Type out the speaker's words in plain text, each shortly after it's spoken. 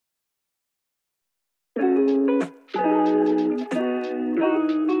Hello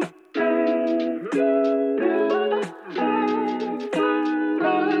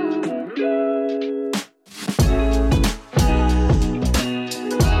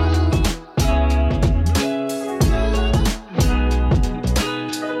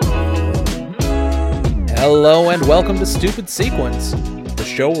and welcome to Stupid Sequence, the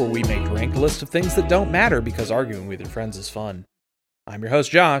show where we make a ranked list of things that don't matter because arguing with your friends is fun. I'm your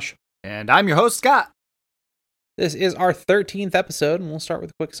host, Josh. And I'm your host, Scott. This is our 13th episode, and we'll start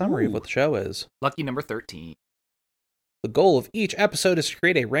with a quick summary of what the show is. Lucky number 13. The goal of each episode is to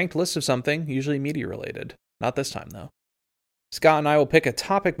create a ranked list of something, usually media-related. Not this time, though. Scott and I will pick a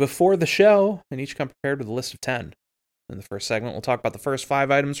topic before the show, and each come prepared with a list of 10. In the first segment, we'll talk about the first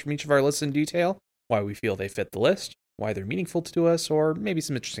 5 items from each of our lists in detail, why we feel they fit the list, why they're meaningful to us, or maybe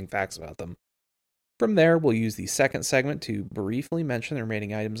some interesting facts about them. From there, we'll use the second segment to briefly mention the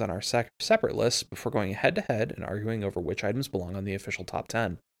remaining items on our separate lists before going head-to-head and arguing over which items belong on the official top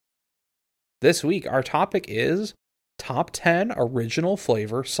 10. This week, our topic is Top 10 Original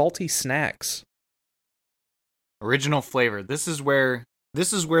Flavor Salty Snacks. Original flavor. This is where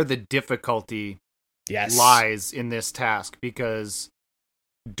the difficulty Yes. lies in this task, because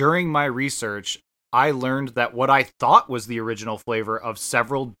during my research, I learned that what I thought was the original flavor of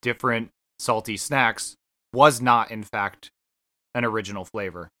several different salty snacks was not, in fact, an original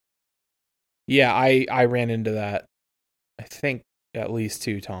flavor. Yeah, I ran into that, I think, at least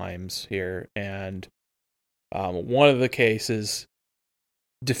 2 times here, and one of the cases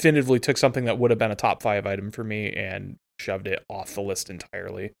definitively took something that would have been a top 5 item for me and shoved it off the list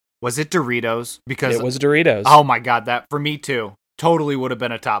entirely. Was it Doritos? Because it was Doritos. Oh my god, that for me too. Totally would have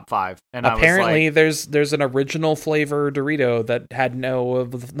been a top 5. And apparently, I was like, there's an original flavor Dorito that had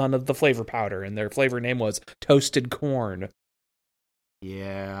none of the flavor powder, and their flavor name was Toasted Corn.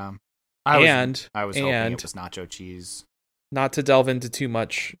 Yeah, I was hoping it was nacho cheese. Not to delve into too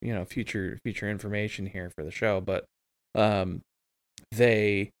much, future information here for the show, but I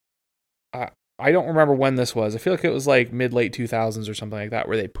don't remember when this was. I feel like it was like mid-late 2000s or something like that,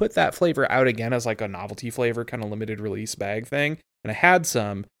 where they put that flavor out again as like a novelty flavor, kind of limited release bag thing. And I had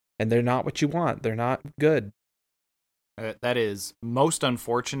some, and they're not what you want. They're not good. That is most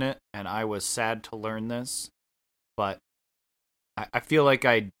unfortunate, and I was sad to learn this. But I feel like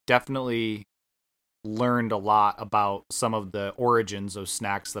I definitely learned a lot about some of the origins of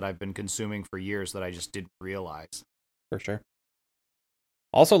snacks that I've been consuming for years that I just didn't realize. For sure.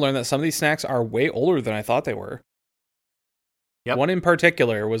 Also learned that some of these snacks are way older than I thought they were. Yep. One in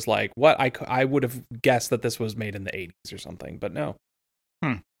particular was like, what? I would have guessed that this was made in the 80s or something, but no.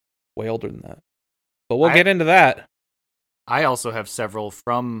 Way older than that. But we'll get into that. I also have several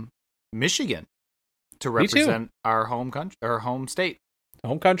from Michigan to represent our home country, our home state.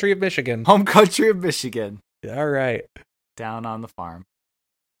 Home country of Michigan. Home country of Michigan. All right. Down on the farm.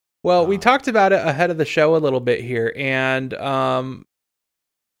 Well, we talked about it ahead of the show a little bit here, and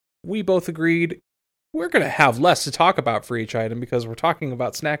we both agreed we're going to have less to talk about for each item because we're talking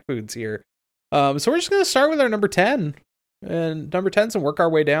about snack foods here. So we're just going to start with our number 10. And number 10s and work our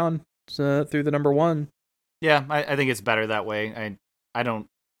way down through the number 1. Yeah, I think it's better that way. I don't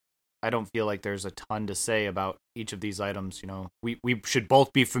feel like there's a ton to say about each of these items. We should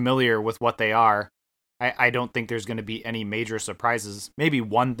both be familiar with what they are. I don't think there's going to be any major surprises. Maybe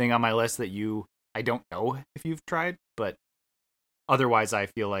one thing on my list that I don't know if you've tried, but otherwise I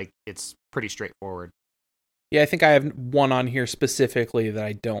feel like it's pretty straightforward. Yeah, I think I have one on here specifically that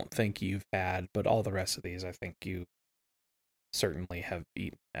I don't think you've had, but all the rest of these I think you certainly have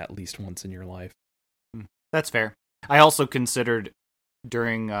eaten at least once in your life. That's fair. I also considered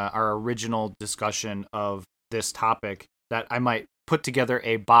during our original discussion of this topic that I might put together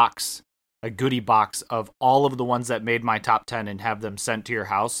a goodie box of all of the ones that made my top 10 and have them sent to your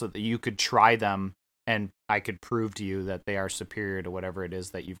house so that you could try them and I could prove to you that they are superior to whatever it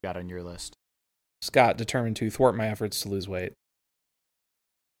is that you've got on your list. Scott, determined to thwart my efforts to lose weight.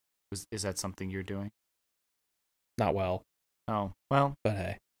 Is that something you're doing? Not well. Oh, well. But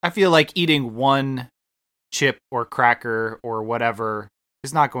hey. I feel like eating one chip or cracker or whatever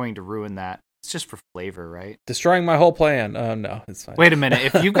is not going to ruin that. It's just for flavor, right? Destroying my whole plan. No, it's fine. Wait a minute.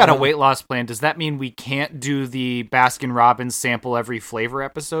 If you've got a weight loss plan, does that mean we can't do the Baskin-Robbins sample every flavor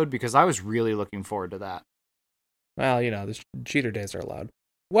episode? Because I was really looking forward to that. Well, the cheater days are allowed.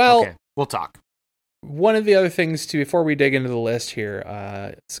 Well, okay, we'll talk. One of the other things, too, before we dig into the list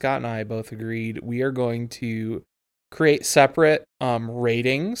here, Scott and I both agreed we are going to create separate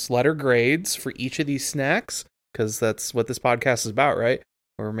ratings, letter grades for each of these snacks, because that's what this podcast is about, right?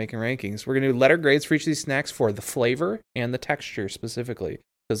 We're making rankings. We're going to do letter grades for each of these snacks for the flavor and the texture specifically,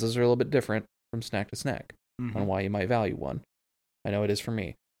 because those are a little bit different. from snack to snack Mhm. on why you might value one. I know it is for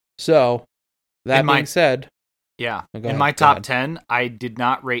me. So, that being said... Yeah. Oh, in my top 10, I did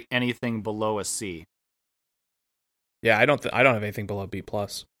not rate anything below a C. Yeah, I don't have anything below B+. Oh,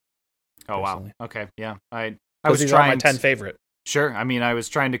 personally. wow. Okay, yeah. I Was was trying trying my 10 favorite. Sure. I mean, I was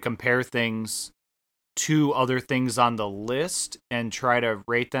trying to compare things to other things on the list and try to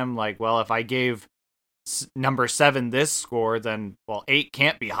rate them like, well, if I gave number 7 this score, then, well, 8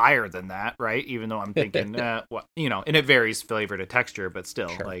 can't be higher than that, right? Even though I'm thinking, well, and it varies flavor to texture, but still,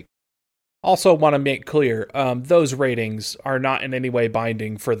 Sure. like... Also want to make clear, those ratings are not in any way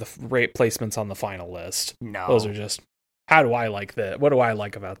binding for the rate placements on the final list. No. Those are just, how do I like that? What do I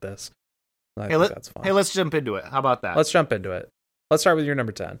like about this? I think that's fine. Hey, let's jump into it. How about that? Let's jump into it. Let's start with your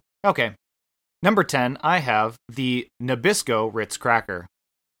number 10. Okay. Number 10, I have the Nabisco Ritz cracker.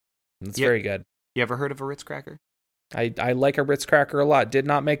 It's very good. You ever heard of a Ritz cracker? I like a Ritz cracker a lot. Did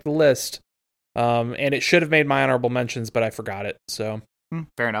not make the list. And it should have made my honorable mentions, but I forgot it. So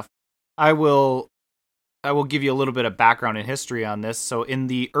fair enough. I will give you a little bit of background and history on this. So in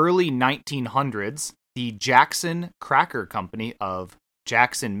the early 1900s, the Jackson Cracker Company of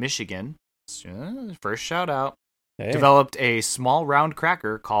Jackson, Michigan, first shout out, developed a small round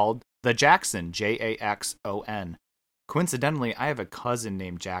cracker called the Jackson, Jaxon. Coincidentally, I have a cousin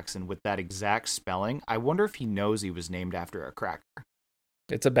named Jackson with that exact spelling. I wonder if he knows he was named after a cracker.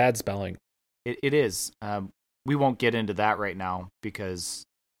 It's a bad spelling. It is. We won't get into that right now because...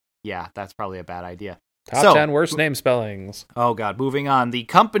 yeah, that's probably a bad idea. Top 10 worst name spellings. Oh, God. Moving on. The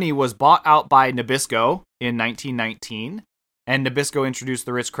company was bought out by Nabisco in 1919, and Nabisco introduced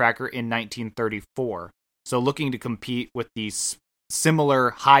the Ritz cracker in 1934. So looking to compete with the similar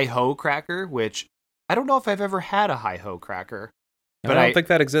Hi-Ho cracker, which I don't know if I've ever had a Hi-Ho cracker. But I don't think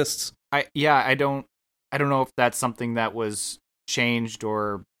that exists. I don't know if that's something that was changed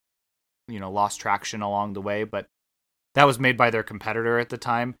or, lost traction along the way, but that was made by their competitor at the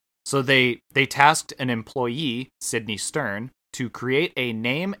time. So they tasked an employee, Sidney Stern, to create a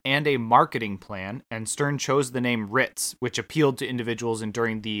name and a marketing plan, and Stern chose the name Ritz, which appealed to individuals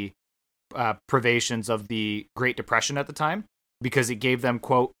during the privations of the Great Depression at the time, because it gave them,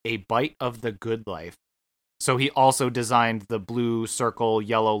 quote, a bite of the good life. So he also designed the blue circle,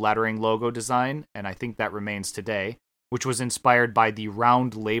 yellow lettering logo design, and I think that remains today, which was inspired by the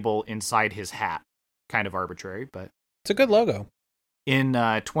round label inside his hat. Kind of arbitrary, but... it's a good logo. In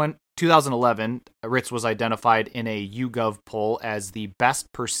 2011, Ritz was identified in a YouGov poll as the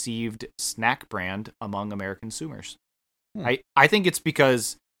best perceived snack brand among American consumers. I think it's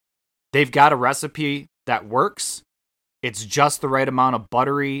because they've got a recipe that works. It's just the right amount of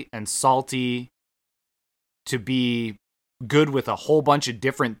buttery and salty to be good with a whole bunch of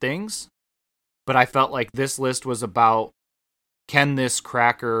different things. But I felt like this list was about, can this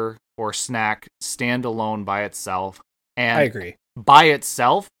cracker or snack stand alone by itself? And I agree. By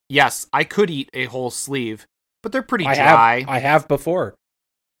itself, yes, I could eat a whole sleeve, but they're pretty dry. I have before.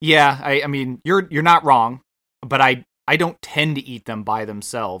 Yeah, I mean, you're not wrong, but I don't tend to eat them by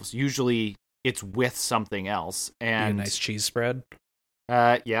themselves. Usually, it's with something else. And a nice cheese spread.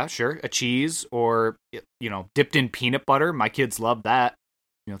 Yeah, sure, a cheese or dipped in peanut butter. My kids love that.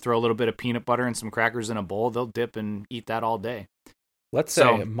 Throw a little bit of peanut butter and some crackers in a bowl. They'll dip and eat that all day. Let's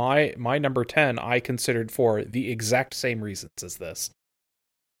say my number 10 I considered for the exact same reasons as this.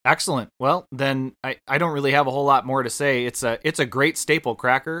 Excellent. Well, then I don't really have a whole lot more to say. It's a great staple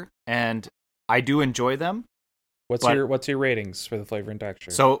cracker, and I do enjoy them. What's your ratings for the flavor and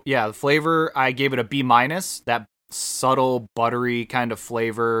texture? So yeah, the flavor, I gave it a B-. That subtle buttery kind of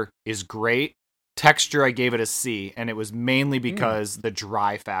flavor is great. Texture, I gave it a C, and it was mainly because the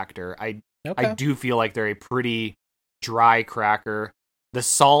dry factor. I do feel like they're a pretty dry cracker. The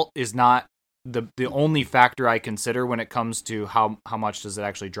salt is not the only factor I consider when it comes to how much does it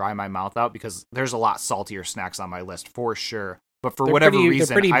actually dry my mouth out, because there's a lot saltier snacks on my list for sure. But for whatever reason,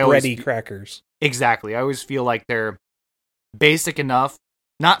 they're pretty bready crackers. Exactly. I always feel like they're basic enough,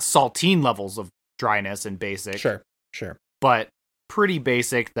 not saltine levels of dryness and basic. Sure. But pretty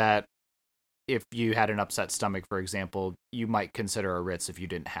basic that if you had an upset stomach, for example, you might consider a Ritz if you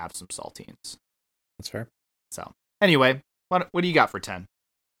didn't have some saltines. That's fair. So anyway, what do you got for 10?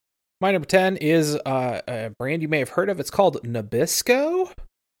 My number 10 is a brand you may have heard of. It's called Nabisco.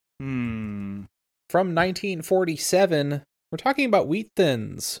 From 1947. We're talking about Wheat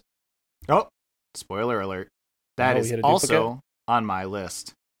Thins. Oh, spoiler alert. That is also on my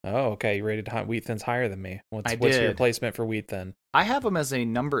list. Oh, okay. You rated Wheat Thins higher than me. What's your placement for Wheat Thin? I have them as a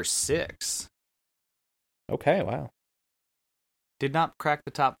number 6. Okay, wow. Did not crack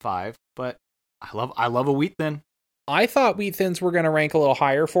the top 5, but I love a Wheat Thin. I thought Wheat Thins were going to rank a little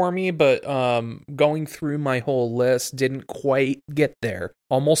higher for me, but going through my whole list didn't quite get there.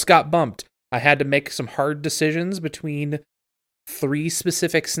 Almost got bumped. I had to make some hard decisions between 3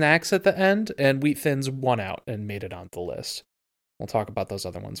 specific snacks at the end, and Wheat Thins won out and made it on the list. We'll talk about those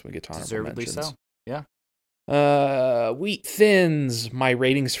other ones when we get to honorable Deservedly mentions. so. Yeah. Wheat Thins. My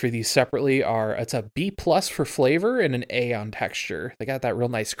ratings for these separately are it's a B+ for flavor and an A on texture. They got that real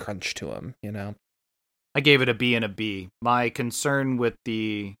nice crunch to them, you know. I gave it a B and a B. My concern with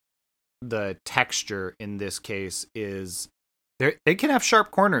the texture in this case is they can have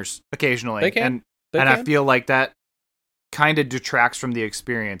sharp corners occasionally. They can. I feel like that kind of detracts from the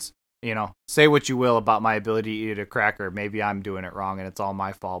experience. You know, say what you will about my ability to eat a cracker. Maybe I'm doing it wrong and it's all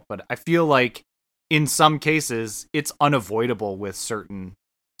my fault. But I feel like in some cases it's unavoidable with certain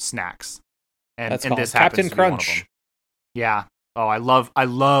snacks. And That's and this Captain happens to be one of Crunch. them. Yeah. Oh, I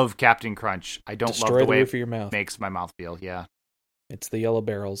love Captain Crunch. I don't Destroy love the the way roof it of your mouth. makes my mouth feel. Yeah. It's the yellow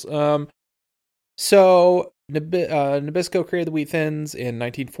barrels. So Nabisco created the Wheat Thins in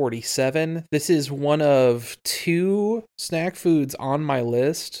 1947. This is one of 2 snack foods on my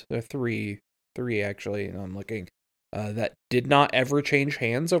list. There are 3 actually. I'm looking. That did not ever change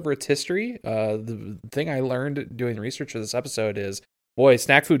hands over its history. The thing I learned doing research for this episode is, boy,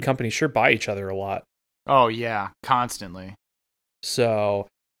 snack food companies sure buy each other a lot. Oh yeah, constantly. So,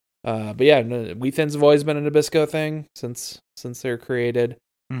 but yeah, Wheat Thins have always been a Nabisco thing since they're created.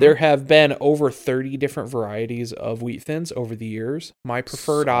 Mm-hmm. There have been over 30 different varieties of Wheat Thins over the years. My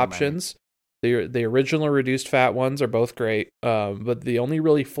preferred options, the original reduced fat ones are both great, but the only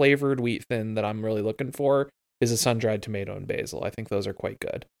really flavored Wheat Thin that I'm really looking for is a sun-dried tomato and basil. I think those are quite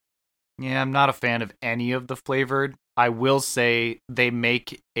good. Yeah, I'm not a fan of any of the flavored. I will say they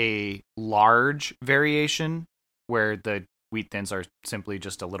make a large variation where the Wheat Thins are simply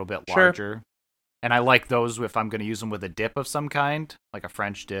just a little bit larger. Sure. And I like those if I'm going to use them with a dip of some kind, like a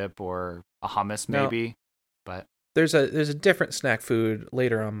French dip or a hummus maybe. No, but there's a different snack food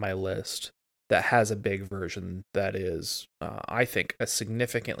later on my list that has a big version that is, I think, a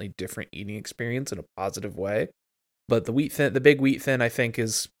significantly different eating experience in a positive way. But the big Wheat Thin, I think,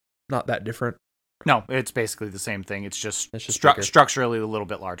 is not that different. No, it's basically the same thing. It's just structurally a little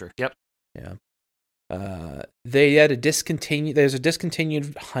bit larger. Yep. Yeah. They had there's a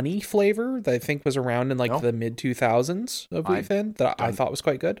discontinued honey flavor that I think was around in the mid 2000s of Wheat Thin that I thought was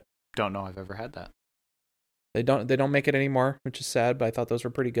quite good. Don't know I've ever had that. They don't make it anymore, which is sad, but I thought those were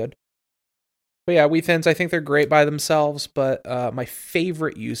pretty good. But yeah, Wheat Thins, I think they're great by themselves, but my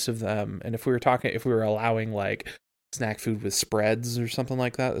favorite use of them, and if we were allowing like snack food with spreads or something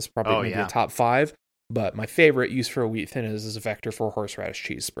like that, this is probably maybe a top 5. But my favorite use for a Wheat Thin is as a vector for a horseradish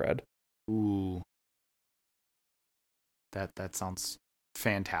cheese spread. Ooh. That sounds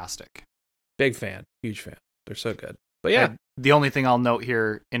fantastic. Big fan. Huge fan. They're so good. But yeah. The only thing I'll note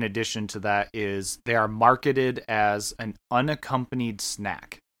here in addition to that is they are marketed as an unaccompanied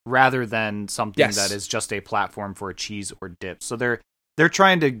snack rather than something that is just a platform for a cheese or dip. So they're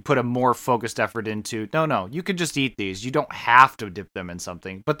trying to put a more focused effort into, no, you can just eat these. You don't have to dip them in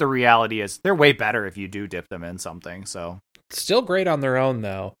something. But the reality is they're way better if you do dip them in something. So still great on their own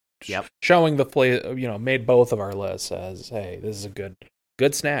though. Yep. Showing the play, made both of our lists as, hey, this is a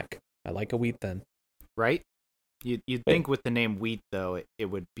good snack. I like a Wheat Thin. Right? You'd think with the name Wheat though, it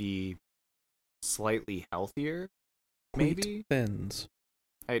would be slightly healthier. Maybe Wheat Thins.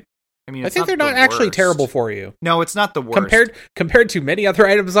 I mean, I think they're not actually terrible for you. No, it's not the worst compared to many other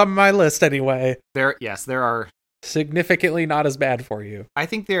items on my list. Anyway, there are significantly not as bad for you. I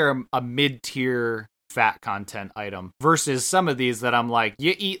think they're a mid-tier fat content item versus some of these that I'm like,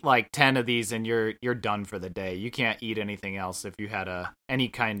 you eat like 10 of these and you're done for the day. You can't eat anything else if you had any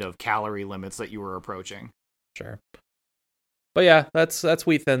kind of calorie limits that you were approaching. Sure. But yeah, that's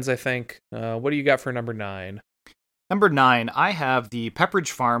Wheat Thins, I think. What do you got for number 9? Number 9, I have the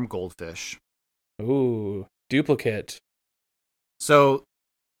Pepperidge Farm Goldfish. Ooh, duplicate. So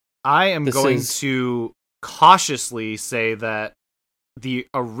I am going to cautiously say that the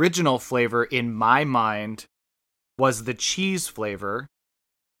original flavor in my mind was the cheese flavor,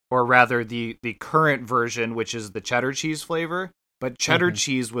 or rather the current version, which is the cheddar cheese flavor, but cheddar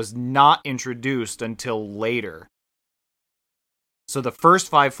cheese was not introduced until later. So the first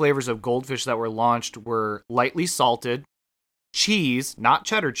 5 flavors of Goldfish that were launched were lightly salted, cheese, not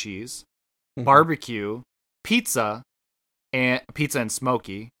cheddar cheese, barbecue, pizza and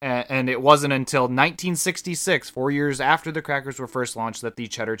smoky. And it wasn't until 1966, 4 years after the crackers were first launched, that the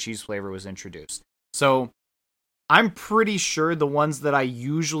cheddar cheese flavor was introduced. So I'm pretty sure the ones that I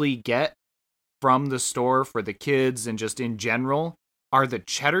usually get from the store for the kids and just in general are the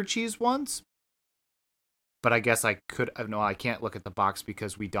cheddar cheese ones. but I guess I could. No, I can't look at the box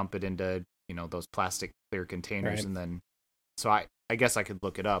because we dump it into those plastic clear containers, Right. and then so I guess I could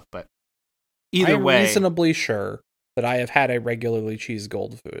look it up. But I either am way, reasonably sure that I have had a regular cheese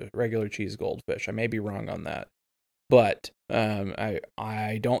goldfish. I may be wrong on that, but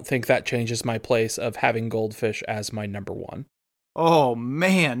I don't think that changes my place of having goldfish as my number one. oh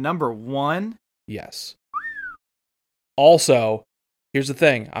man, number one. Yes. Also, here's the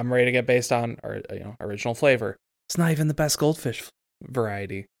thing: I'm rating it based on original flavor. It's not even the best goldfish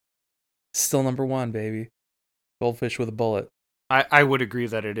variety. It's still number one, baby. Goldfish with a bullet. I would agree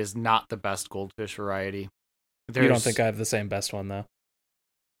that it is not the best goldfish variety. You don't think I have the same best one though?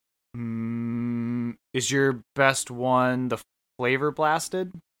 Is your best one the flavor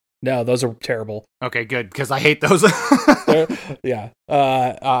blasted? No, those are terrible. Okay, good, because I hate those. Yeah.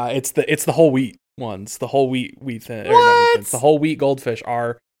 It's the whole wheat ones. The whole wheat thing. What? The whole wheat goldfish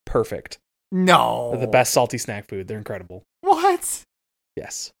are perfect. No. They're the best salty snack food. They're incredible. What?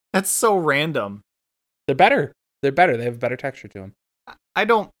 Yes. That's so random. They're better. They have a better texture to them. I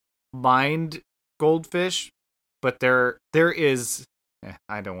don't mind goldfish, but there is.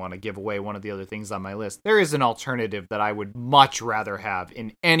 I don't want to give away one of the other things on my list. There is an alternative that I would much rather have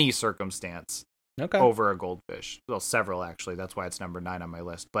in any circumstance over a goldfish. Well, several actually. That's why it's number 9 on my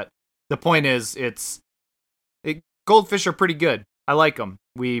list. But the point is, goldfish are pretty good. I like them.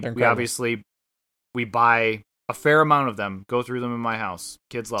 We obviously buy a fair amount of them. Go through them in my house.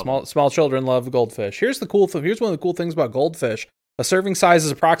 Kids love them. Small children love goldfish. Here's the cool thing. Here's one of the cool things about goldfish. A serving size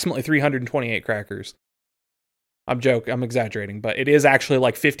is approximately 328 crackers. I'm joking. I'm exaggerating, but it is actually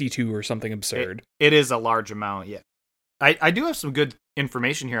like 52 or something absurd. It is a large amount, yeah. I do have some good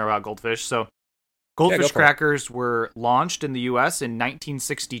information here about goldfish. So, goldfish crackers were launched in the U.S. in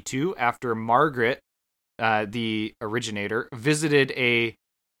 1962 after Margaret, the originator, visited a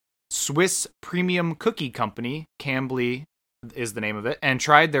Swiss premium cookie company, Cambly is the name of it, and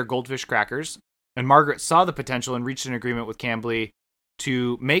tried their goldfish crackers. And Margaret saw the potential and reached an agreement with Cambly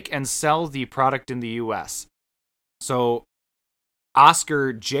to make and sell the product in the U.S. So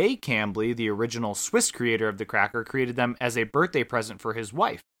Oscar J. Cambly, the original Swiss creator of the cracker, created them as a birthday present for his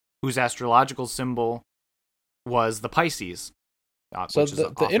wife, whose astrological symbol was the Pisces. So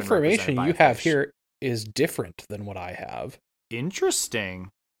the information you have here is different than what I have. Interesting.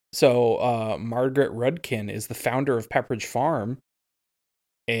 So Margaret Rudkin is the founder of Pepperidge Farm,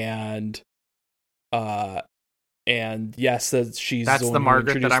 and yes, that's the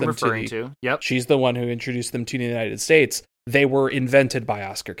Margaret that I'm referring to. Yep, she's the one who introduced them to the United States. They were invented by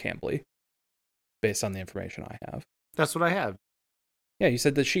Oscar Cambly, based on the information I have. That's what I have. Yeah, you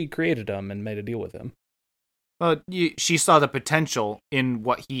said that she created them and made a deal with him. Well, she saw the potential in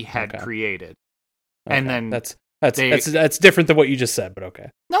what he had created, and then that's different than what you just said, but okay.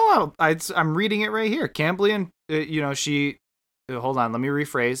 No, I'm reading it right here. Cambly and she. Hold on, let me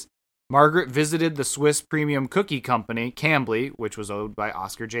rephrase. Margaret visited the Swiss premium cookie company, Cambly, which was owned by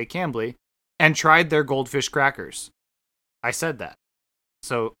Oscar J. Cambly, and tried their goldfish crackers. I said that.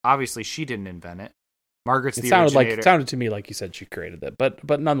 So, obviously, she didn't invent it. Margaret's the originator. It sounded to me like you said she created it,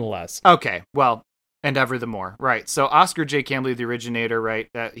 but nonetheless. Okay, well, and ever the more. Right, so Oscar J. Cambly, the originator, right,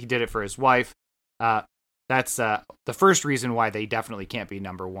 he did it for his wife. That's the first reason why they definitely can't be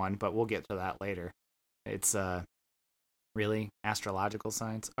number one, but we'll get to that later. It's, really? Astrological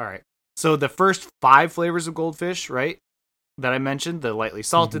signs? All right. So the first 5 flavors of goldfish, right, that I mentioned, the lightly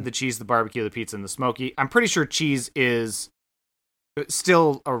salted, the cheese, the barbecue, the pizza, and the smoky. I'm pretty sure cheese is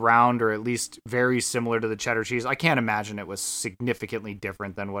still around, or at least very similar to the cheddar cheese. I can't imagine it was significantly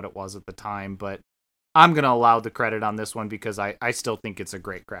different than what it was at the time, but I'm going to allow the credit on this one because I still think it's a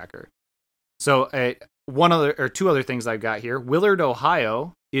great cracker. So 2 other things I've got here. Willard,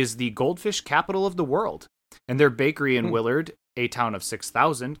 Ohio is the goldfish capital of the world, and their bakery in Willard, a town of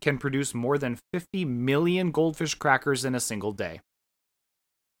 6,000, can produce more than 50 million goldfish crackers in a single day.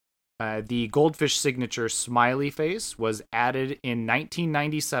 The goldfish signature smiley face was added in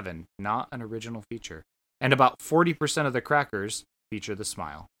 1997, not an original feature, and about 40% of the crackers feature the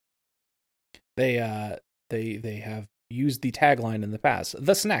smile. They have used the tagline in the past: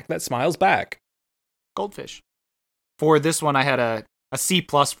 "The snack that smiles back." Goldfish. For this one, I had a C+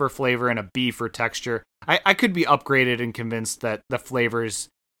 for flavor and a B for texture. I could be upgraded and convinced that the flavor's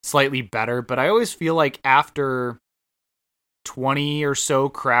slightly better, but I always feel like after 20 or so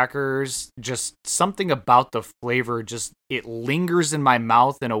crackers, just something about the flavor, it lingers in my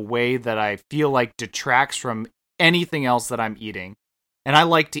mouth in a way that I feel like detracts from anything else that I'm eating. And I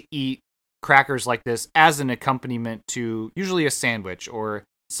like to eat crackers like this as an accompaniment to usually a sandwich or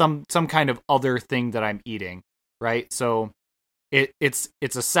some kind of other thing that I'm eating, right? So it's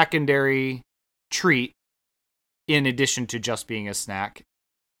a secondary treat in addition to just being a snack.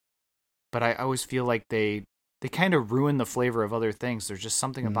 But I always feel like they kind of ruin the flavor of other things. There's just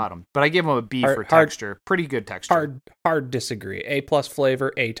something about them. But I give them a B for texture. Pretty good texture. Hard disagree. A+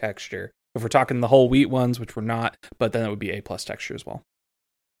 flavor, A texture. If we're talking the whole wheat ones, which we're not, but then it would be A+ texture as well.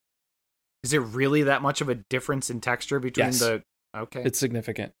 Is it really that much of a difference in texture between the? Okay, it's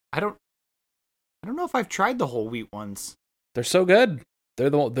significant. I don't know if I've tried the whole wheat ones. They're so good. They're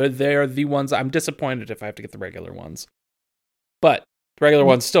the ones. I'm disappointed if I have to get the regular ones, but the regular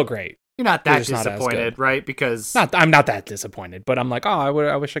one's still great. You're not that disappointed, right? Because I'm not that disappointed, but I'm like, I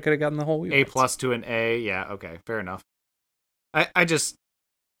wish I could have gotten the whole wheat A+ ones. to an A. Yeah, okay, fair enough. I just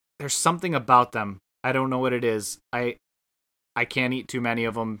there's something about them. I don't know what it is. I can't eat too many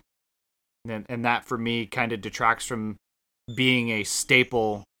of them. And that, for me, kind of detracts from being a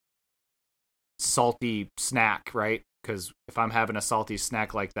staple salty snack, right? Because if I'm having a salty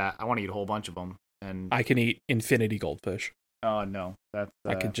snack like that, I want to eat a whole bunch of them. And I can eat infinity goldfish. Oh, no. That's,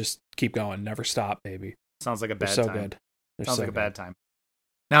 I could just keep going, never stop, baby. Sounds like a bad They're so time. good. Sounds like a bad time.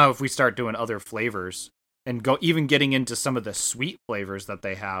 Now, if we start doing other flavors and even getting into some of the sweet flavors that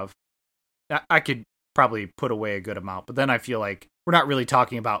they have, I could probably put away a good amount. But then I feel like we're not really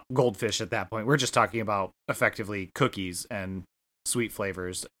talking about goldfish at that point. We're just talking about effectively cookies and sweet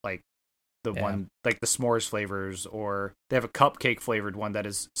flavors, like the one, like the s'mores flavors, or they have a cupcake flavored one that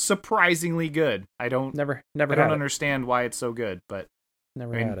is surprisingly good. I don't understand why it's so good, but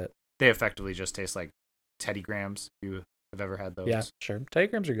never had it. They effectively just taste like Teddy Grahams. If you have ever had those? Yeah, sure. Teddy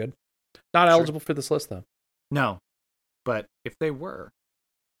Grahams are good. Not eligible for this list though. No, but if they were.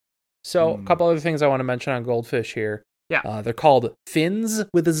 So a couple other things I want to mention on goldfish here. Yeah. They're called Fins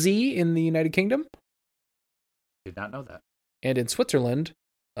with a Z in the United Kingdom. Did not know that. And in Switzerland,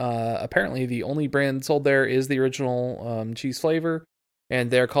 apparently the only brand sold there is the original cheese flavor,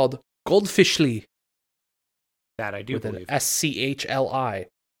 and they're called Goldfischli. That I do with believe. An SCHLI.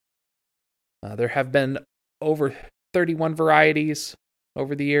 There have been over 31 varieties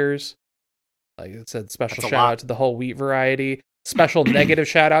over the years. Like I said, special shout out to the whole wheat variety. Special negative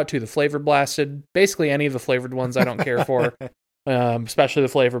shout out to the flavor blasted. Basically, any of the flavored ones I don't care for. Especially the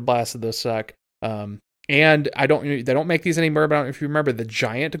flavor blasted, those suck. And they don't make these anymore. But I don't know if you remember the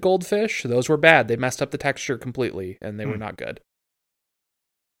giant goldfish. Those were bad. They messed up the texture completely, and they were not good.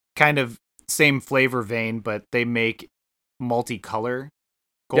 Kind of same flavor vein, but they make multicolor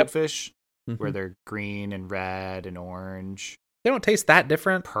goldfish where they're green and red and orange. They don't taste that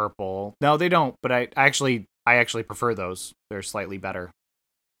different. Purple. No, they don't. But I actually prefer those. They're slightly better.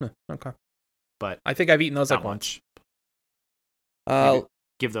 Okay. But I think I've eaten those like once.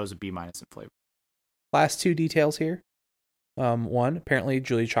 Give those a B- in flavor. Last two details here. One, apparently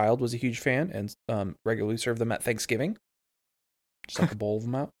Julia Child was a huge fan and regularly served them at Thanksgiving. Just like a bowl of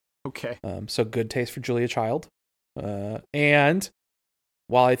them out. Okay. So good taste for Julia Child. And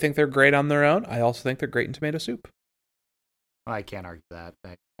while I think they're great on their own, I also think they're great in tomato soup. I can't argue that.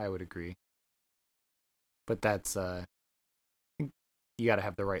 I would agree. But that's, I think you got to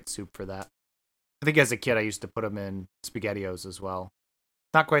have the right soup for that. I think as a kid, I used to put them in SpaghettiOs as well.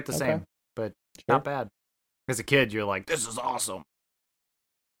 Not quite the same, but not bad. As a kid, you're like, this is awesome.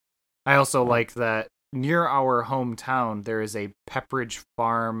 I also like that near our hometown, there is a Pepperidge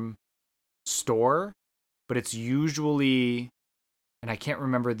Farm store, but it's usually, and I can't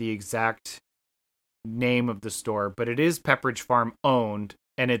remember the exact name of the store, but it is Pepperidge Farm owned,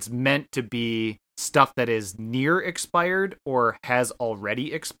 and it's meant to be stuff that is near expired or has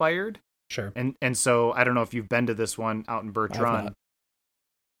already expired. Sure. And so I don't know if you've been to this one out in Birch Run. Not.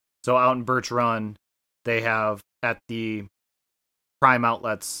 So out in Birch Run, they have at the Prime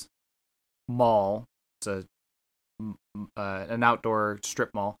Outlets mall. It's an outdoor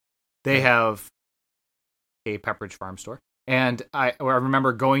strip mall. They have a Pepperidge Farm store. And I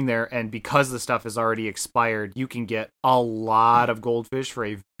remember going there, and because the stuff is already expired, you can get a lot of goldfish for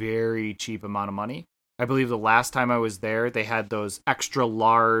a very cheap amount of money. I believe the last time I was there, they had those extra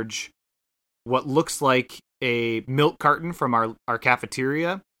large, what looks like a milk carton from our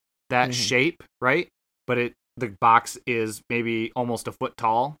cafeteria, that shape, right? But the box is maybe almost a foot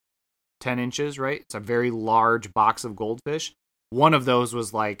tall, 10 inches, right? It's a very large box of goldfish. One of those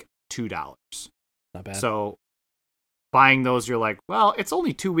was like $2. Not bad. So buying those, you're like, well, it's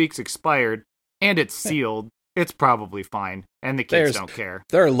only 2 weeks expired and it's sealed. It's probably fine. And the kids don't care.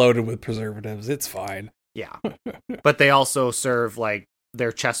 They're loaded with preservatives. It's fine. Yeah. But they also serve like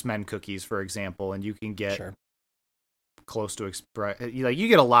their Chessmen cookies, for example, and you can get close to you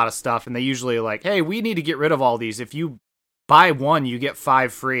get a lot of stuff, and they usually are like, hey, we need to get rid of all these. If you buy one, you get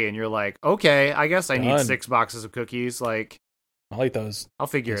 5 free, and you're like, okay, I guess I need 6 boxes of cookies. Like, I'll eat those. I'll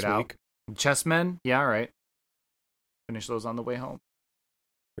figure it out. Chessmen? Yeah, all right. Finish those on the way home.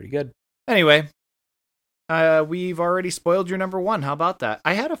 Pretty good. Anyway, we've already spoiled your number one. How about that?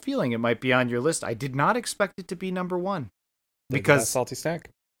 I had a feeling it might be on your list. I did not expect it to be number one. Because salty snack.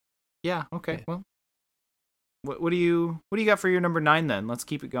 Yeah, okay. Well, what do you got for your number 9 then? Let's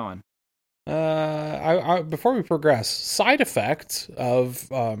keep it going. I before we progress, side effect of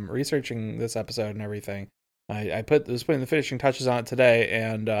researching this episode and everything, I was putting the finishing touches on it today,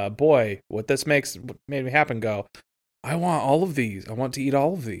 and boy, what made me happen. Go, I want all of these. I want to eat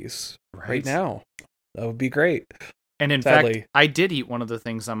all of these right now. That would be great. And in fact, I did eat one of the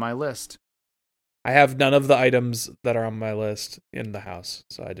things on my list. I have none of the items that are on my list in the house,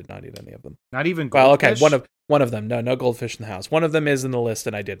 so I did not eat any of them. Not even goldfish? Well, okay, one of them. No goldfish in the house. One of them is in the list,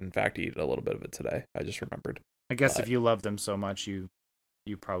 and I did, in fact, eat a little bit of it today. I just remembered. I guess if you love them so much, you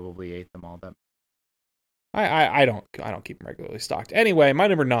probably ate them all. That I don't keep them regularly stocked. Anyway, my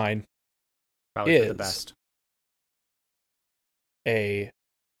number 9 probably is the best. A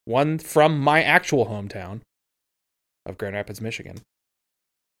one from my actual hometown of Grand Rapids, Michigan.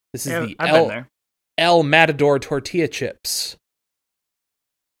 This is the I've been there. El Matador tortilla chips.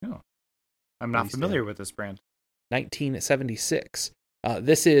 Oh, I'm not familiar with this brand. 1976.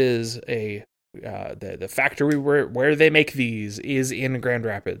 This is the factory where they make these is in Grand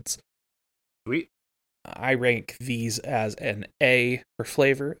Rapids. Sweet. I rank these as an A for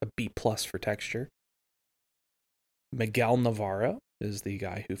flavor, a B+ for texture. Miguel Navarro is the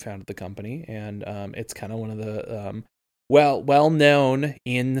guy who founded the company, and it's kind of one of the well known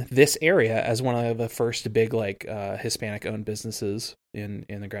in this area as one of the first big Hispanic owned businesses in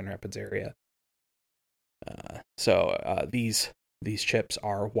the Grand Rapids area. So these chips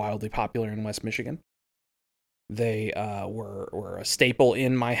are wildly popular in West Michigan. They were a staple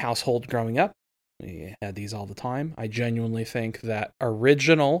in my household growing up. We had these all the time. I genuinely think that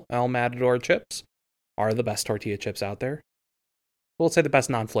original El Matador chips are the best tortilla chips out there. We'll say the best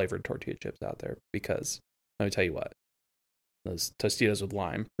non-flavored tortilla chips out there, because let me tell you what, those Tostitos with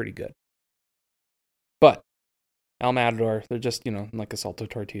lime, pretty good. But El Matador, they're just, like a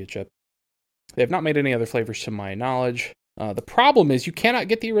salted tortilla chip. They have not made any other flavors to my knowledge. The problem is you cannot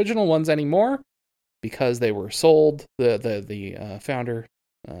get the original ones anymore because they were sold. The founder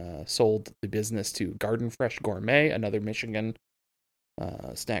sold the business to Garden Fresh Gourmet, another Michigan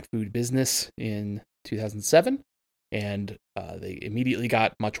snack food business, in 2007, and they immediately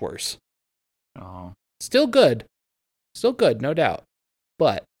got much worse. Oh, still good, no doubt,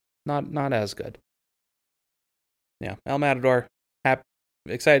 but not as good. Yeah, El Matador.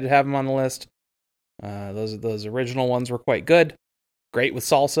 Excited to have them on the list. Those original ones were quite good, great with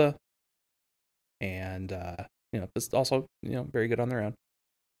salsa, and it's also very good on their own.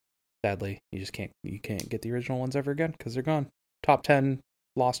 Sadly, you can't get the original ones ever again because they're gone. Top 10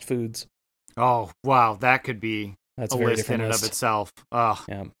 lost foods. Oh wow, that could be That's a a very list in different and list. of itself. Oh,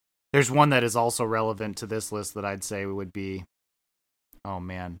 Yeah. There's one that is also relevant to this list that I'd say would be. Oh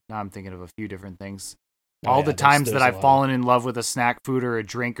man, now I'm thinking of a few different things. All the times that I've fallen in love with a snack food or a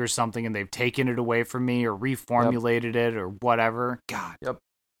drink or something, and they've taken it away from me or reformulated it or whatever. God. Yep.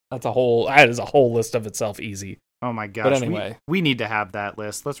 That is a whole list of itself. Easy. Oh my gosh. But anyway, we need to have that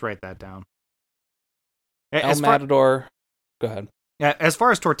list. Let's write that down. El Matador. Go ahead. As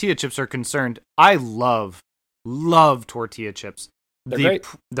far as tortilla chips are concerned, I love tortilla chips. They're great.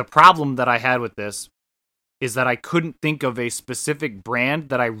 The problem that I had with this is that I couldn't think of a specific brand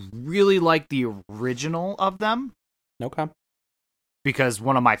that I really like the original of them. Okay. Because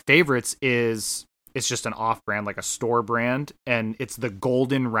one of my favorites it's just an off-brand, like a store brand, and it's the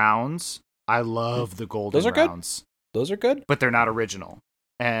Golden Rounds. I love the Golden Rounds. Those are good. But they're not original.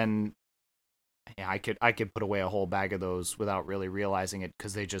 And yeah, I could put away a whole bag of those without really realizing it,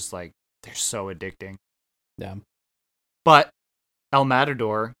 because they just they're so addicting. Yeah. But El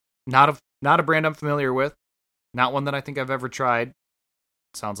Matador, not a brand I'm familiar with. Not one that I think I've ever tried.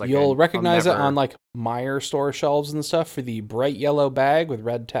 Sounds like you'll recognize it on Meijer store shelves and stuff for the bright yellow bag with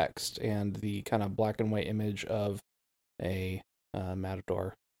red text and the kind of black and white image of a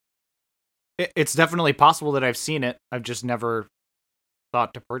Matador. It's definitely possible that I've seen it. I've just never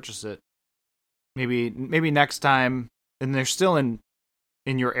thought to purchase it. Maybe next time. And they're still in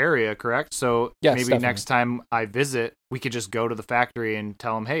your area, correct? So yes, maybe definitely. Next time I visit, we could just go to the factory and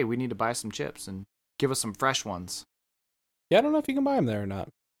tell them, hey, we need to buy some chips and give us some fresh ones. Yeah, I don't know if you can buy them there or not.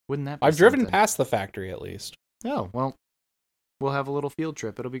 Wouldn't that be I've driven something? past the factory at least. Oh, well, we'll have a little field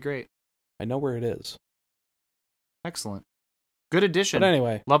trip. It'll be great. I know where it is. Excellent. Good addition. But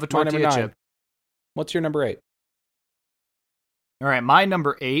anyway, love a tortilla chip. What's your number 8? All right, my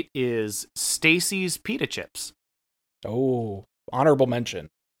number 8 is Stacy's Pita Chips. Oh, honorable mention.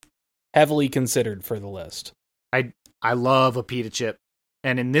 Heavily considered for the list. I love a pita chip.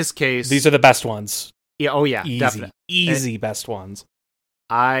 And in this case, These are the best ones. yeah, oh yeah, Easy, definitely. easy best ones.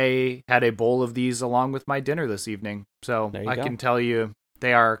 I had a bowl of these along with my dinner this evening. So I can tell you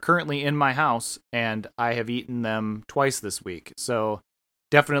they are currently in my house and I have eaten them twice this week. So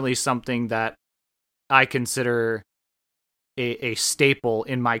definitely something that I consider a staple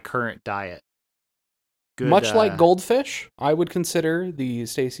in my current diet. Good, Much like Goldfish, I would consider the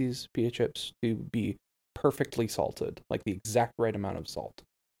Stacy's pita chips to be perfectly salted, like the exact right amount of salt.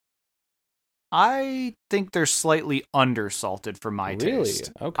 I think they're slightly undersalted for my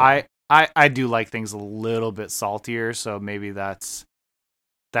taste. Okay. I do like things a little bit saltier, so maybe that's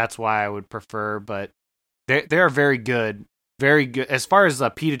why I would prefer, but they are very good. Very good. As far as a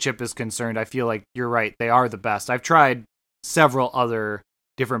pita chip is concerned, I feel like you're right. They are the best. I've tried several other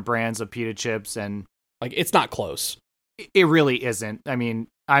different brands of pita chips, and like it's not close. It really isn't. I mean,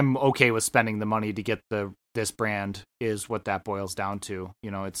 I'm okay with spending the money to get this brand is what that boils down to. You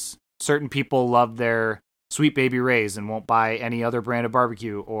know, it's certain people love their Sweet Baby Ray's and won't buy any other brand of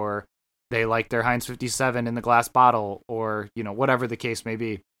barbecue, or they like their Heinz 57 in the glass bottle, or, you know, whatever the case may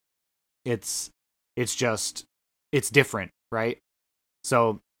be. It's different, right?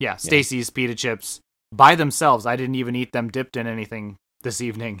 So yeah, Stacy's pita chips by themselves, I didn't even eat them dipped in anything this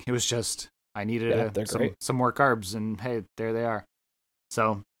evening. It was just, I needed some more carbs, and hey, there they are.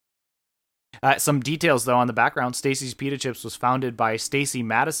 So, some details though on the background. Stacy's Pita Chips was founded by Stacy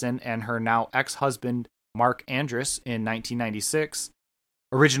Madison and her now ex-husband Mark Andrus in 1996,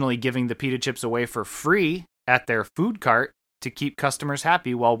 originally giving the pita chips away for free at their food cart to keep customers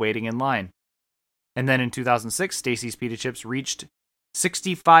happy while waiting in line. And then in 2006, Stacy's Pita Chips reached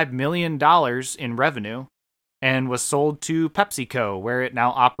 $65 million in revenue and was sold to PepsiCo, where it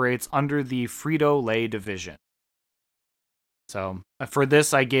now operates under the Frito-Lay division. So for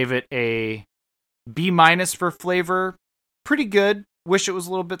this, I gave it a B- for flavor. Pretty good. Wish it was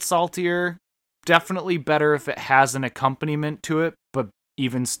a little bit saltier. Definitely better if it has an accompaniment to it, but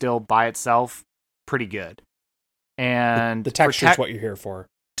even still by itself, pretty good. And the texture is what you're here for.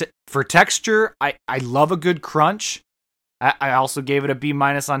 For texture, I love a good crunch. I also gave it a B-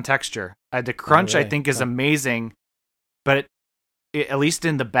 on texture. The crunch, I think, is amazing, but at least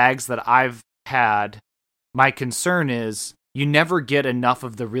in the bags that I've had, my concern is you never get enough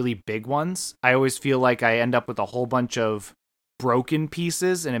of the really big ones. I always feel like I end up with a whole bunch of broken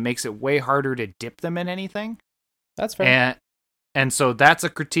pieces, and it makes it way harder to dip them in anything. That's fair. And so that's a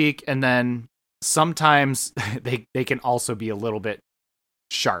critique. And then sometimes they can also be a little bit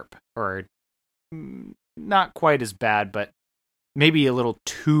sharp, or not quite as bad, but maybe a little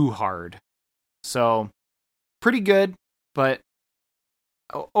too hard. So pretty good, but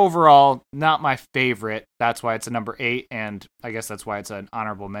overall not my favorite. That's why it's a number 8, and I guess that's why it's an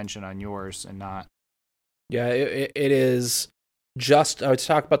honorable mention on yours and not. Yeah, it is just, I would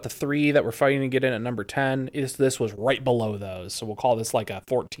talk about the 3 that we're fighting to get in at number 10. This was right below those, so we'll call this like a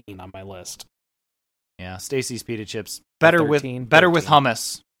 14 on my list. Yeah, Stacy's Pita Chips better with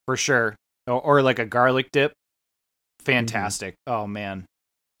hummus for sure, or like a garlic dip. Fantastic. Mm-hmm. Oh man.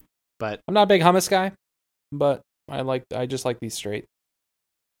 But I'm not a big hummus guy, but I just like these straight.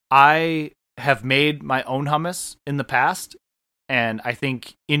 I have made my own hummus in the past, and I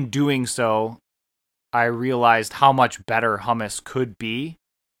think in doing so, I realized how much better hummus could be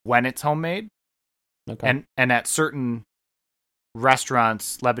when it's homemade. Okay. And at certain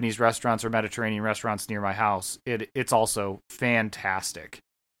restaurants, Lebanese restaurants or Mediterranean restaurants near my house, it's also fantastic.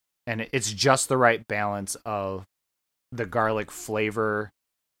 And it's just the right balance of the garlic flavor,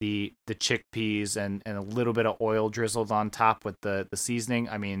 the chickpeas, and a little bit of oil drizzled on top with the seasoning.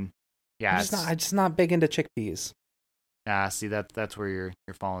 I mean, yeah, I'm just not big into chickpeas. See, that's where you're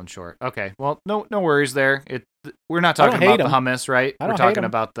falling short. Okay, well, no worries there. We're not talking about the hummus, right? We're talking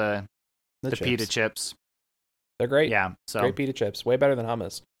about the pita chips. They're great. Yeah, so great pita chips, way better than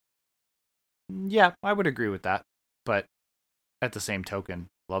hummus. Yeah, I would agree with that. But at the same token,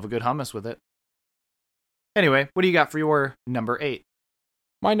 love a good hummus with it. Anyway, what do you got for your number 8?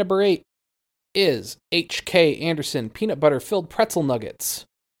 My number 8 is H.K. Anderson peanut butter filled pretzel nuggets.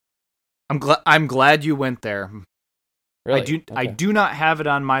 I'm glad you went there. Really? I do not have it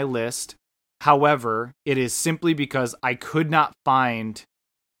on my list. However, it is simply because I could not find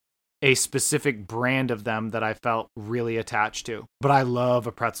a specific brand of them that I felt really attached to. But I love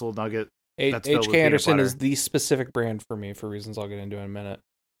a pretzel nugget. H.K. Anderson is the specific brand for me for reasons I'll get into in a minute.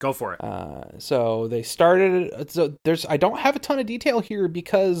 Go for it. So they started. So I don't have a ton of detail here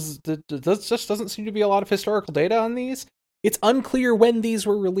because there just doesn't seem to be a lot of historical data on these. It's unclear when these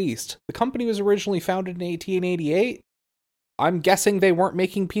were released. The company was originally founded in 1888. I'm guessing they weren't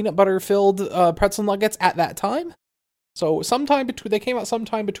making peanut butter filled pretzel nuggets at that time. So they came out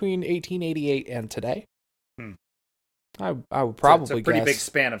sometime between 1888 and today. I would probably it's a pretty guess, big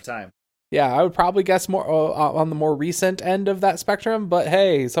span of time. Yeah, I would probably guess more on the more recent end of that spectrum. But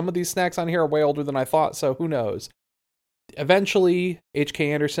hey, some of these snacks on here are way older than I thought, so who knows? Eventually,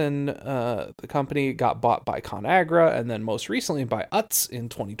 H.K. Anderson, the company, got bought by ConAgra, and then most recently by Utz in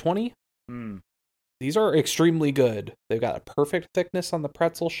 2020. These are extremely good. They've got a perfect thickness on the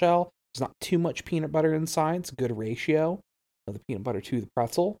pretzel shell. There's not too much peanut butter inside. It's a good ratio of the peanut butter to the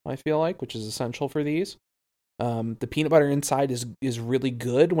pretzel, I feel like, which is essential for these. The peanut butter inside is really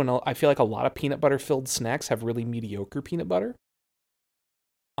good. When I feel like a lot of peanut butter filled snacks have really mediocre peanut butter.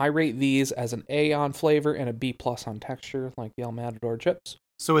 I rate these as an A on flavor and a B+ on texture, like the El Matador chips.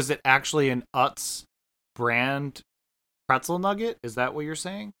 So is it actually an Utz brand pretzel nugget? Is that what you're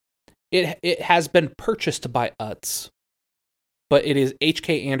saying? It has been purchased by Utz, but it is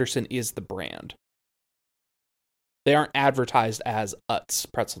H.K. Anderson is the brand. They aren't advertised as Utz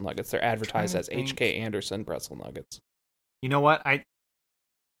pretzel nuggets. They're advertised as H.K. Anderson pretzel nuggets. You know what? I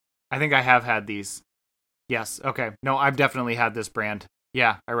think I have had these. Yes. Okay. No, I've definitely had this brand.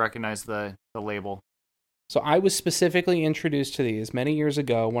 Yeah, I recognize the label. So I was specifically introduced to these many years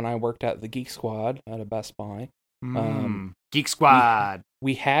ago when I worked at the Geek Squad at a Best Buy. Geek Squad.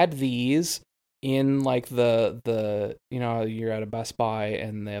 We had these in like the you're at a Best Buy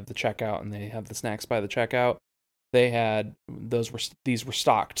and they have the checkout and they have the snacks by the checkout. They had these were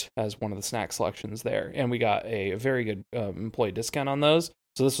stocked as one of the snack selections there, and we got a very good employee discount on those.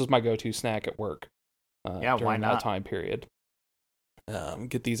 So this was my go-to snack at work. During why not? That time period.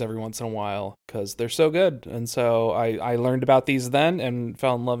 Get these every once in a while because they're so good, and so I learned about these then and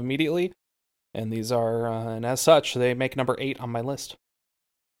fell in love immediately. And these are, and as such, they make number 8 on my list.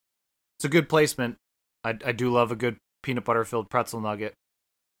 It's a good placement. I do love a good peanut butter filled pretzel nugget.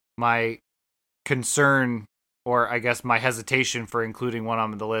 My concern, or I guess my hesitation for including one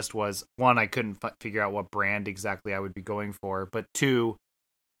on the list was, one, I couldn't figure out what brand exactly I would be going for, but two,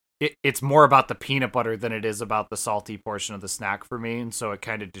 it's more about the peanut butter than it is about the salty portion of the snack for me, and so it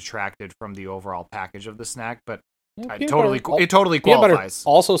kind of detracted from the overall package of the snack, but it totally qualifies.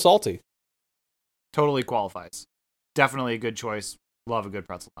 Also salty. Totally qualifies. Definitely a good choice. Love a good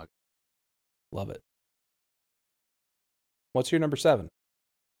pretzel nugget. Love it. What's your number 7?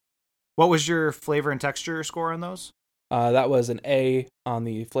 What was your flavor and texture score on those? That was an A on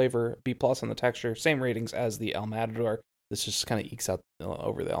the flavor, B+ on the texture. Same ratings as the El Matador. This just kind of ekes out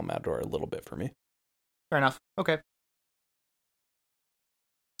over the El Matador a little bit for me. Fair enough. Okay.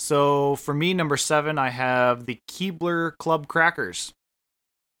 So for me, number 7, I have the Keebler Club Crackers.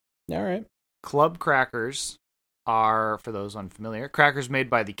 All right. Club Crackers are, for those unfamiliar, crackers made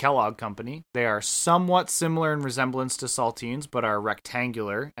by the Kellogg Company. They are somewhat similar in resemblance to saltines, but are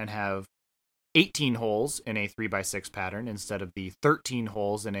rectangular and have 18 holes in a 3x6 pattern instead of the 13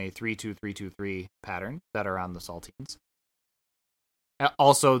 holes in a 3-2-3-2-3 pattern that are on the saltines.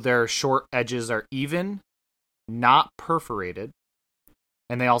 Also, their short edges are even, not perforated,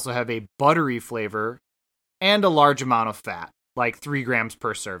 and they also have a buttery flavor and a large amount of fat. Like 3 grams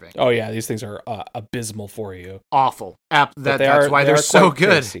per serving. Oh yeah, these things are abysmal for you. Awful. That's why they're so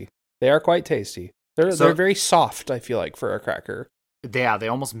good. Tasty. They are quite tasty. They're very soft, I feel like, for a cracker. Yeah, they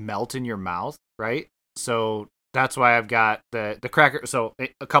almost melt in your mouth, right? So that's why I've got the cracker. So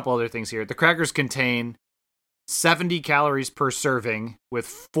a couple other things here. The crackers contain 70 calories per serving with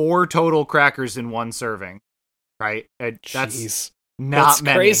 4 total crackers in one serving, right? That's not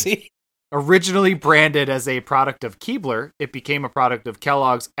many. Crazy. Originally branded as a product of Keebler, it became a product of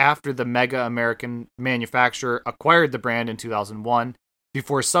Kellogg's after the mega American manufacturer acquired the brand in 2001,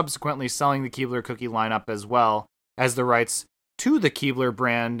 before subsequently selling the Keebler cookie lineup as well as the rights to the Keebler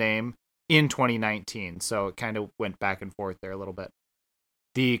brand name in 2019. So it kind of went back and forth there a little bit.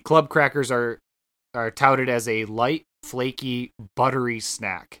 The club crackers are touted as a light, flaky, buttery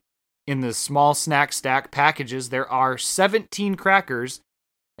snack. In the small snack stack packages, there are 17 crackers,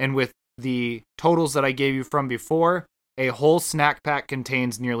 and with the totals that I gave you from before, a whole snack pack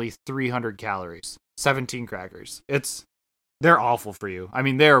contains nearly 300 calories. 17 crackers. They're awful for you. I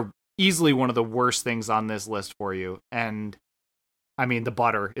mean, they're easily one of the worst things on this list for you. And I mean, the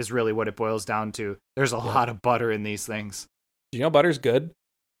butter is really what it boils down to. There's a lot of butter in these things. Do you know butter's good?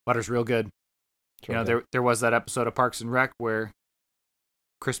 Butter's real good. There was that episode of Parks and Rec where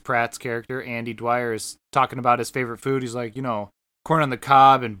Chris Pratt's character, Andy Dwyer, is talking about his favorite food. He's like, corn on the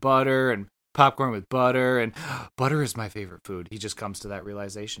cob and butter and popcorn with butter, and butter is my favorite food. He just comes to that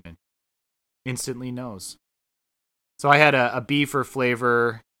realization and instantly knows. So I had a B for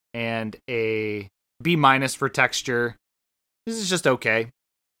flavor and a B- for texture. This is just okay.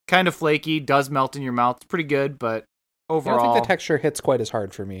 Kind of flaky, does melt in your mouth. It's pretty good, but I overall, don't think the texture hits quite as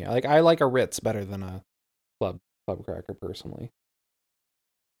hard for me. I like a Ritz better than a club cracker personally.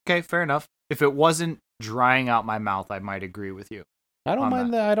 okay, fair enough. If it wasn't drying out my mouth, I might agree with you. I don't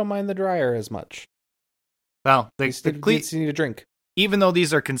mind the dryer as much. Well, You need a drink. even though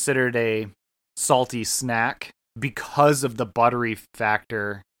these are considered a salty snack, because of the buttery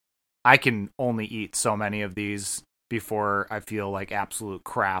factor, I can only eat so many of these before I feel like absolute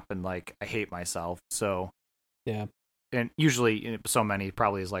crap and like I hate myself. So yeah, and usually so many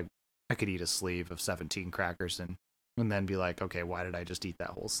probably is like I could eat a sleeve of 17 crackers and then be like, okay, why did I just eat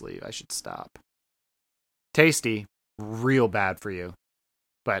that whole sleeve? I should stop. Tasty, real bad for you.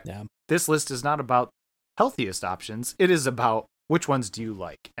 But this list is not about healthiest options. It is about which ones do you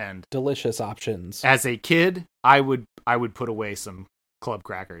like? And delicious options. As a kid, I would put away some club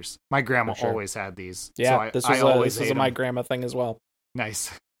crackers. My grandma always had these. Yeah, so this was a my grandma thing as well. Nice.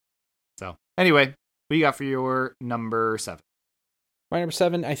 So anyway, what you got for your number 7? My number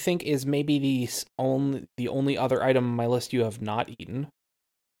 7, I think, is maybe the only other item on my list you have not eaten.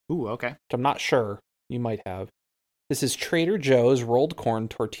 Ooh, okay. Which I'm not sure you might have. This is Trader Joe's rolled corn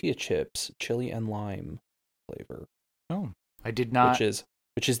tortilla chips, chili and lime flavor. Oh, I did not.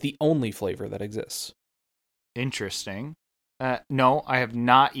 Which is the only flavor that exists. Interesting. No, I have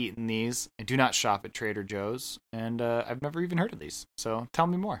not eaten these. I do not shop at Trader Joe's, and I've never even heard of these. So tell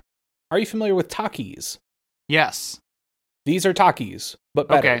me more. Are you familiar with Takis? Yes. These are Takis, but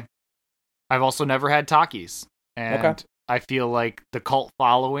better. Okay. I've also never had Takis, and I feel like the cult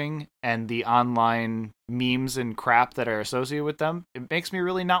following and the online memes and crap that are associated with them, it makes me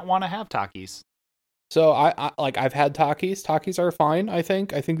really not want to have Takis. So I've had Takis. Takis are fine, I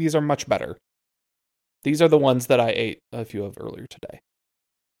think. I think these are much better. These are the ones that I ate a few of earlier today.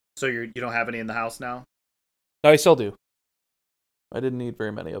 So you don't have any in the house now? No, I still do. I didn't eat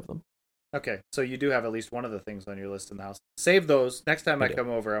very many of them. Okay, so you do have at least one of the things on your list in the house. Save those. Next time I come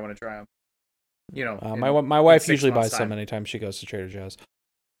over, I want to try them. You know, my wife usually buys some anytime she goes to Trader Joe's.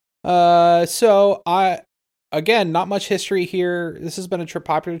 So again, not much history here. This has been a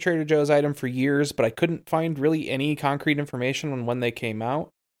popular Trader Joe's item for years, but I couldn't find really any concrete information on when they came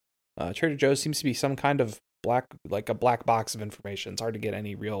out. Trader Joe's seems to be some kind of black box of information. It's hard to get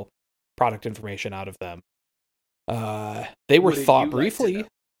any real product information out of them. They were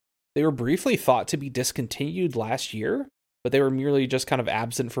briefly thought to be discontinued last year, but they were merely just kind of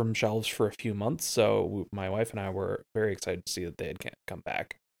absent from shelves for a few months. So my wife and I were very excited to see that they had come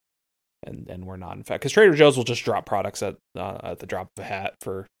back, and we're not, in fact, because Trader Joe's will just drop products at the drop of a hat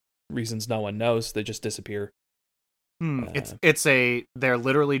for reasons no one knows. They just disappear. They're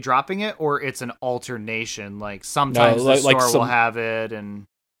literally dropping it, or it's an alternation. Like sometimes the store will have it, and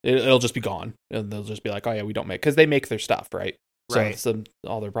it'll just be gone, and they'll just be like, "Oh yeah, we don't make," because they make their stuff, right? Right. So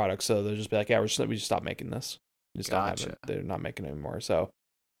all their products. So they'll just be like, "Yeah, we just stopped making this. We just don't have it. They're not making it anymore." So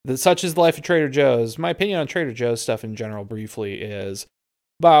such is the life of Trader Joe's. My opinion on Trader Joe's stuff in general, briefly, is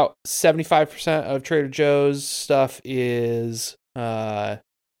about 75% of Trader Joe's stuff is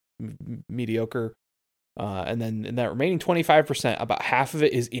mediocre. And then in that remaining 25%, about half of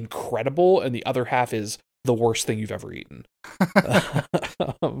it is incredible, and the other half is the worst thing you've ever eaten.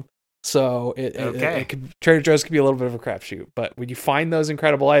 So Trader Joe's could be a little bit of a crapshoot, but when you find those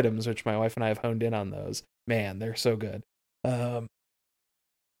incredible items, which my wife and I have honed in on those, man, they're so good.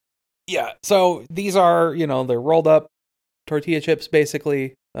 So these are, they're rolled up tortilla chips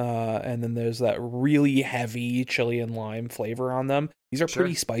basically, and then there's that really heavy chili and lime flavor on them. These are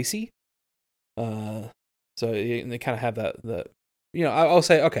pretty spicy. So they kind of have that, I'll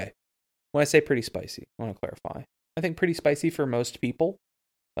say, okay, when I say pretty spicy, I want to clarify. I think pretty spicy for most people.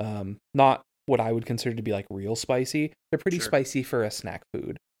 Not what I would consider to be like real spicy. They're pretty spicy for a snack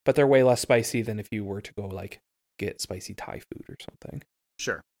food, but they're way less spicy than if you were to go like get spicy Thai food or something.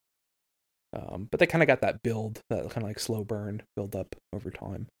 Sure. But they kind of got that build, that kind of like slow burn build up over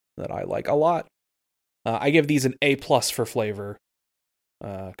time that I like a lot. I give these an A+ for flavor.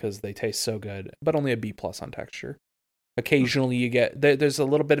 Because they taste so good, but only a B+ on texture. Occasionally you get, there's a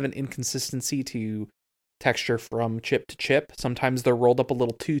little bit of an inconsistency to texture from chip to chip. Sometimes they're rolled up a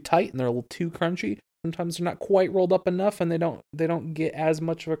little too tight and they're a little too crunchy. Sometimes they're not quite rolled up enough and they don't get as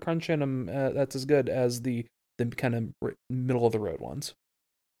much of a crunch in them that's as good as the kind of middle of the road ones.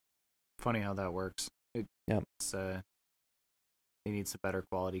 Funny how that works. They need some better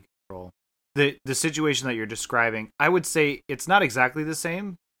quality control. The situation that you're describing, I would say it's not exactly the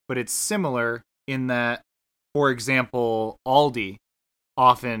same, but it's similar in that, for example, Aldi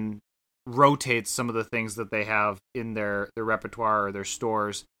often rotates some of the things that they have in their repertoire or their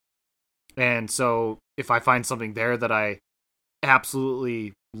stores. And so if I find something there that I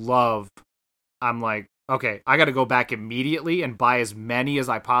absolutely love, I'm like, okay, I got to go back immediately and buy as many as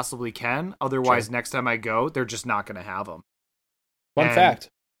I possibly can. Otherwise, Sure. next time I go, they're just not going to have them. Fun And- fact,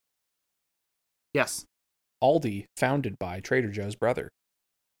 Yes, Aldi founded by Trader Joe's brother.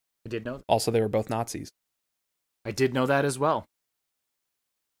 I did know. Also, they were both Nazis. I did know that as well.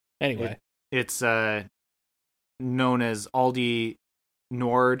 Anyway, It's known as Aldi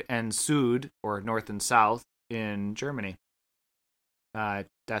Nord and Süd, or North and South, in Germany.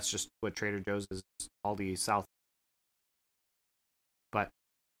 That's just what Trader Joe's is, Aldi South. But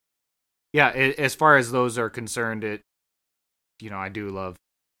yeah, as far as those are concerned, I do love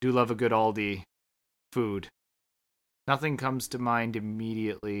a good Aldi food. Nothing comes to mind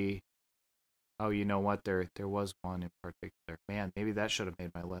immediately. Oh, you know what? There was one in particular. Man, maybe that should have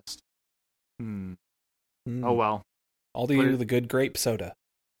made my list. Oh well. Aldi, the good grape soda.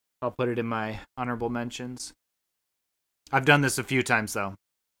 I'll put it in my honorable mentions. I've done this a few times though,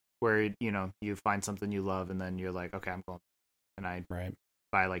 where you find something you love and then you're like, okay, I'm going, and I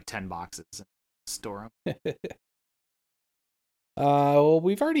buy like 10 boxes and store them. Well,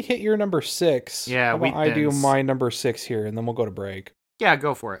 we've already hit your number 6. Yeah, How about I do Wheatthins. my number 6 here, and then we'll go to break. Yeah,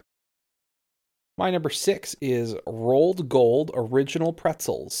 go for it. My number 6 is Rolled Gold Original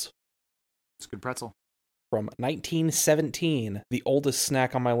Pretzels It's a good pretzel. from 1917, the oldest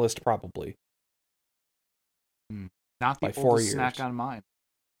snack on my list probably. Not the By 4 oldest years. snack on mine.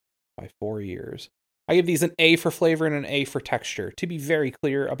 By 4 years. I give these an A for flavor and an A for texture, to be very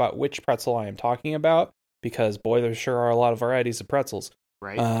clear about which pretzel I am talking about, because boy, there sure are a lot of varieties of pretzels.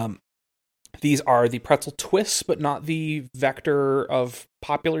 Right. These are the pretzel twists, but not the vector of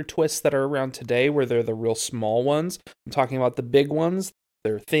popular twists that are around today, where they're the real small ones. I'm talking about the big ones.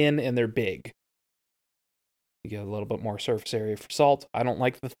 They're thin and they're big. You get a little bit more surface area for salt. I don't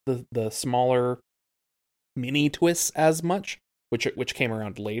like the smaller mini twists as much, which came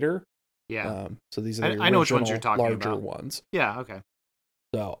around later. Yeah. So these are the I know which ones you're talking larger about. ones. Yeah. Okay.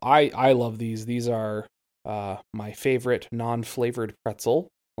 So I love these. These are my favorite non-flavored pretzel,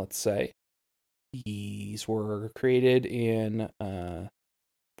 let's say. These were created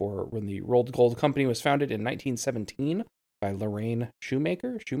for when the Rolled Gold Company was founded in 1917 by Lorraine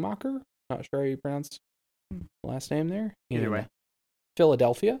Schumacher. Not sure how you pronounce the last name there. Either in way.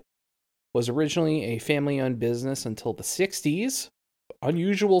 Philadelphia. Was originally a family-owned business until the 60s.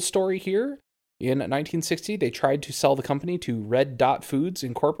 Unusual story here. In 1960, they tried to sell the company to Red Dot Foods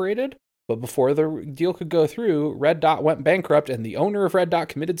Incorporated, but before the deal could go through, Red Dot went bankrupt and the owner of Red Dot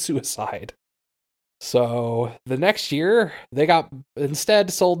committed suicide. So the next year, they got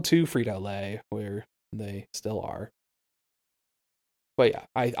instead sold to Frito-Lay, where they still are. But yeah,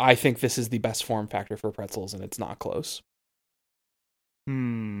 I think this is the best form factor for pretzels, and it's not close.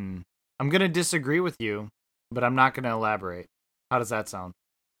 I'm going to disagree with you, but I'm not going to elaborate. How does that sound?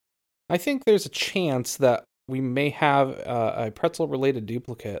 I think there's a chance that we may have a pretzel-related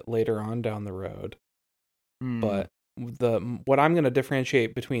duplicate later on down the road. But what I'm going to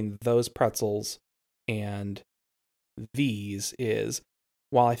differentiate between those pretzels and these is,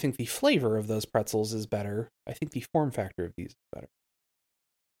 while I think the flavor of those pretzels is better, I think the form factor of these is better.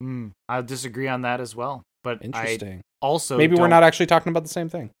 I'll disagree on that as well. But Interesting. I also maybe we're not actually talking about the same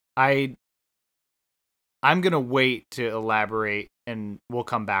thing. I'm going to wait to elaborate, and we'll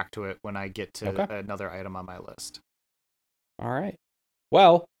come back to it when I get to Okay. another item on my list. All right.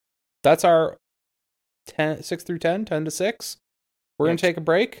 Well, that's our 6 through 10 to 6. We're going to take a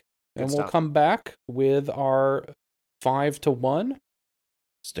break, and we'll stuff. come back with our 5 to 1.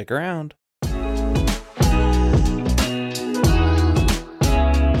 Stick around.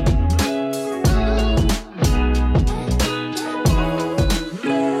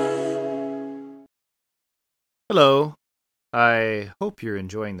 Hello. I hope you're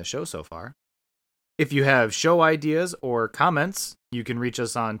enjoying the show so far. If you have show ideas or comments, you can reach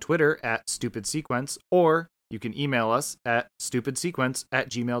us on Twitter at StupidSequence, or you can email us at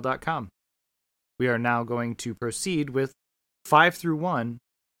stupidsequence@gmail.com. We are now going to proceed with 5 through 1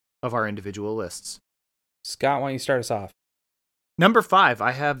 of our individual lists. Scott, why don't you start us off? Number 5,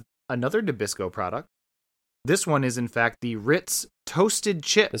 I have another Nabisco product. This one is, in fact, the Ritz Toasted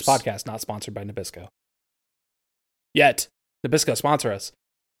Chips. This podcast not sponsored by Nabisco. Yet. Nabisco, sponsor us.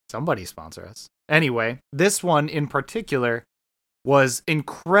 Somebody sponsor us. Anyway, this one in particular was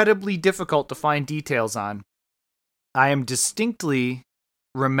incredibly difficult to find details on. I am distinctly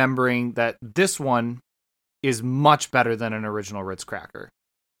remembering that this one is much better than an original Ritz cracker.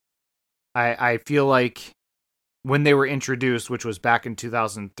 I feel like when they were introduced, which was back in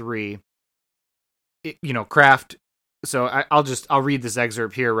 2003, Kraft. So I'll read this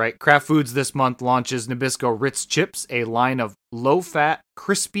excerpt here, right? Kraft Foods this month launches Nabisco Ritz Chips, a line of low-fat,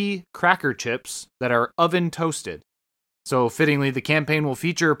 crispy cracker chips that are oven toasted. So fittingly, the campaign will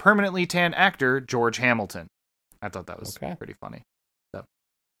feature permanently tan actor George Hamilton. I thought that was pretty funny. So,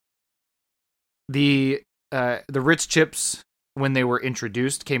 the Ritz chips, when they were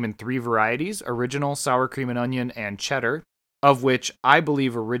introduced, came in 3 varieties: original, sour cream and onion, and cheddar, of which I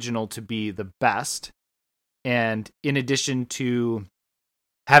believe original to be the best. And in addition to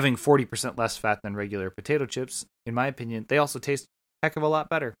having 40% less fat than regular potato chips, in my opinion, they also taste a heck of a lot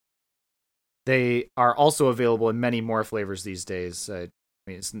better. They are also available in many more flavors these days.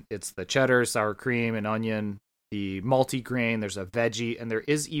 It's the cheddar, sour cream, and onion, the multi-grain, there's a veggie, and there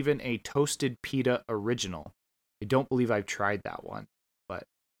is even a toasted pita original. I don't believe I've tried that one, but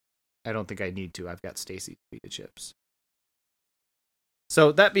I don't think I need to. I've got Stacy's pita chips.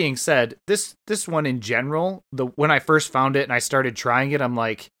 So that being said, this one in general, when I first found it and I started trying it, I'm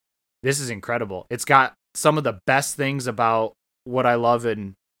like, this is incredible. It's got some of the best things about what I love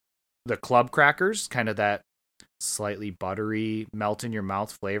in the club crackers, kind of that slightly buttery, melt in your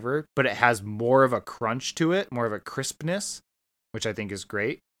mouth flavor, but it has more of a crunch to it, more of a crispness, which I think is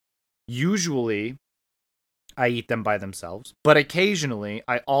great. Usually, I eat them by themselves, but occasionally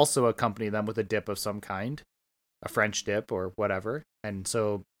I also accompany them with a dip of some kind, a French dip or whatever. And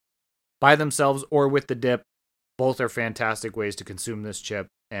so by themselves or with the dip, both are fantastic ways to consume this chip.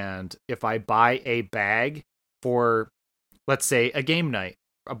 And if I buy a bag for, let's say, a game night,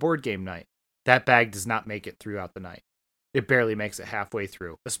 a board game night, that bag does not make it throughout the night. It barely makes it halfway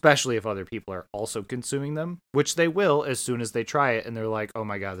through, especially if other people are also consuming them, which they will as soon as they try it. And they're like, oh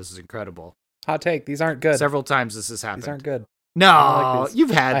my God, this is incredible. Hot take. These aren't good. Several times this has happened. These aren't good. No, like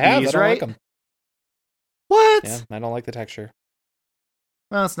you've had these, right? I don't like them. What? Yeah, I don't like the texture.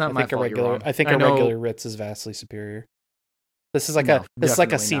 Well, it's not my fault. I think a regular Ritz is vastly superior. This is like a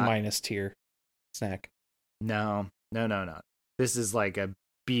C- tier snack. No. This is like a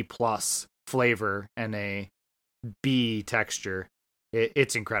B+ flavor and a B texture.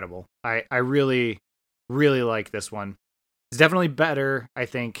 It's incredible. I really, really like this one. It's definitely better, I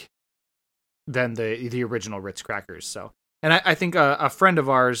think, than the original Ritz crackers. So, and I think a friend of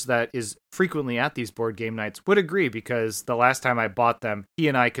ours that is frequently at these board game nights would agree, because the last time I bought them, he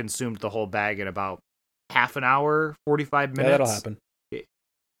and I consumed the whole bag in about half an hour, 45 minutes. Yeah, that'll happen.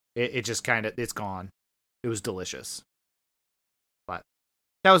 It just kind of, it's gone. It was delicious. But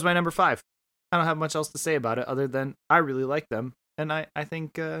that was my number 5. I don't have much else to say about it other than I really like them, and I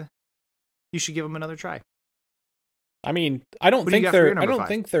think you should give them another try. I mean, I don't think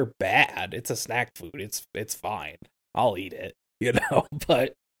they're bad. It's a snack food. It's fine. I'll eat it,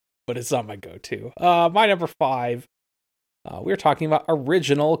 but it's not my go-to. My number 5, we're talking about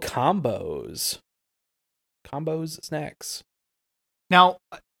original combos. Combos snacks. Now,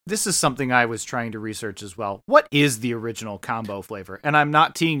 this is something I was trying to research as well. What is the original combo flavor? And I'm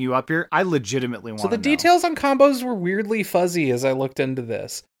not teeing you up here. I legitimately want to know. So the details on combos were weirdly fuzzy as I looked into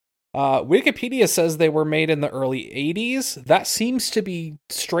this. Wikipedia says they were made in the early 80s. That seems to be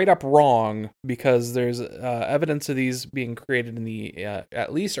straight up wrong, because there's evidence of these being created in the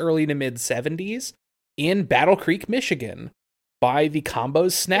at least early to mid 70s in Battle Creek, Michigan, by the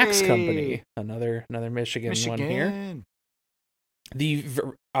Combos Snacks Company. Another Michigan one here. The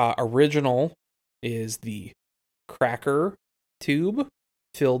original is the cracker tube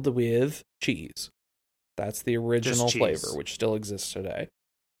filled with cheese. That's the original flavor, which still exists today.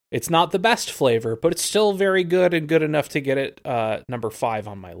 It's not the best flavor, but it's still very good and good enough to get it number 5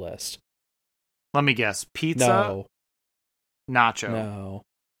 on my list. Let me guess. Pizza? No. Nacho? No.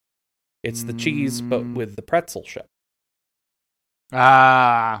 It's the cheese, but with the pretzel shell.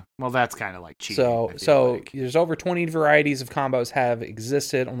 Well, that's kind of like cheese. So there's over 20 varieties of combos have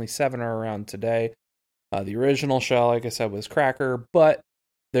existed. Only 7 are around today. The original shell, like I said, was cracker, but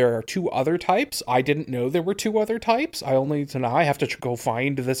there are 2 other types. I didn't know there were 2 other types. I have to go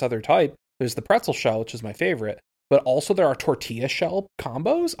find this other type. There's the pretzel shell, which is my favorite, but also there are tortilla shell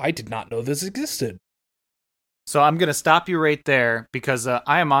combos. I did not know this existed. So I'm going to stop you right there, because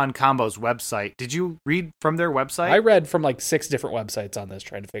I am on Combo's website. Did you read from their website? I read from like 6 different websites on this,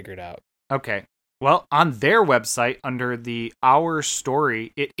 trying to figure it out. Okay. Well, on their website, under the Our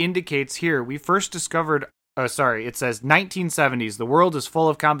Story, it indicates here, we first discovered, it says 1970s. The world is full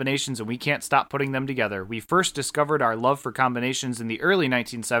of combinations and we can't stop putting them together. We first discovered our love for combinations in the early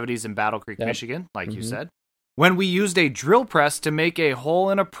 1970s in Battle Creek, Michigan, like you said, when we used a drill press to make a hole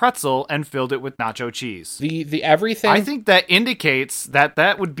in a pretzel and filled it with nacho cheese. The everything... I think that indicates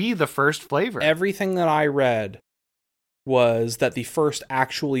that would be the first flavor. Everything that I read was that the first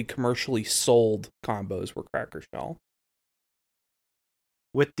actually commercially sold combos were cracker shell.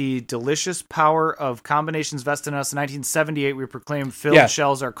 With the delicious power of combinations vested in us in 1978, we proclaim filled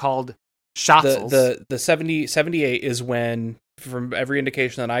shells are called Schatzels. The 78 is when, from every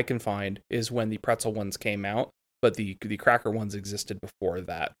indication that I can find, is when the pretzel ones came out. But the cracker ones existed before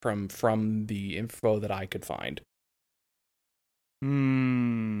that, from the info that I could find.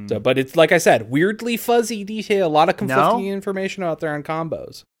 So, but it's like I said, weirdly fuzzy detail, a lot of conflicting information out there on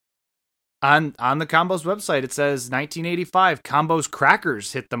combos. On the Combos website, it says 1985. Combos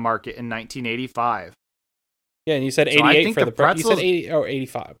crackers hit the market in 1985. Yeah, and you said 88 for the pretzels. You said 80 or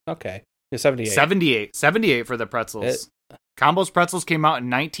 85. Okay, yeah, 78. 78 for the pretzels. Combos pretzels came out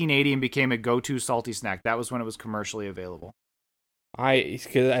in 1980 and became a go-to salty snack. That was when it was commercially available.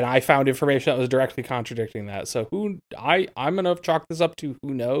 I found information that was directly contradicting that. So I'm gonna chalk this up to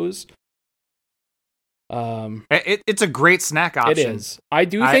who knows. It's a great snack option. It is. I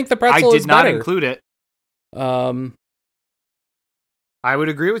think the pretzel is better. I did not include it. I would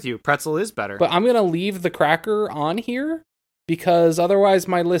agree with you. Pretzel is better. But I'm gonna leave the cracker on here because otherwise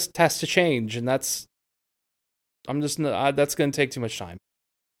my list has to change, and that's gonna take too much time.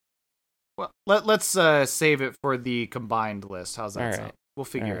 Well, let's save it for the combined list. How's that sound? We'll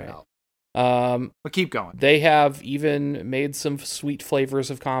figure it out. But keep going. They have even made some sweet flavors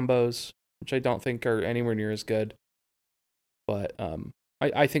of combos, which I don't think are anywhere near as good. But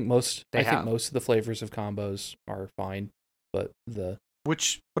I think most of the flavors of combos are fine. But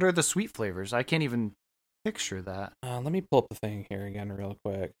what are the sweet flavors? I can't even picture that. Let me pull up the thing here again real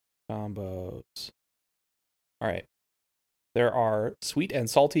quick. Combos. All right. There are sweet and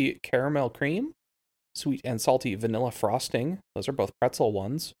salty caramel cream, sweet and salty vanilla frosting. Those are both pretzel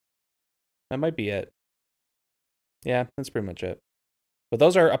ones. That might be it. Yeah, that's pretty much it. But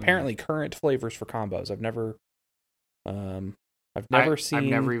those are apparently current flavors for combos. I've never even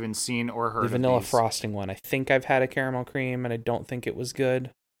seen or heard the of vanilla these. Frosting one. I think I've had a caramel cream, and I don't think it was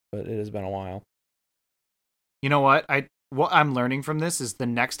good, but it has been a while. You know what? What I'm learning from this is the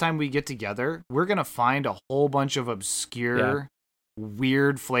next time we get together, we're going to find a whole bunch of obscure,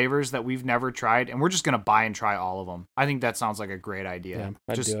 weird flavors that we've never tried, and we're just going to buy and try all of them. I think that sounds like a great idea. Yeah,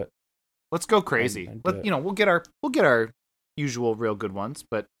 I'd do it. Let's go crazy. We'll get our usual real good ones,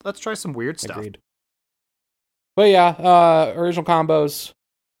 but let's try some weird stuff. Agreed. But yeah, original combos,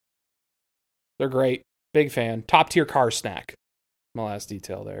 they're great. Big fan. Top tier car snack. My last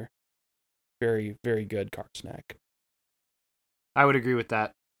detail there. Very, very good car snack. I would agree with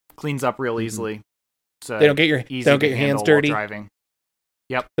that. Cleans up real easily. They don't get your hands dirty. Driving.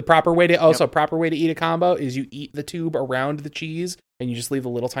 Yep. The proper way to eat a combo is you eat the tube around the cheese and you just leave a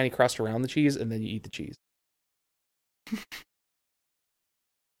little tiny crust around the cheese and then you eat the cheese.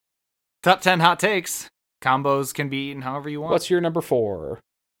 Top 10 hot takes. Combos can be eaten however you want. What's your number 4?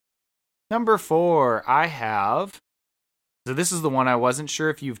 Number 4, I have. So this is the one I wasn't sure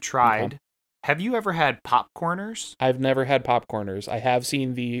if you've tried. Okay. Have you ever had popcorners? I've never had popcorners. I have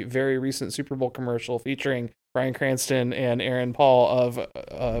seen the very recent Super Bowl commercial featuring Bryan Cranston and Aaron Paul of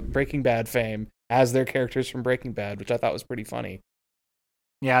Breaking Bad fame as their characters from Breaking Bad, which I thought was pretty funny.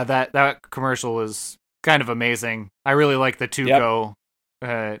 Yeah, that commercial was kind of amazing. I really like the to-go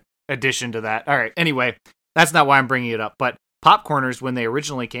addition to that. All right, anyway, that's not why I'm bringing it up, but popcorners, when they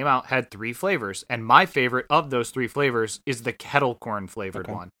originally came out, had 3 flavors, and my favorite of those 3 flavors is the kettle corn flavored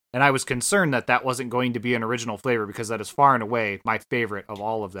one. And I was concerned that wasn't going to be an original flavor because that is far and away my favorite of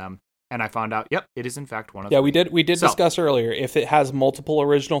all of them. And I found out, yep, it is in fact one of them. Yeah, we did discuss earlier, if it has multiple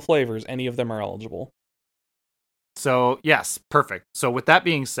original flavors, any of them are eligible. So, yes, perfect. So with that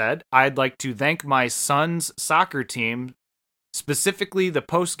being said, I'd like to thank my son's soccer team, specifically the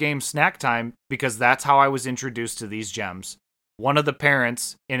post-game snack time, because that's how I was introduced to these gems. One of the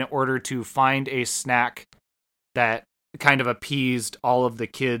parents, in order to find a snack that kind of appeased all of the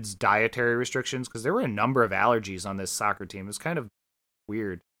kids' dietary restrictions, because there were a number of allergies on this soccer team. It was kind of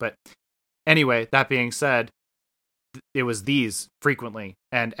weird. But anyway, that being said, it was these frequently.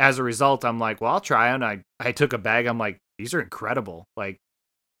 And as a result, I'm like, well, I'll try them. I took a bag. I'm like, these are incredible. Like,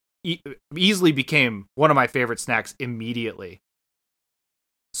 easily became one of my favorite snacks immediately.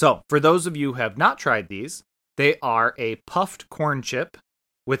 So for those of you who have not tried these, they are a puffed corn chip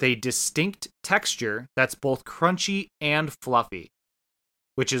with a distinct texture that's both crunchy and fluffy,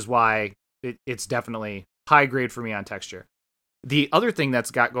 which is why it's definitely high grade for me on texture. The other thing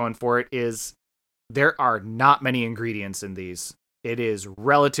that's got going for it is there are not many ingredients in these. It is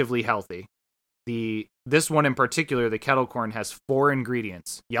relatively healthy. This one in particular, the kettle corn, has 4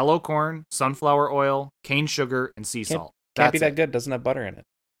 ingredients: yellow corn, sunflower oil, cane sugar, and sea salt. Can't be that good. Doesn't have butter in it.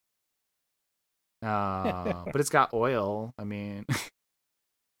 But it's got oil. I mean...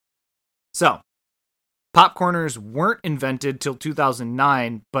 So, Popcorners weren't invented till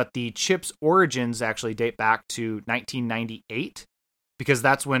 2009, but the chip's origins actually date back to 1998, because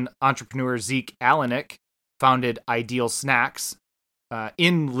that's when entrepreneur Zeke Alanick founded Ideal Snacks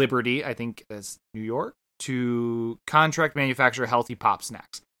in Liberty, I think that's New York, to contract manufacture healthy pop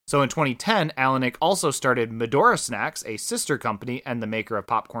snacks. So in 2010, Alanick also started Medora Snacks, a sister company and the maker of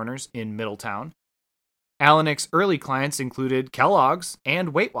Popcorners in Middletown. Alanick's early clients included Kellogg's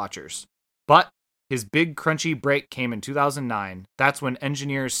and Weight Watchers, but his big crunchy break came in 2009. That's when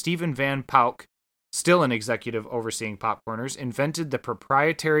engineer Stephen Van Pauk, still an executive overseeing Popcorners, invented the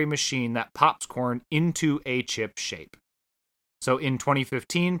proprietary machine that pops corn into a chip shape. So in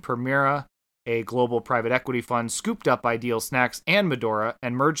 2015, Permira, a global private equity fund, scooped up Ideal Snacks and Medora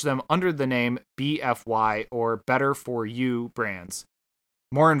and merged them under the name BFY, or Better For You brands.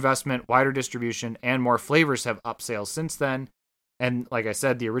 More investment, wider distribution, and more flavors have upped sales since then. And like I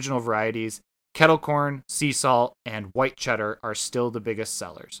said, the original varieties, kettle corn, sea salt, and white cheddar, are still the biggest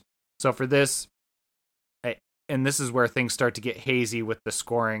sellers. So for this, and this is where things start to get hazy with the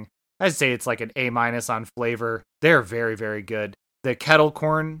scoring, I'd say it's like an A- on flavor. They're very, very good. The kettle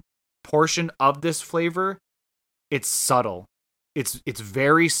corn portion of this flavor, it's subtle. It's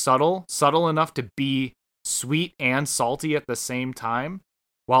very subtle enough to be sweet and salty at the same time,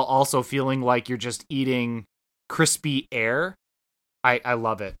 while also feeling like you're just eating crispy air. I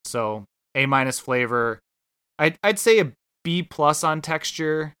love it. So A- flavor. I'd say a B+ on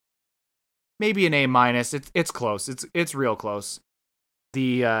texture, maybe an A-. It's close. It's real close.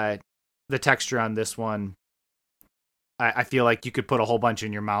 The texture on this one, I feel like you could put a whole bunch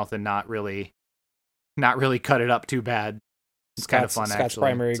in your mouth and not really cut it up too bad. It's kind of fun. Scott's actually.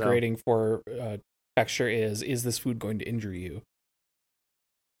 primary grading for texture is this food going to injure you?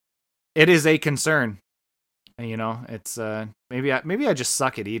 It is a concern. You know, it's maybe I just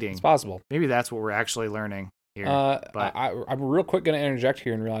suck at eating. It's possible. Maybe that's what we're actually learning here. But I'm real quick going to interject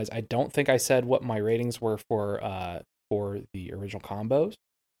here and realize I don't think I said what my ratings were for the original combos.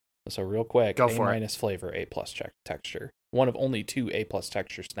 So real quick, Go for A- flavor, A+ texture. One of only 2 A+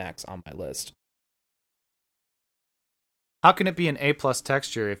 texture snacks on my list. How can it be an A+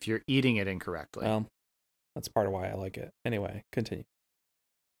 texture if you're eating it incorrectly? Well, that's part of why I like it. Anyway, continue.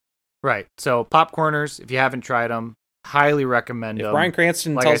 Right. So Popcorners, if you haven't tried them, highly recommend them. If Bryan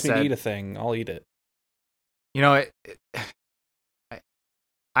Cranston Like tells I me said, to eat a thing, I'll eat it. You know,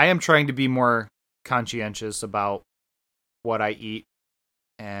 I am trying to be more conscientious about what I eat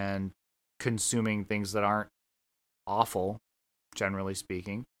and consuming things that aren't awful, generally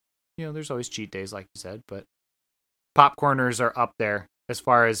speaking. You know, there's always cheat days, like you said, but Popcorners are up there as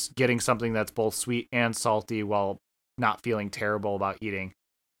far as getting something that's both sweet and salty while not feeling terrible about eating.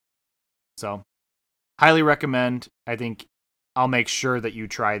 So, highly recommend. I think I'll make sure that you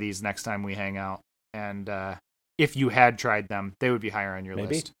try these next time we hang out. And if you had tried them, they would be higher on your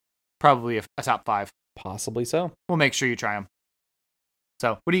list. Probably a top 5. Possibly so. We'll make sure you try them.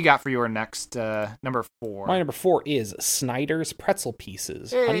 So, what do you got for your next number 4? My number 4 is Snyder's Pretzel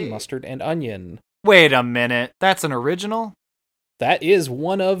Pieces, honey mustard and onion. Wait a minute. That's an original? That is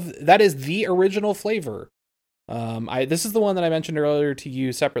the original flavor. This is the one that I mentioned earlier to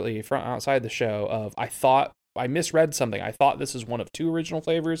you separately from outside the show of I thought I misread something. I thought this is one of 2 original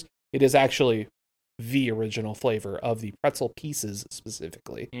flavors. It is actually the original flavor of the pretzel pieces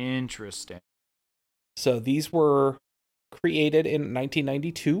specifically. Interesting. So these were created in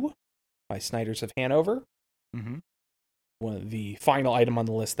 1992 by Snyder's of Hanover. Mm-hmm. One of the final item on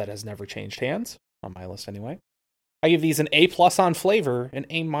the list that has never changed hands, on my list anyway. I give these an A+ on flavor, an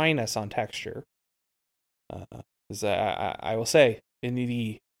A- on texture. I will say, in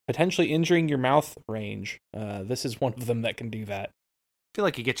the potentially injuring your mouth range, this is one of them that can do that. I feel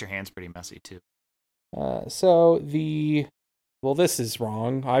like you get your hands pretty messy, too. This is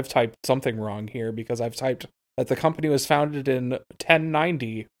wrong. I've typed something wrong here because I've typed that the company was founded in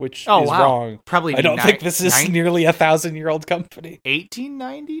 1090, which is wrong. Probably. I don't think this is nearly a 1,000-year-old company.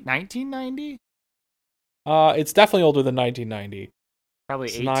 1890? 1990? It's definitely older than 1990. Probably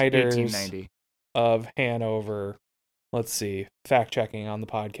Snyder's 1890. Of Hanover. Let's see. Fact checking on the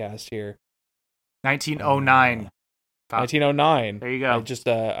podcast here. 1909. 1909. There you go. I just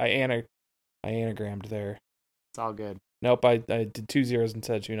I anagrammed there. It's all good. Nope, I did 2 zeros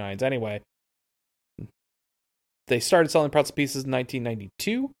instead of 2 nines. Anyway, they started selling pretzel pieces in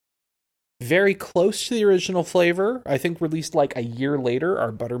 1992. Very close to the original flavor. I think released like a year later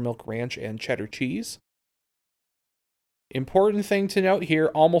are buttermilk ranch and cheddar cheese. Important thing to note here,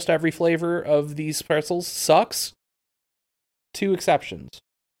 almost every flavor of these pretzels sucks. 2 exceptions.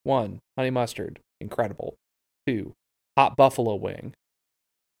 1, honey mustard, incredible. 2, hot buffalo wing,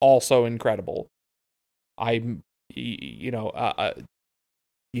 also incredible. You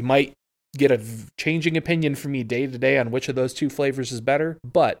might get a changing opinion from me day to day on which of those two flavors is better,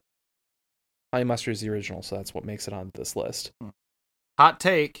 but honey mustard is the original, so that's what makes it on this list. Hot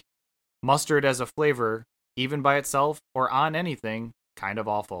take: mustard as a flavor, even by itself or on anything, kind of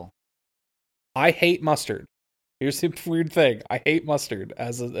awful. I hate mustard. Here's the weird thing: I hate mustard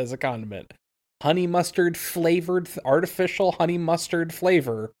as a condiment. Honey mustard flavored, artificial honey mustard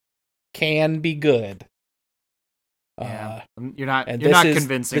flavor can be good. Yeah, you're not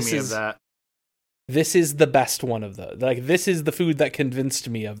convincing me of that. This is the best one of the this is the food that convinced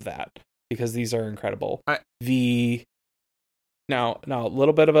me of that, because these are incredible. Now a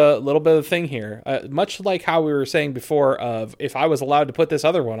little bit of a thing here. Much like how we were saying before, of if I was allowed to put this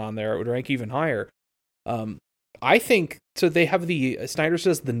other one on there, it would rank even higher. I think so. They have Snyder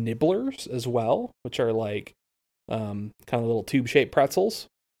says the nibblers as well, which are like kind of little tube shaped pretzels.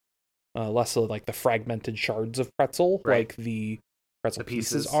 Less of like the fragmented shards of pretzel, right, like the pretzel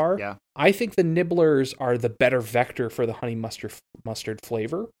pieces are. Yeah. I think the nibblers are the better vector for the honey mustard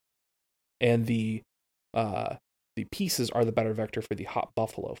flavor, and the pieces are the better vector for the hot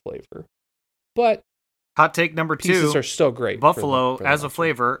buffalo flavor. But hot take number 2: pieces are still great. Buffalo for as a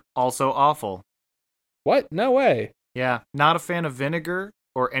flavor, also awful. What? No way. Yeah, not a fan of vinegar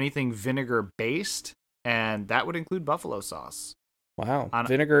or anything vinegar based, and that would include buffalo sauce. Wow,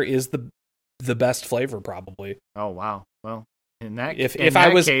 vinegar is the best flavor, probably. Oh wow. Well, in that case,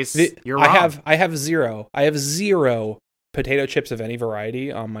 you're wrong. I have zero potato chips of any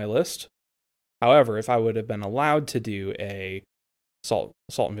variety on my list. However, if I would have been allowed to do a salt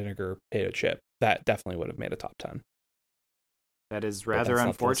and vinegar potato chip, that definitely would have made a top 10. That is rather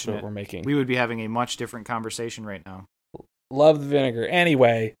unfortunate. We're making. We would be having a much different conversation right now. Love the vinegar.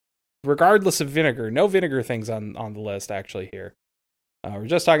 Anyway, regardless of vinegar, no vinegar things on the list actually here. We're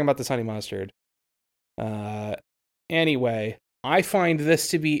just talking about this honey mustard. Anyway, I find this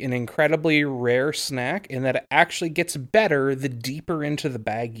to be an incredibly rare snack in that it actually gets better the deeper into the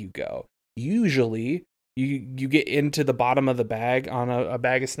bag you go. Usually, you get into the bottom of the bag on a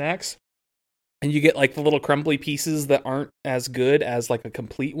bag of snacks, and you get like the little crumbly pieces that aren't as good as like a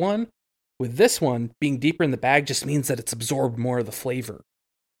complete one. With this one, being deeper in the bag just means that it's absorbed more of the flavor.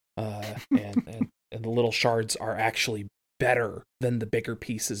 And the little shards are actually better than the bigger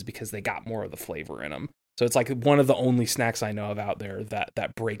pieces because they got more of the flavor in them. So it's like one of the only snacks I know of out there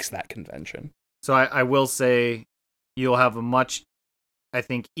that breaks that convention. So I will say you'll have a much, I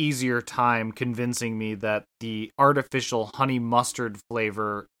think, easier time convincing me that the artificial honey mustard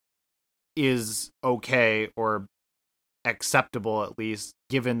flavor is okay or acceptable, at least,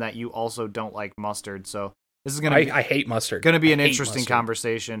 given that you also don't like mustard. So this is I hate mustard. Going to be an interesting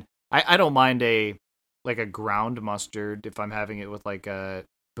conversation. I don't mind a ground mustard if I'm having it with like a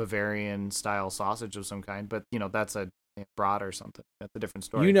Bavarian style sausage of some kind, but that's a brat or something. That's a different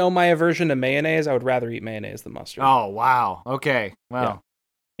story. My aversion to mayonnaise. I would rather eat mayonnaise than mustard. Oh wow. Okay. Well.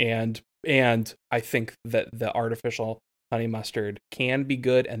 Yeah. And I think that the artificial honey mustard can be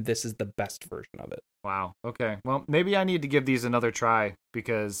good, and this is the best version of it. Wow. Okay. Well, maybe I need to give these another try,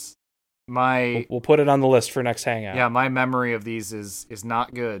 because we'll put it on the list for next hangout. Yeah, my memory of these is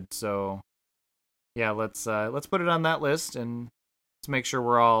not good. So yeah, let's put it on that list, and let's make sure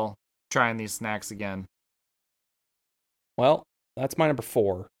we're all trying these snacks again. Well, that's my number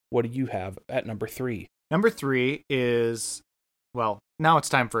 4. What do you have at number 3? Number 3 is, well, now it's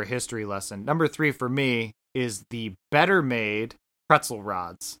time for a history lesson. Number 3 for me is the Better Made pretzel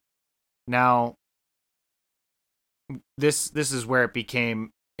rods. Now, this is where it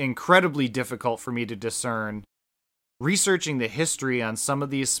became incredibly difficult for me to discern, researching the history on some of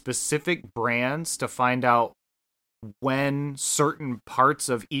these specific brands to find out when certain parts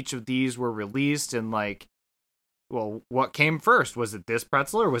of each of these were released, and like, well, what came first? Was it this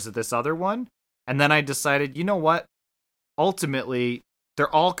pretzel or was it this other one? And then I decided, you know what? Ultimately,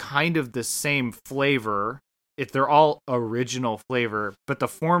 they're all kind of the same flavor. If they're all original flavor, but the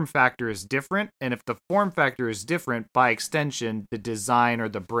form factor is different. And if the form factor is different, by extension, the design or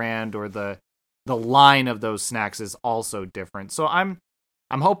the brand or the line of those snacks is also different. So I'm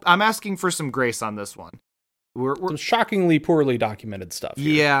asking for some grace on this one. We're some shockingly poorly documented stuff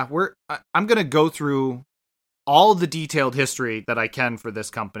here. Yeah, I'm going to go through all the detailed history that I can for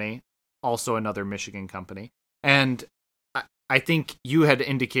this company, also another Michigan company. And I think you had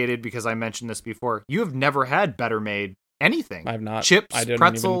indicated, because I mentioned this before, you have never had Better Made anything. I've not. Chips,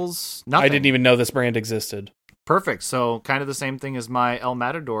 pretzels, nothing. I didn't even know this brand existed. Perfect. So kind of the same thing as my El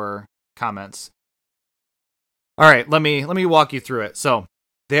Matador comments. All right, let me walk you through it. So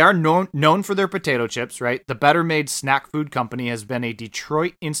They are known for their potato chips, right? The Better Made Snack Food Company has been a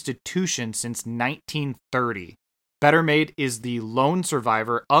Detroit institution since 1930. Better Made is the lone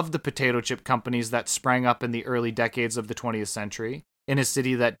survivor of the potato chip companies that sprang up in the early decades of the 20th century in a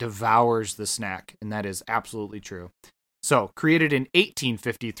city that devours the snack, and that is absolutely true. So, created in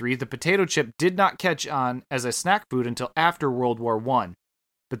 1853, the potato chip did not catch on as a snack food until after World War I,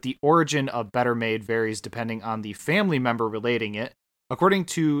 but the origin of Better Made varies depending on the family member relating it, according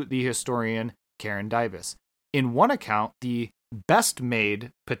to the historian Karen Dybus. In one account, the Best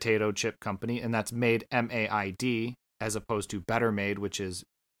Made Potato Chip Company, and that's made M-A-I-D, as opposed to Better Made, which is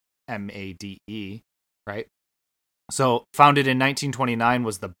M-A-D-E, right? So, founded in 1929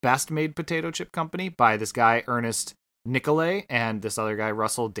 was the Best Made Potato Chip Company by this guy, Ernest Nicolay, and this other guy,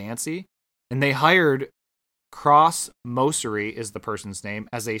 Russell Dancy. And they hired Cross Mosery, is the person's name,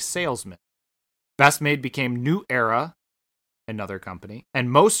 as a salesman. Best Made became New Era, another company, and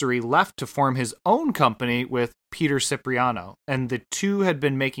Mosery left to form his own company with Peter Cipriano, and the two had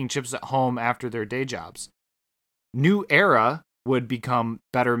been making chips at home after their day jobs. New Era would become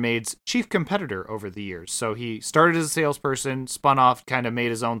Better Made's chief competitor over the years. So he started as a salesperson, spun off, kind of made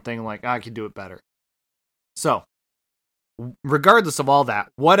his own thing, like, I can do it better. So, regardless of all that,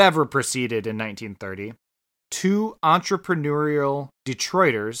 whatever proceeded in 1930, two entrepreneurial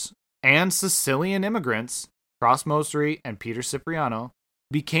Detroiters and Sicilian immigrants, Cross Mosery and Peter Cipriano,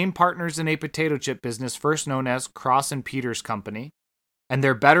 became partners in a potato chip business first known as Cross and Peters Company, and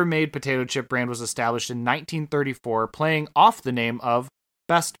their Better Made potato chip brand was established in 1934, playing off the name of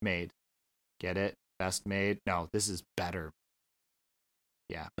Best Made. Get it? Best Made? No, this is better.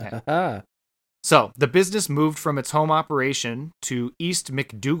 Yeah. So, the business moved from its home operation to East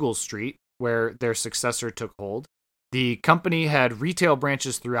McDougal Street, where their successor took hold. The company had retail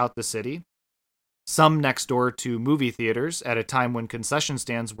branches throughout the city, some next door to movie theaters at a time when concession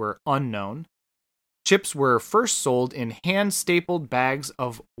stands were unknown. Chips were first sold in hand-stapled bags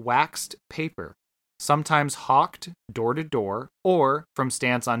of waxed paper, sometimes hawked door to door or from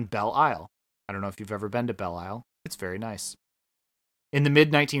stands on Belle Isle. I don't know if you've ever been to Belle Isle. It's very nice. In the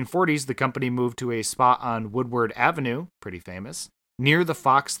mid-1940s, the company moved to a spot on Woodward Avenue, pretty famous, near the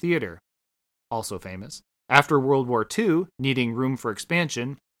Fox Theater, also famous. After World War II, needing room for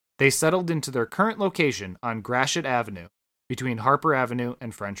expansion, they settled into their current location on Gratiot Avenue, between Harper Avenue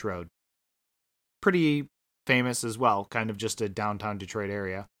and French Road. Pretty famous as well, kind of just a downtown Detroit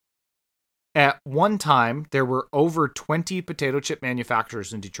area. At one time, there were over 20 potato chip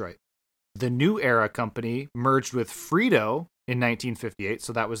manufacturers in Detroit. The New Era company merged with Frito in 1958,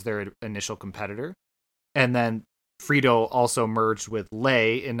 so that was their initial competitor. And then Frito also merged with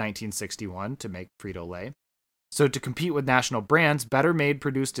Lay in 1961 to make Frito-Lay. So to compete with national brands, Better Made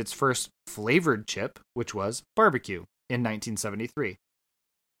produced its first flavored chip, which was barbecue, in 1973,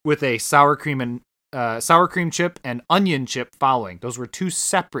 with a sour cream chip and onion chip following. Those were two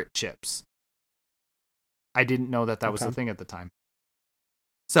separate chips. I didn't know that was the thing at the time.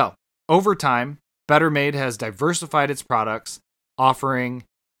 So, over time, Better Made has diversified its products, offering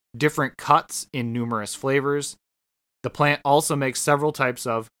different cuts in numerous flavors. The plant also makes several types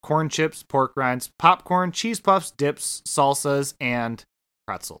of corn chips, pork rinds, popcorn, cheese puffs, dips, salsas, and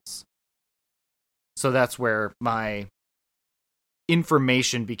pretzels. So that's where my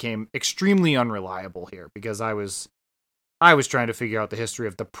information became extremely unreliable here, because I was trying to figure out the history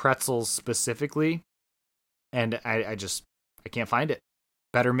of the pretzels specifically, and I can't find it.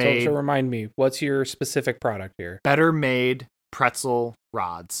 Better Made. So remind me, what's your specific product here? Better Made pretzel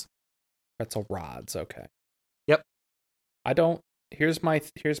rods. Pretzel rods, okay. Yep. Here's my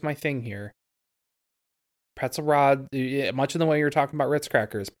thing here. Pretzel rod, much in the way you're talking about Ritz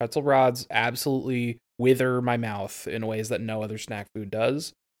crackers, pretzel rods absolutely wither my mouth in ways that no other snack food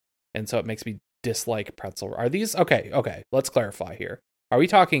does. And so it makes me dislike pretzel. Are these okay, let's clarify here. Are we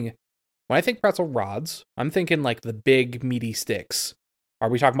talking, when I think pretzel rods, I'm thinking like the big meaty sticks. Are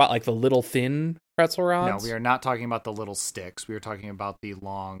we talking about like the little thin pretzel rods? No, we are not talking about the little sticks. We are talking about the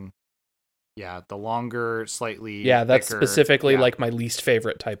long, the longer, slightly that's thicker, specifically like my least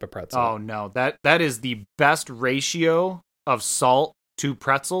favorite type of pretzel. Oh no, that is the best ratio of salt to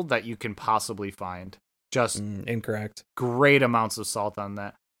pretzel that you can possibly find. Just incorrect. Great amounts of salt on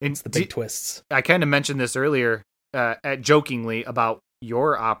that. It's the big twists. I kind of mentioned this earlier, jokingly about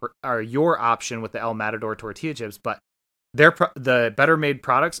your option with the El Matador tortilla chips, but the Better Made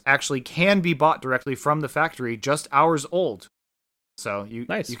products actually can be bought directly from the factory, just hours old. So you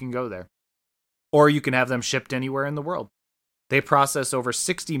can go there. Or you can have them shipped anywhere in the world. They process over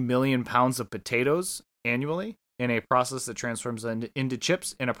 60 million pounds of potatoes annually in a process that transforms into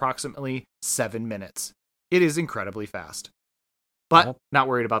chips in approximately 7 minutes. It is incredibly fast. but Nope. not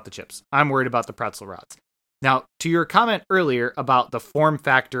worried about the chips. I'm worried about the pretzel rods. Now, to your comment earlier about the form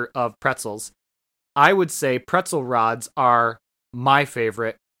factor of pretzels, I would say pretzel rods are my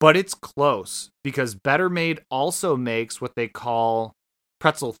favorite, but it's close because Better Made also makes what they call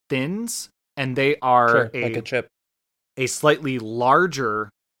pretzel thins, and they are Sure, like a chip. a slightly larger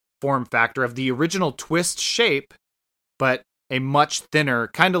form factor of the original twist shape, but a much thinner,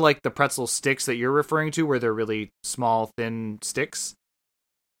 kind of like the pretzel sticks that you're referring to, where they're really small, thin sticks.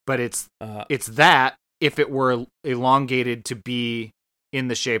 But it's that if it were elongated to be in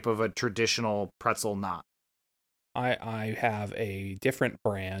the shape of a traditional pretzel knot. I have a different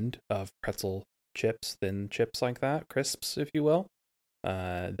brand of pretzel chips than chips like that, crisps, if you will.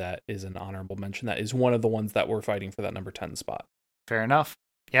 That is an honorable mention. That is one of the ones that we're fighting for that number 10 spot. Fair enough.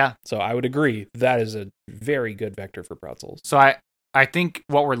 Yeah. So I would agree that is a very good vector for pretzels. So I think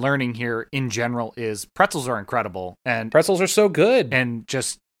what we're learning here in general is pretzels are incredible, and Pretzels are so good. and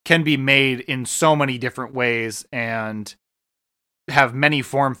just can be made in so many different ways and have many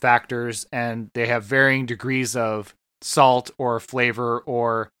form factors, and they have varying degrees of salt or flavor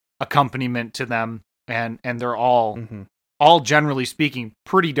or accompaniment to them, and they're all Mhm. all generally speaking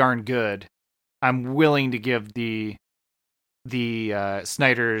pretty darn good. I'm willing to give the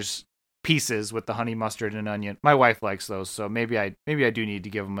Snyder's pieces with the honey mustard and onion. My wife likes those, so maybe I do need to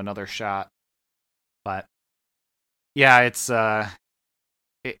give them another shot. But yeah,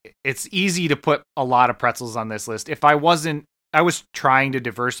 it's easy to put a lot of pretzels on this list. If I wasn't, I was trying to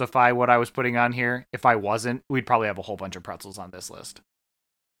diversify what I was putting on here. If I wasn't, we'd probably have a whole bunch of pretzels on this list.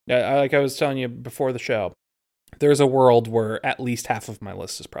 Yeah, like I was telling you before the show, there's a world where at least half of my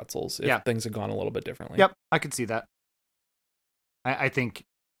list is pretzels if things had gone a little bit differently. Yep, I could see that. I think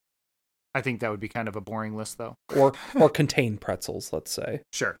that would be kind of a boring list, though. Or contain pretzels, let's say.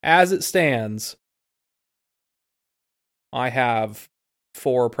 Sure. As it stands, I have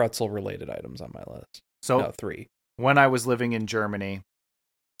 4 pretzel-related items on my list. So no, 3. When I was living in Germany,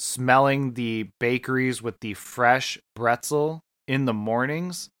 smelling the bakeries with the fresh pretzel in the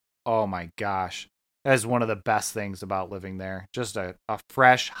mornings, oh my gosh. That is one of the best things about living there. Just a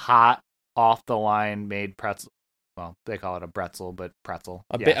fresh, hot, off-the-line made pretzel. Well, they call it a pretzel, but pretzel.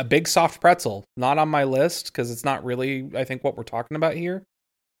 A big soft pretzel. Not on my list, because it's not really, I think, what we're talking about here.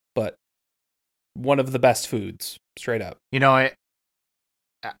 But one of the best foods, straight up. You know,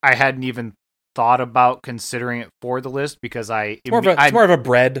 I hadn't even thought about considering it for the list because it's more of a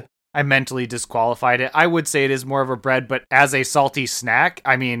bread. I mentally disqualified it. I would say it is more of a bread, but as a salty snack,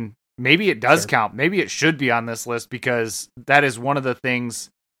 I mean, maybe it does count. Maybe it should be on this list because that is one of the things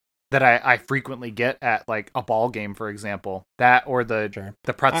that I frequently get at like a ball game, for example. That or the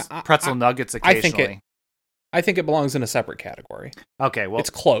pretzel nuggets occasionally. I think it belongs in a separate category. Okay, well, it's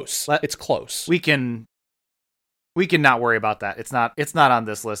close. It's close. We can not worry about that. It's not on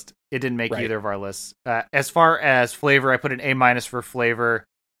this list. It didn't make either of our lists. As far as flavor, I put an A- for flavor.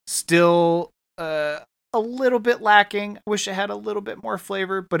 Still a little bit lacking. I wish it had a little bit more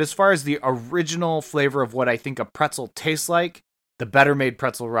flavor. But as far as the original flavor of what I think a pretzel tastes like, the Better Made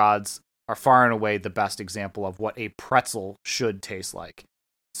pretzel rods are far and away the best example of what a pretzel should taste like.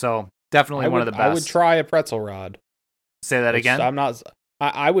 So definitely one of the best. I would try a pretzel rod. Say that again?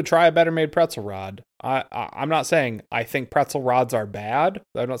 I would try a Better Made pretzel rod. I'm not saying I think pretzel rods are bad.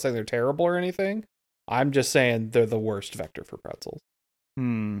 I'm not saying they're terrible or anything. I'm just saying they're the worst vector for pretzels.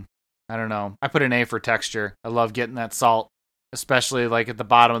 I don't know. I put an A for texture. I love getting that salt, especially like at the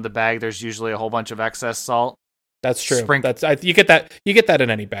bottom of the bag. There's usually a whole bunch of excess salt. That's true. You get that in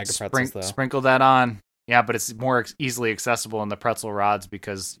any bag of pretzels, though. Sprinkle that on. Yeah, but it's more easily accessible in the pretzel rods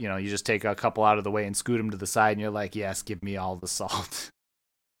because, you know, you just take a couple out of the way and scoot them to the side and you're like, yes, give me all the salt.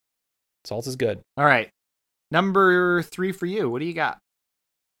 Salt is good. All right. Number 3 for you. What do you got?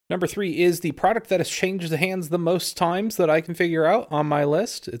 Number 3 is the product that has changed the hands the most times that I can figure out on my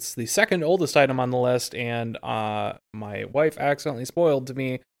list. It's the second oldest item on the list, and my wife accidentally spoiled to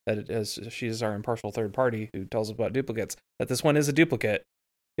me that she's our impartial third party who tells us about duplicates, that this one is a duplicate.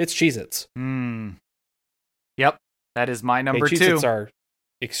 It's Cheez-Its. Yep, that is my number 2. Cheez-Its are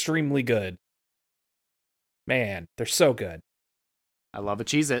extremely good. Man, they're so good. I love a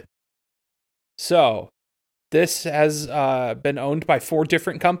Cheez-It. So, this has been owned by 4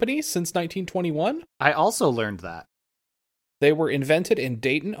 different companies since 1921. I also learned that. They were invented in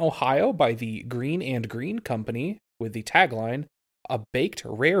Dayton, Ohio by the Green and Green Company with the tagline, "A baked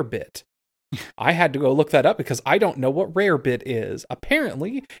rare bit." I had to go look that up because I don't know what rare bit is.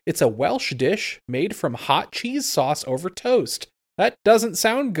 Apparently, it's a Welsh dish made from hot cheese sauce over toast. That doesn't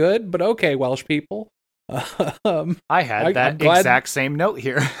sound good, but okay, Welsh people. I had that exact same note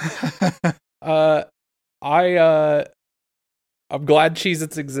here. I I'm glad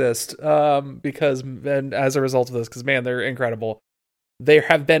Cheez-Its exist, because, and as a result of this, because, man, they're incredible. There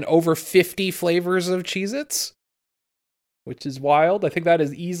have been over 50 flavors of Cheez-Its, which is wild. I think that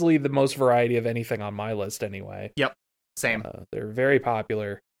is easily the most variety of anything on my list anyway. Yep, same. They're very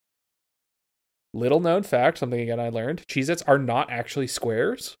popular. Little known fact, something again I learned, Cheez-Its are not actually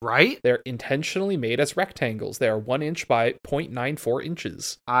squares. Right? They're intentionally made as rectangles. They are 1 inch by 0.94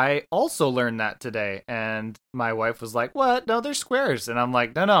 inches. I also learned that today, and my wife was like, "What? No, they're squares." And I'm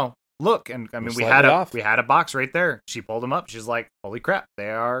like, "No, look." And I mean, Just we slide had it we had a box right there. She pulled them up. She's like, "Holy crap, they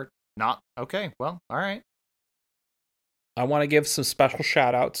are not okay." Well, all right. I want to give some special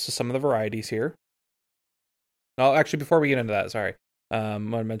shout outs to some of the varieties here. Oh, actually, before we get into that, sorry. I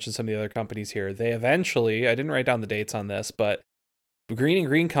want to mention some of the other companies here. They eventually, I didn't write down the dates on this, but the Green and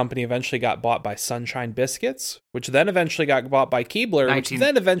Green Company eventually got bought by Sunshine Biscuits, which then eventually got bought by Keebler, which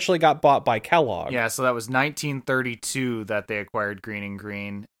then eventually got bought by Kellogg. Yeah, so that was 1932 that they acquired Green and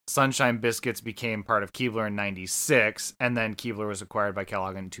Green. Sunshine Biscuits became part of Keebler in 96, and then Keebler was acquired by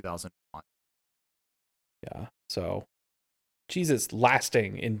Kellogg in 2001. Yeah, so Jesus,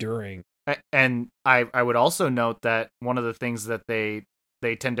 lasting, enduring. And I would also note that one of the things that they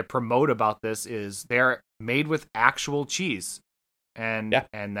tend to promote about this is they're made with actual cheese, and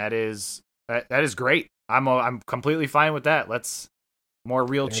that is great. I'm completely fine with that. Let's more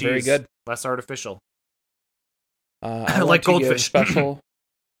real cheese, very good, less artificial. I like goldfish. Special.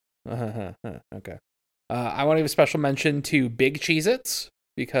 Okay. I want to give a special mention to Big Cheez-Its,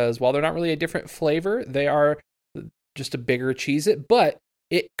 because while they're not really a different flavor, they are just a bigger Cheez-It, but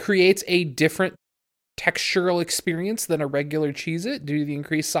it creates a different textural experience than a regular Cheez-It due to the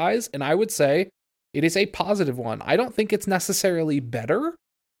increased size, and I would say it is a positive one. I don't think it's necessarily better,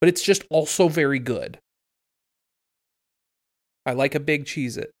 but it's just also very good. I like a big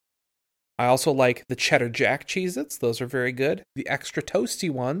Cheez-It. I also like the Cheddar Jack Cheez-Its. Those are very good. The extra toasty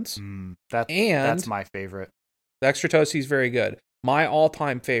ones. That's my favorite. The extra toasty is very good. My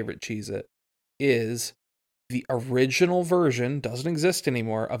all-time favorite Cheez-It is the original version, doesn't exist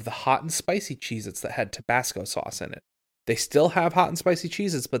anymore, of the hot and spicy Cheez-Its that had Tabasco sauce in it. They still have hot and spicy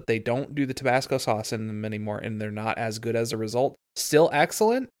Cheez-Its, but they don't do the Tabasco sauce in them anymore, and they're not as good as a result. Still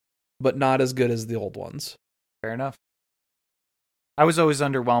excellent, but not as good as the old ones. Fair enough. I was always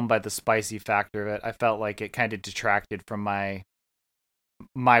underwhelmed by the spicy factor of it. I felt like it kind of detracted from my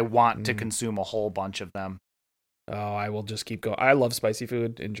want to consume a whole bunch of them. Oh, I will just keep going. I love spicy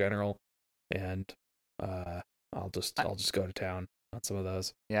food in general, and I'll just go to town on some of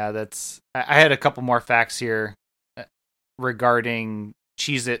those. Yeah, I had a couple more facts here regarding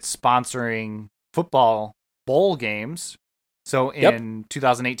Cheez-It sponsoring football bowl games. So in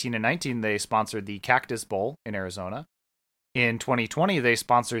 2018 and 19, they sponsored the Cactus Bowl in Arizona. In 2020, they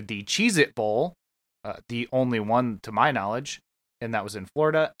sponsored the Cheez-It Bowl, the only one to my knowledge, and that was in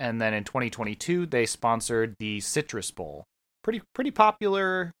Florida. And then in 2022, they sponsored the Citrus Bowl. Pretty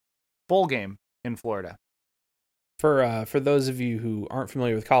popular bowl game in Florida. For those of you who aren't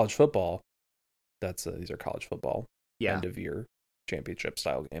familiar with college football, these are college football end of year championship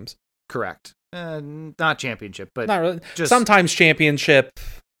style games. Correct. Not championship, but not really. Sometimes championship,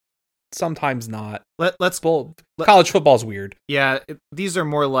 sometimes not. College football's weird. Yeah, these are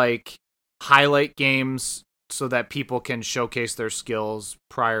more like highlight games so that people can showcase their skills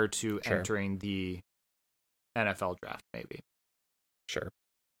prior to entering the NFL draft, maybe. Sure.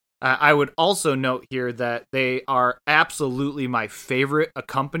 I would also note here that they are absolutely my favorite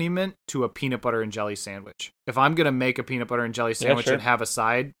accompaniment to a peanut butter and jelly sandwich. If I'm going to make a peanut butter and jelly sandwich and have a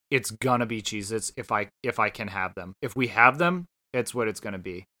side, it's going to be Cheez-Its if I can have them. If we have them, it's what it's going to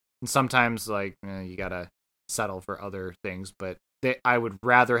be. And sometimes you got to settle for other things, but I would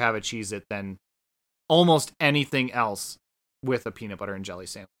rather have a Cheez-It than almost anything else with a peanut butter and jelly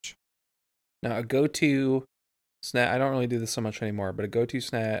sandwich. Now, a go-to snack, I don't really do this so much anymore, but a go-to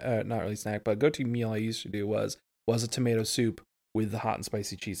snack, not really snack, but a go-to meal I used to do was a tomato soup with the hot and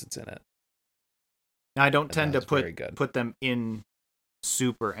spicy Cheez-Its in it. Now, I don't tend to put them in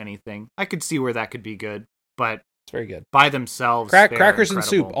soup or anything. I could see where that could be good, but it's very good. By themselves, crackers and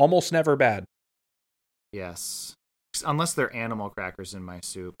soup, almost never bad. Yes. Unless they're animal crackers in my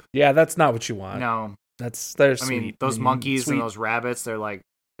soup. Yeah, that's not what you want. No. They're sweet. I mean, those monkeys and those rabbits, they're like,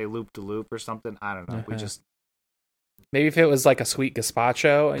 they loop-to-loop or something. I don't know. Maybe if it was like a sweet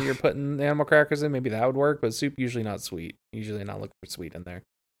gazpacho and you're putting animal crackers in, maybe that would work, but soup usually not sweet. Usually not looking for sweet in there.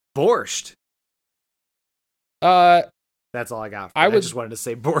 Borscht. That's all I got. I just wanted to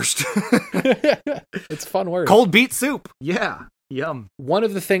say borscht. It's a fun word. Cold beet soup. Yeah. Yum. One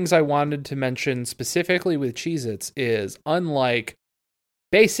of the things I wanted to mention specifically with Cheez-Its is, unlike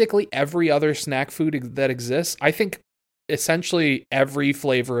basically every other snack food that exists, I think essentially every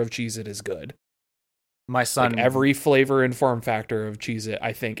flavor of Cheez-It is good. My son, like every flavor and form factor of Cheez-It,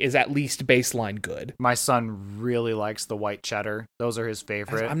 I think, is at least baseline good. My son really likes the white cheddar. Those are his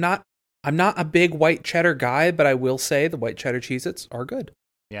favorite. I'm not a big white cheddar guy, but I will say the white cheddar Cheez-Its are good.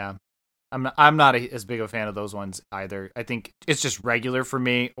 Yeah. I'm not as big of a fan of those ones either. I think it's just regular for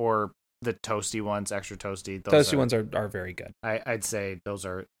me, or the toasty ones, extra toasty. Those ones are very good. I'd say those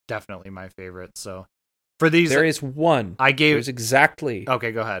are definitely my favorite. So for these, there is one. There's exactly.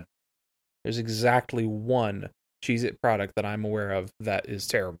 Okay, go ahead. There's exactly one Cheez-It product that I'm aware of that is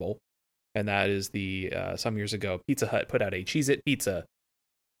terrible, and that is the some years ago Pizza Hut put out a Cheez-It pizza.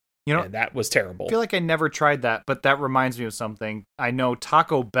 And that was terrible. I feel like I never tried that, but that reminds me of something. I know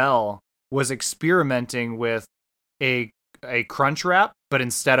Taco Bell was experimenting with a crunch wrap, but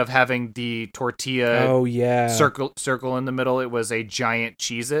instead of having the tortilla circle in the middle, it was a giant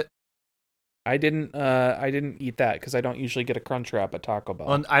Cheez-It. I didn't eat that because I don't usually get a crunch wrap at Taco Bell.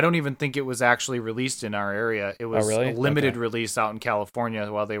 Well, I don't even think it was actually released in our area. It was a limited release out in California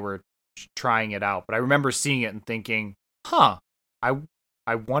while they were trying it out. But I remember seeing it and thinking,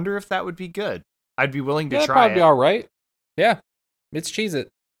 I wonder if that would be good. I'd be willing to try it. Probably be all right. Yeah, it's Cheez-It.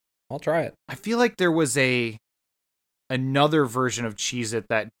 I'll try it. I feel like there was another version of Cheez-It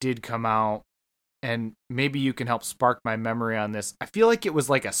that did come out, and maybe you can help spark my memory on this. I feel like it was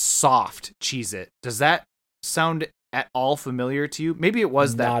like a soft Cheez-It. Does that sound at all familiar to you? Maybe it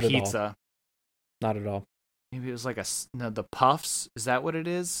was that pizza. Not at all. Maybe it was like the Puffs. Is that what it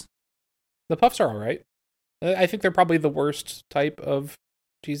is? The Puffs are all right. I think they're probably the worst type of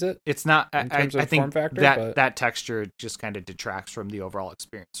Cheez-It. It's not. I think form factor, that texture just kind of detracts from the overall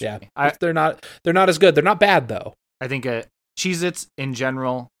experience. Yeah, they're not as good. They're not bad though. I think Cheez-Its in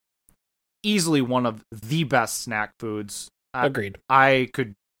general, easily one of the best snack foods. Agreed. I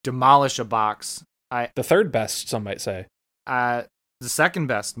could demolish a box. The third best, some might say. The second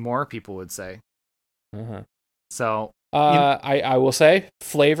best, more people would say. Uh-huh. So, I will say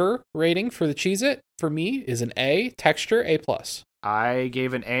flavor rating for the Cheez-It for me is an A. Texture A+. I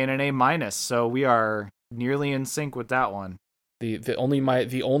gave an A and an A-, so we are nearly in sync with that one. The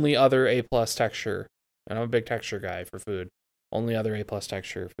only other A+ texture, and I'm a big texture guy for food. Only other A+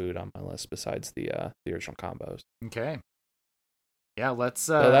 texture food on my list besides the original combos. Okay. Yeah, let's.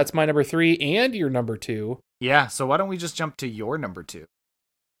 So that's my number 3 and your number 2. Yeah. So why don't we just jump to your number 2?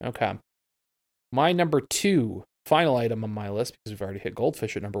 Okay. My number 2 final item on my list, because we've already hit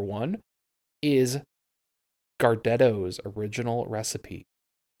Goldfish at number 1, is Gardetto's original recipe.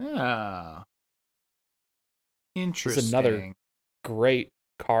 Ah. Interesting. It's another great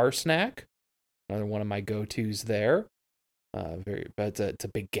car snack. Another one of my go-tos there. But it's a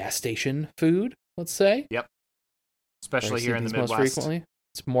big gas station food, let's say. Yep. Especially here in the Midwest. Most frequently.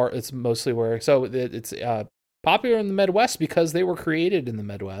 It's mostly where. So it's popular in the Midwest because they were created in the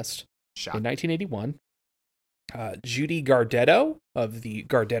Midwest in 1981. Judy Gardetto of the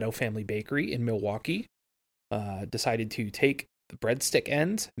Gardetto Family Bakery in Milwaukee decided to take the breadstick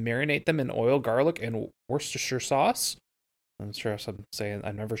ends, marinate them in oil, garlic, and Worcestershire sauce. I'm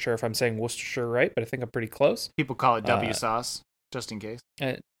never sure if I'm saying Worcestershire right, but I think I'm pretty close. People call it W sauce, just in case.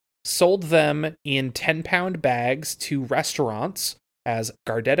 And sold them in 10-pound bags to restaurants as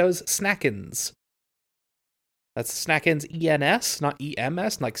Gardetto's Snackins. That's Snackins, E-N-S, not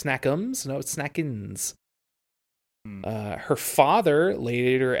E-M-S, like Snackums. No, it's Snackins. Her father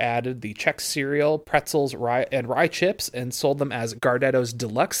later added the Chex cereal, pretzels, rye chips, and sold them as Gardetto's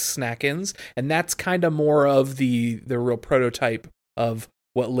Deluxe Snackins, and that's kind of more of the real prototype of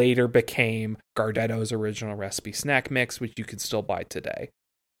what later became Gardetto's original recipe snack mix, which you can still buy today.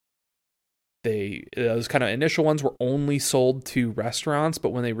 Those kind of initial ones were only sold to restaurants, but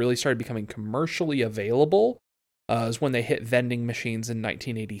when they really started becoming commercially available, is when they hit vending machines in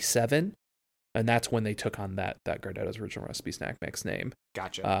 1987. And that's when they took on that Gardetto's original recipe snack mix name.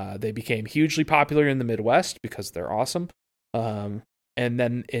 Gotcha. They became hugely popular in the Midwest because they're awesome. And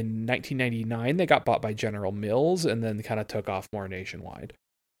then in 1999, they got bought by General Mills and then kind of took off more nationwide.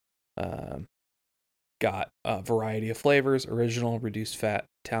 Got a variety of flavors: original, reduced fat,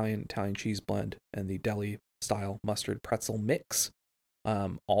 Italian cheese blend, and the deli-style mustard pretzel mix.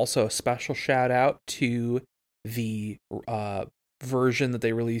 Also, a special shout out to the version that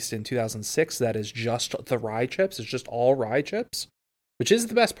they released in 2006 that is just the rye chips. It's just all rye chips, which is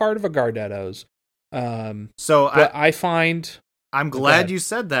the best part of a Gardetto's. I find I'm glad you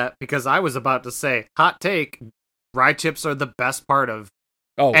said that, because I was about to say, hot take, rye chips are the best part of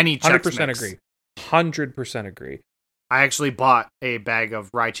any Chex 100% mix. agree. 100% agree. I actually bought a bag of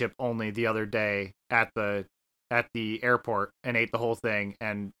rye chip only the other day at the airport and ate the whole thing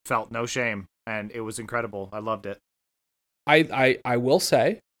and felt no shame, and it was incredible. I loved it. I will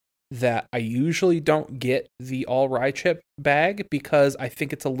say that I usually don't get the all rye chip bag because I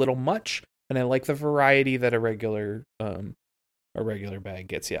think it's a little much, and I like the variety that a regular bag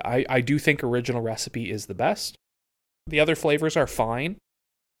gets. Yeah, I do think original recipe is the best. The other flavors are fine,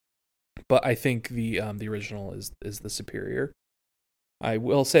 but I think the original is the superior. I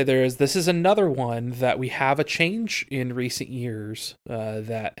will say this is another one that we have a change in recent years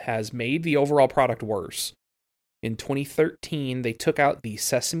that has made the overall product worse. In 2013, they took out the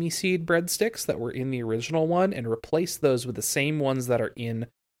sesame seed breadsticks that were in the original one and replaced those with the same ones that are in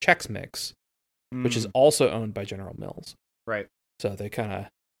Chex Mix, which is also owned by General Mills. Right. So they kind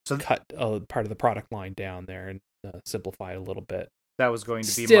of cut part of the product line down there and simplify it a little bit. That was going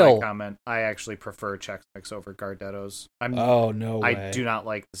to be my comment. I actually prefer Chex Mix over Gardetto's. No way. I do not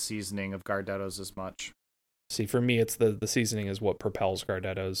like the seasoning of Gardetto's as much. See, for me, it's the seasoning is what propels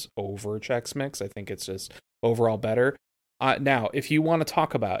Gardetto's over Chex Mix. I think it's just overall better. Now, if you want to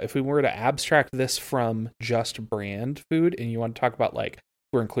talk about, if we were to abstract this from just brand food and you want to talk about like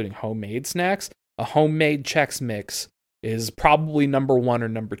we're including homemade snacks, a homemade Chex Mix is probably number 1 or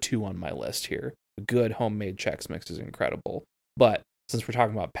number 2 on my list here. A good homemade Chex Mix is incredible. But since we're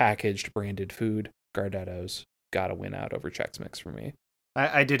talking about packaged branded food, Gardetto's got to win out over Chex Mix for me.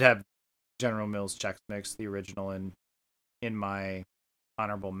 I did have General Mills Chex Mix, the original, in my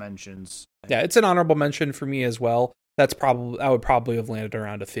honorable mentions. Yeah, it's an honorable mention for me as well. I would probably have landed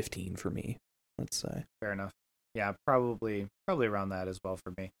around a 15 for me, let's say. Fair enough. Yeah, probably around that as well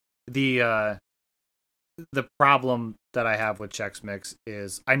for me. The problem that I have with Chex Mix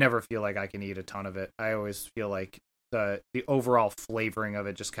is I never feel like I can eat a ton of it. I always feel like the overall flavoring of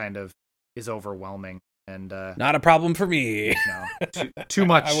it just kind of is overwhelming. And not a problem for me. No, too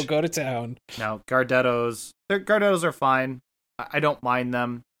much. I will go to town. Now, Gardetto's are fine. I don't mind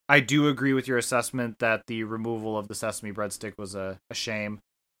them. I do agree with your assessment that the removal of the sesame breadstick was a shame.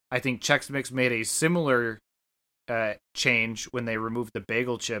 I think Chex Mix made a similar change when they removed the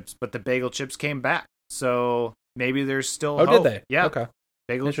bagel chips, but the bagel chips came back. So maybe there's still hope. Did they? Yeah. Okay.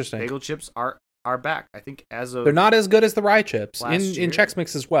 Interesting. Bagel chips are back. I think as of they're not as good as the rye chips in year. Chex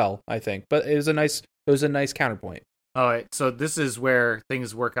Mix as well, I think, but it was a nice counterpoint. All right, so this is where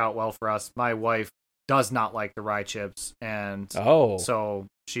things work out well for us. My wife does not like the rye chips, and so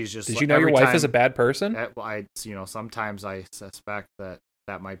she's just. Did you know your wife is a bad person? Sometimes I suspect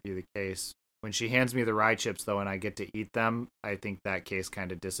that might be the case. When she hands me the rye chips, though, and I get to eat them, I think that case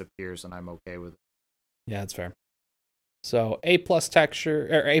kind of disappears, and I'm okay with it. Yeah, that's fair. So A+ texture,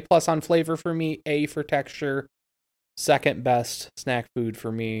 or A+ on flavor for me, A for texture. Second best snack food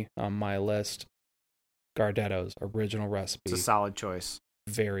for me on my list. Gardetto's original recipe. It's a solid choice.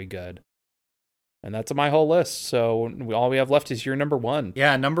 Very good. And that's my whole list. So all we have left is your number 1.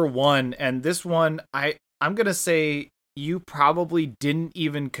 Yeah, number 1. And this one, I'm going to say you probably didn't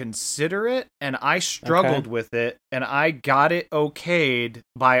even consider it. And I struggled with it. And I got it okayed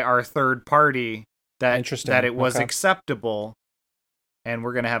by our third party that it was acceptable. And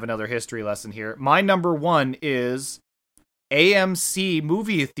we're going to have another history lesson here. My number 1 is AMC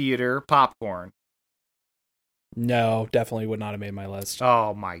movie theater popcorn. No, definitely would not have made my list.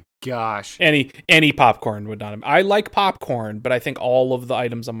 Oh my gosh. Any popcorn would not have. I like popcorn, but I think all of the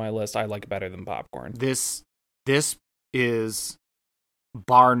items on my list I like better than popcorn. This is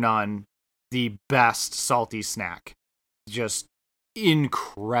bar none the best salty snack. Just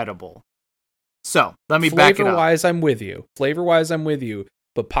incredible. So, let me back it up. Flavor-wise, I'm with you.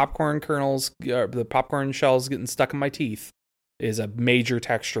 But popcorn kernels, the popcorn shells getting stuck in my teeth is a major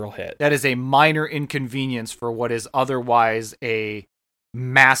textural hit. That is a minor inconvenience for what is otherwise a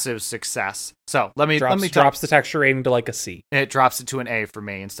massive success. So let me drops the texture rating to like a C. It drops it to an A for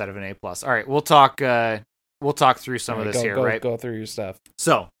me instead of an A+. All right, we'll talk through some of this right? Go through your stuff.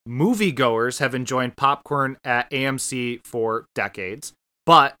 So, moviegoers have enjoyed popcorn at AMC for decades,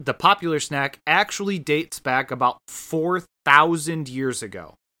 but the popular snack actually dates back about 4,000 years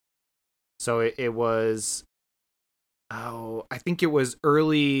ago. So it was I think it was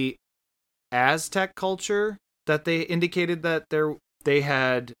early Aztec culture that they indicated that they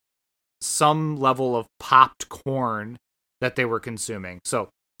had some level of popped corn that they were consuming. So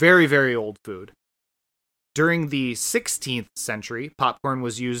very, very old food. During the 16th century, popcorn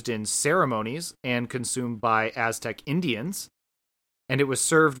was used in ceremonies and consumed by Aztec Indians, and it was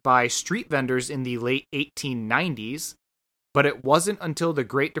served by street vendors in the late 1890s. But it wasn't until the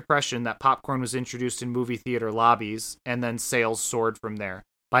Great Depression that popcorn was introduced in movie theater lobbies, and then sales soared from there.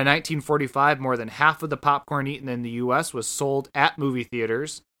 By 1945, more than half of the popcorn eaten in the U.S. was sold at movie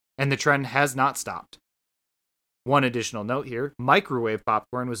theaters, and the trend has not stopped. One additional note here, microwave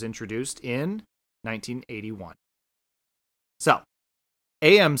popcorn was introduced in 1981. So,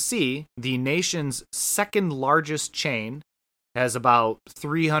 AMC, the nation's second largest chain, has about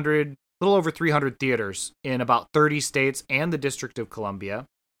 300, a little over 300 theaters in about 30 states and the District of Columbia.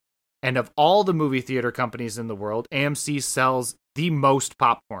 And of all the movie theater companies in the world, AMC sells the most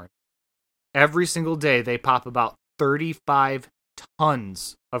popcorn. Every single day, they pop about 35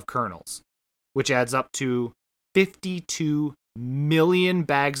 tons of kernels, which adds up to 52 million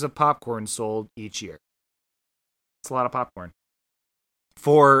bags of popcorn sold each year. It's a lot of popcorn.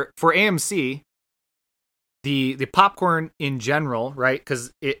 For AMC, the popcorn in general, right?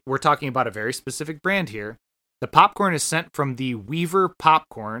 Because we're talking about a very specific brand here. The popcorn is sent from the Weaver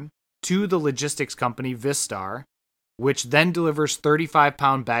Popcorn to the logistics company Vistar, which then delivers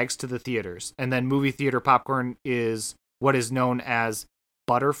 35-pound bags to the theaters. And then movie theater popcorn is what is known as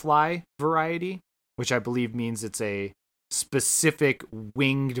butterfly variety, which I believe means it's a specific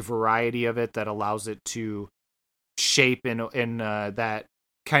winged variety of it that allows it to shape in that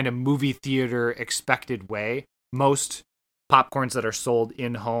kind of movie theater expected way. Most popcorns that are sold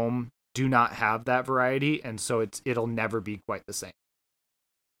in home do not have that variety, and so it'll never be quite the same.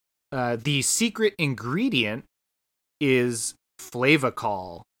 The secret ingredient is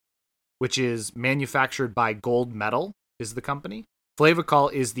Flavacol, which is manufactured by Gold Medal, is the company.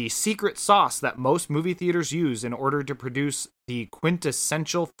 Flavacol is the secret sauce that most movie theaters use in order to produce the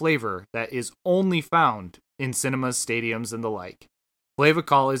quintessential flavor that is only found in cinemas, stadiums, and the like.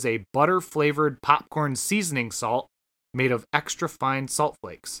 Flavacol is a butter-flavored popcorn seasoning salt made of extra fine salt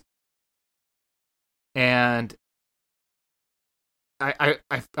flakes. And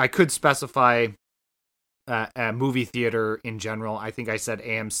I could specify a movie theater in general. I think I said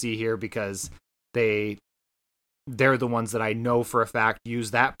AMC here because they're the ones that I know for a fact use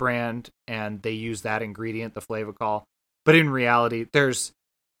that brand and they use that ingredient, the Flavacol. But in reality, there's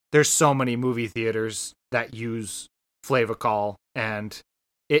so many movie theaters that use Flavacol, and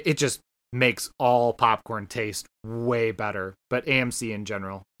it just makes all popcorn taste way better. But AMC in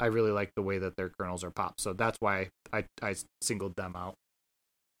general, I really like the way that their kernels are popped, so that's why I singled them out.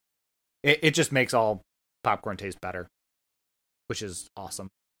 It just makes all popcorn taste better, which is awesome.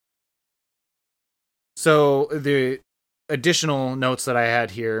 So the additional notes that I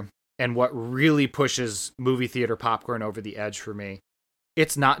had here, and what really pushes movie theater popcorn over the edge for me,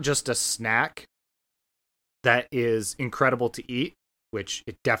 it's not just a snack that is incredible to eat, which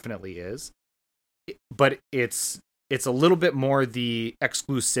it definitely is, but it's a little bit more the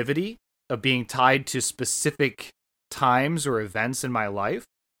exclusivity of being tied to specific times or events in my life,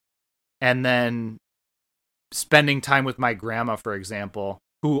 and then spending time with my grandma, for example,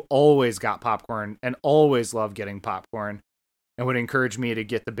 who always got popcorn and always loved getting popcorn and would encourage me to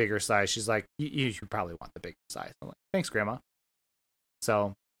get the bigger size. She's like, you should probably want the bigger size. I'm like, thanks, Grandma.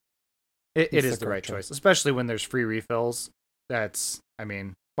 So it is the right choice, especially when there's free refills. Why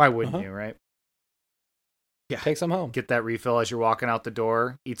wouldn't you, right? Yeah. Take some home. Get that refill as you're walking out the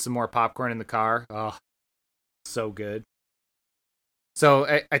door. Eat some more popcorn in the car. Oh, so good.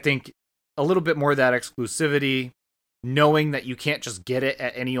 So I think a little bit more of that exclusivity, knowing that you can't just get it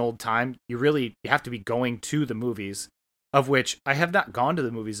at any old time. You have to be going to the movies, of which I have not gone to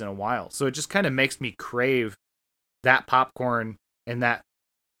the movies in a while. So it just kind of makes me crave that popcorn, and that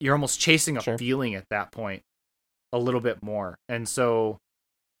you're almost chasing a feeling at that point a little bit more. And so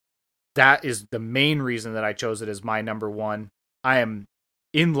that is the main reason that I chose it as my number one. I am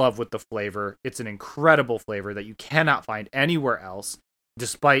in love with the flavor. It's an incredible flavor that you cannot find anywhere else,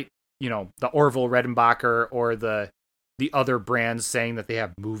 despite, the Orville Redenbacher or the other brands saying that they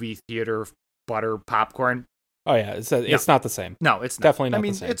have movie theater butter popcorn. Oh yeah, it's not the same. No, it's not. Definitely not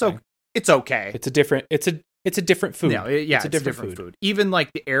the same. It's okay. It's a different food. No, it's a different food. Even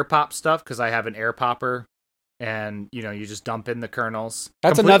like the air pop stuff, because I have an air popper, and you just dump in the kernels.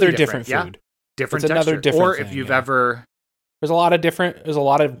 That's another different food. Yeah. Different texture. Another different or thing, if you've ever, there's a lot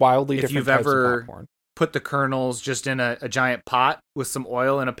of wildly different types of popcorn. Put the kernels just in a giant pot with some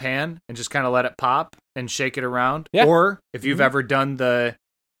oil in a pan and just kind of let it pop and shake it around. Yeah. Or if you've ever done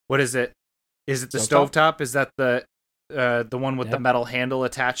what is it? Is it the stovetop? Is that the one with the metal handle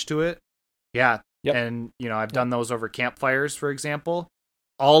attached to it? Yeah. Yep. And I've done those over campfires, for example.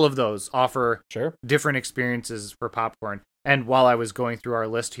 All of those offer different experiences for popcorn. And while I was going through our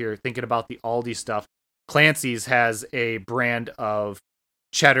list here, thinking about the Aldi stuff, Clancy's has a brand of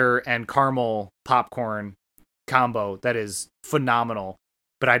cheddar and caramel popcorn combo that is phenomenal,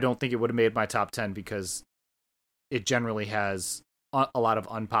 but I don't think it would have made my top 10 because it generally has a lot of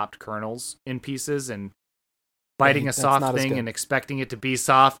unpopped kernels in pieces, and biting a soft thing and expecting it to be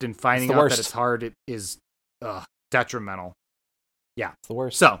soft and finding out that it's hard, it is detrimental. Yeah. It's the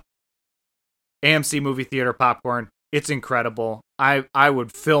worst. So, AMC movie theater popcorn, It's incredible. I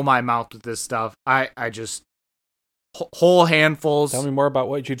would fill my mouth with this stuff. I just whole handfuls. Tell me more about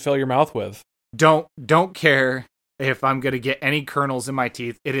what you'd fill your mouth with. Don't care if I'm going to get any kernels in my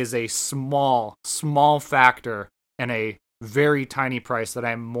teeth. It is a small factor and a very tiny price that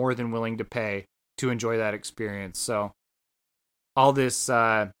I'm more than willing to pay to enjoy that experience. So all this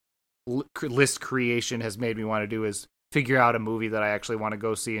list creation has made me want to do is figure out a movie that I actually want to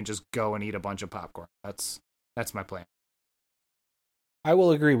go see and just go and eat a bunch of popcorn. That's my plan. I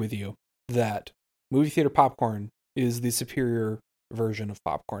will agree with you that movie theater popcorn is the superior version of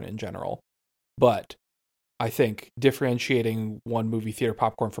popcorn in general. But I think differentiating one movie theater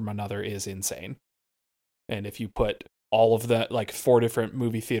popcorn from another is insane. And if you put all of the, like, 4 different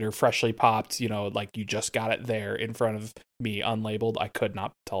movie theater freshly popped, you know, like you just got it there in front of me unlabeled, I could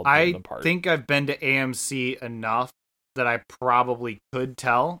not tell them apart. I think I've been to AMC enough that I probably could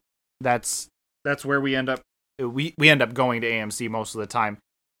tell. That's where we end up. We end up going to AMC most of the time,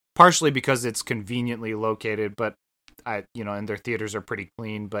 partially because it's conveniently located, but and their theaters are pretty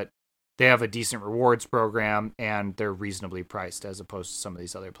clean, but they have a decent rewards program and they're reasonably priced as opposed to some of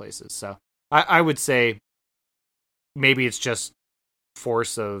these other places. So I would say maybe it's just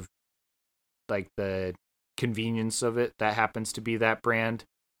force of like the convenience of it that happens to be that brand.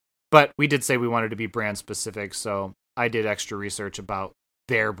 But we did say we wanted to be brand specific, so I did extra research about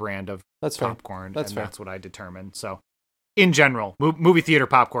their brand of popcorn, that's what I determined. So in general, movie theater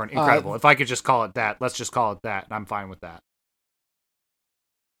popcorn, incredible. If I could just call it that, let's just call it that, and I'm fine with that.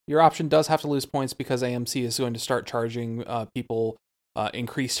 Your option does have to lose points because AMC is going to start charging people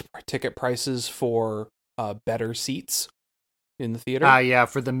increased ticket prices for better seats in the theater. Yeah,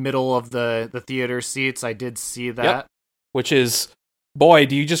 for the middle of the theater seats, I did see that. Yep. Which is, boy,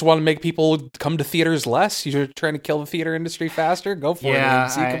 do you just want to make people come to theaters less? You're trying to kill the theater industry faster? Go for it,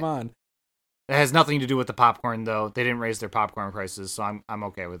 AMC, come on. It has nothing to do with the popcorn, though. They didn't raise their popcorn prices, so I'm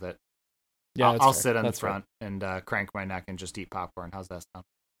okay with it. Yeah, I'll sit on the front and crank my neck and just eat popcorn. How's that sound?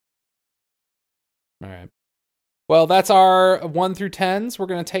 All right. Well, that's our 1 through 10s. We're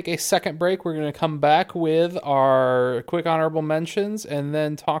going to take a second break. We're going to come back with our quick honorable mentions and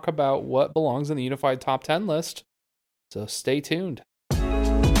then talk about what belongs in the unified top 10 list. So stay tuned.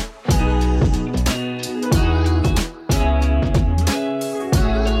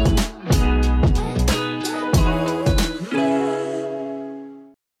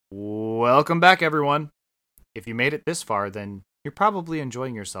 Welcome back, everyone. If you made it this far, then you're probably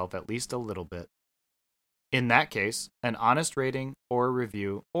enjoying yourself at least a little bit. In that case, an honest rating or a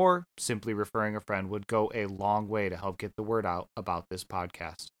review or simply referring a friend would go a long way to help get the word out about this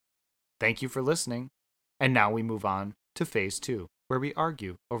podcast. Thank you for listening. And now we move on to Phase 2, where we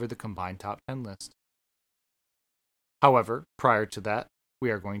argue over the combined top 10 list. However, prior to that,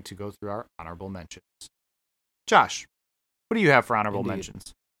 we are going to go through our honorable mentions. Josh, what do you have for honorable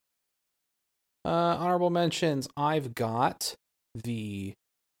mentions? Honorable mentions, I've got the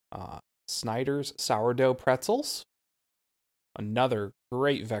Snyder's sourdough pretzels. Another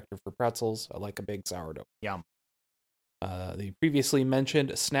great vector for pretzels. I like a big sourdough. Yum. The previously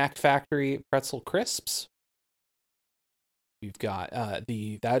mentioned Snack Factory pretzel crisps. We've got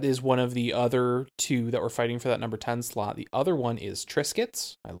that is one of the other two that we're fighting for that number 10 slot. The other one is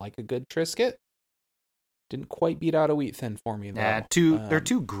Triscuits. I like a good Triscuit. Didn't quite beat out a Wheat Thin for me though. They're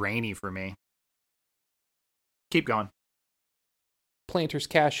too grainy for me. Keep going. Planters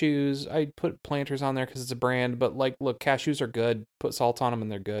cashews. I put Planters on there because it's a brand, but like, look, cashews are good. Put salt on them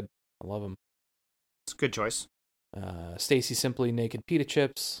and they're good. I love them. It's a good choice. Stacy Simply Naked Pita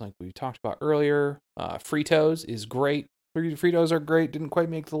Chips, like we talked about earlier. Fritos is great. Fritos are great. Didn't quite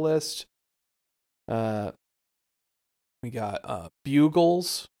make the list. We got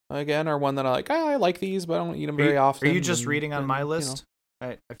Bugles again, are one that I like. I like these, but I don't eat them very often. Are you just reading on my list? You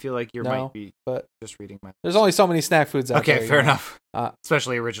know, I feel like you might be just reading my list. There's only so many snack foods out there. Okay, fair enough.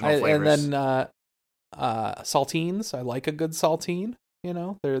 Especially original flavors. And then saltines. I like a good saltine. You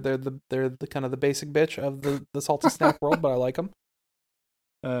know, they're the kind of the basic bitch of the salty snack world, but I like them.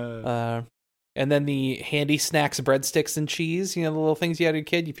 And then the handy snacks, breadsticks and cheese. You know, the little things you had as a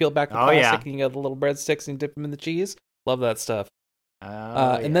kid. You peel back the plastic and you get the little breadsticks and dip them in the cheese. Love that stuff.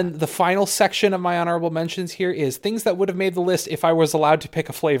 And then the final section of my honorable mentions here is things that would have made the list if I was allowed to pick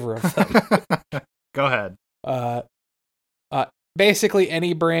a flavor of them. Go ahead. Basically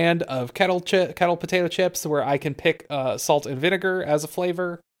any brand of kettle potato chips where I can pick salt and vinegar as a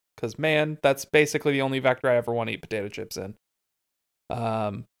flavor, because man, that's basically the only vector I ever want to eat potato chips in.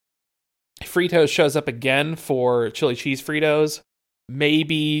 Fritos shows up again for chili cheese Fritos.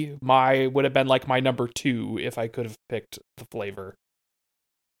 Maybe would have been like my number 2 if I could have picked the flavor.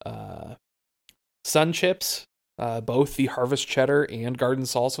 Sun chips. Both the Harvest Cheddar and Garden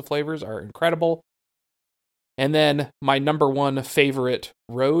Salsa flavors are incredible. And then my number one favorite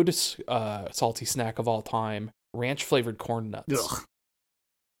road salty snack of all time, ranch flavored corn nuts. Ugh.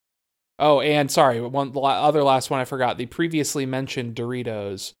 Oh, and sorry, other last one I forgot. The previously mentioned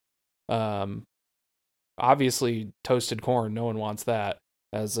Doritos. Obviously toasted corn, no one wants that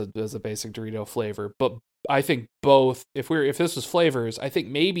as a basic Dorito flavor. But I think both, if this was flavors, I think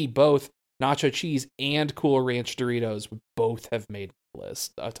maybe both nacho cheese and Cool Ranch Doritos would both have made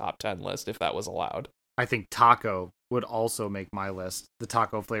a top 10 list if that was allowed. I think taco would also make my list. The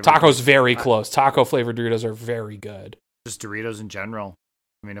taco flavor. Taco's very close. Taco flavored Doritos are very good. Just Doritos in general.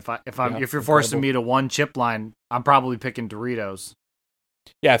 I mean, if you're incredible. forcing me to one chip line, I'm probably picking Doritos.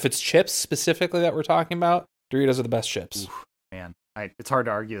 Yeah, if it's chips specifically that we're talking about, Doritos are the best chips. Oof, man, it's hard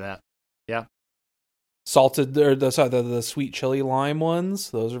to argue that. Yeah. Salted, or the sweet chili lime ones,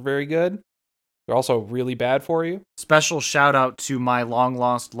 those are very good. They're also really bad for you. Special shout out to my long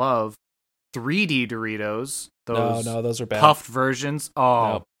lost love, 3D Doritos. Those no, those are bad. Puffed versions.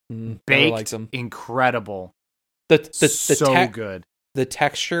 Oh, baked, incredible. So good. The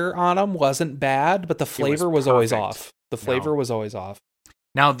texture on them wasn't bad, but the flavor was always off. The flavor was always off.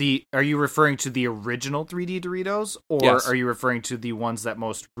 Now, are you referring to the original 3D Doritos, or yes. Are you referring to the ones that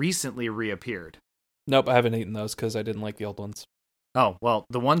most recently reappeared? Nope, I haven't eaten those because I didn't like the old ones. Oh, well,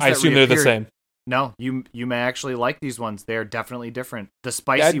 the ones I that assume they're the same. No, you may actually like these ones. They're definitely different. The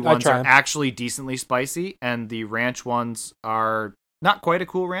spicy ones are actually decently spicy, and the ranch ones are not quite a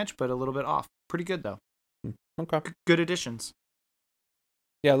Cool Ranch, but a little bit off. Pretty good though. Okay, good additions.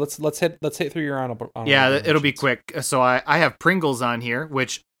 Yeah, let's hit through your honorable. Yeah, it'll be quick. So I have Pringles on here,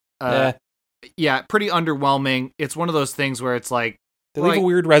 which yeah, pretty underwhelming. It's one of those things where it's like they leave a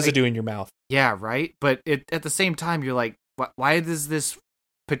weird residue in your mouth. Yeah, right. But at the same time, you're like, why is this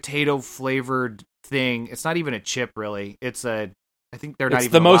potato flavored thing? It's not even a chip, really. I think they're not even.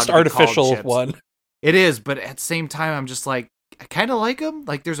 It's the most artificial one. It is, but at the same time, I'm just like, I kind of like them.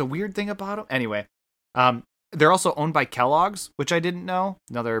 Like, there's a weird thing about them. Anyway, they're also owned by Kellogg's, which I didn't know.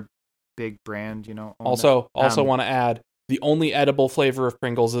 Another big brand, Also want to add, the only edible flavor of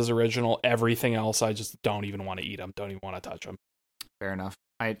Pringles is original. Everything else, I just don't even want to eat them. Don't even want to touch them. Fair enough.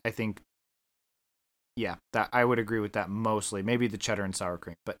 I think, yeah, that I would agree with that mostly. Maybe the cheddar and sour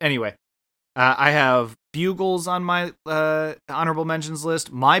cream. But anyway, I have Bugles on my honorable mentions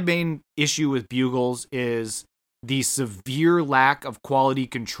list. My main issue with Bugles is the severe lack of quality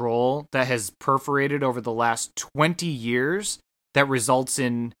control that has perforated over the last 20 years that results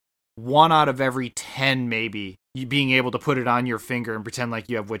in 1 out of every 10, maybe, you being able to put it on your finger and pretend like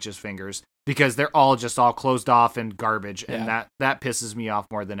you have witch's fingers, because they're all closed off and garbage. Yeah. And that pisses me off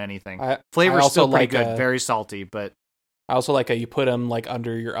more than anything. Flavor's still pretty good, very salty, but I also like how you put them like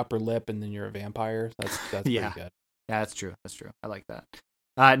under your upper lip and then you're a vampire. That's pretty good. Yeah, that's true. I like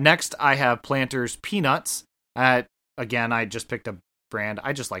that. Next, I have Planters Peanuts. Again, I just picked a brand.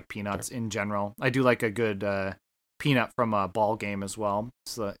 I just like peanuts in general. I do like a good peanut from a ball game as well,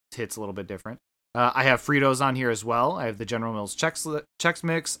 so it hits a little bit different. I have Fritos on here as well. I have the General Mills Chex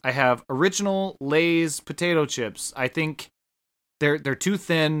Mix. I have original Lay's potato chips. I think they're too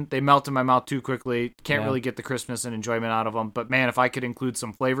thin. They melt in my mouth too quickly. Can't really get the crispness and enjoyment out of them. But man, if I could include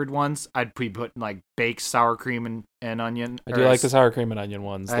some flavored ones, I'd be putting like baked sour cream and onion. I do like the sour cream and onion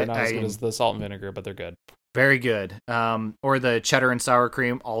ones. They're not as good as the salt and vinegar, but they're good. Very good. Or the cheddar and sour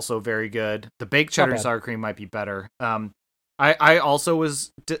cream, also very good. The baked cheddar and sour cream might be better. I also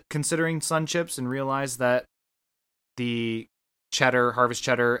was considering Sun Chips and realized that the cheddar, Harvest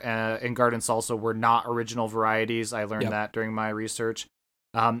Cheddar, and Garden Salsa were not original varieties. I learned that during my research.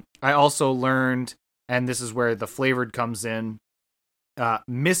 I also learned, and this is where the flavored comes in,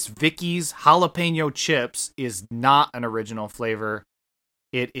 Miss Vicky's jalapeno chips is not an original flavor.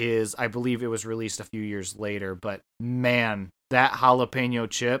 It is, I believe it was released a few years later, but man, that jalapeno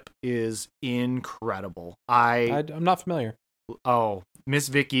chip is incredible. I'm not familiar. Oh, Miss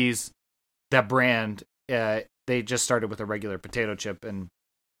Vicky's, that brand, they just started with a regular potato chip,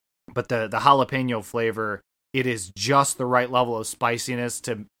 but the jalapeno flavor, it is just the right level of spiciness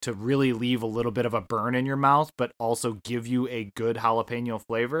to really leave a little bit of a burn in your mouth, but also give you a good jalapeno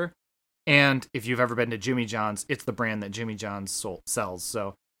flavor. And if you've ever been to Jimmy John's, it's the brand that Jimmy John's sells.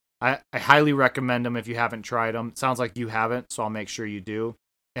 So I highly recommend them if you haven't tried them. It sounds like you haven't, so I'll make sure you do.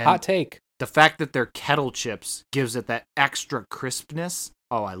 And hot take. The fact that they're kettle chips gives it that extra crispness.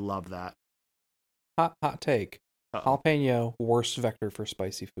 Oh, I love that. Hot take. Uh-oh. Jalapeno, worst vector for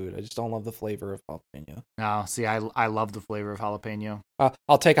spicy food. I just don't love the flavor of jalapeno. No, see, I love the flavor of jalapeno.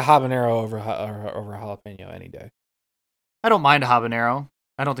 I'll take a habanero over jalapeno any day. I don't mind a habanero.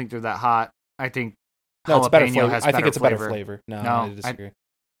 I don't think they're that hot. I think No, it's a better jalapeno flavor. has I think it's a better flavor. flavor. No, No, I disagree.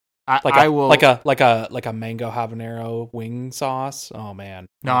 I will like a mango habanero wing sauce. Oh man.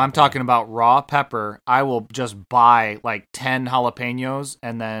 No, I'm talking about raw pepper. I will just buy like 10 jalapenos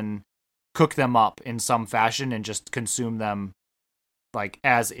and then cook them up in some fashion and just consume them like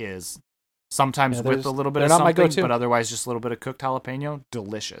as is. Sometimes with a little bit of something, but otherwise just a little bit of cooked jalapeno.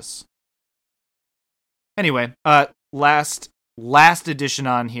 Delicious. Anyway, last edition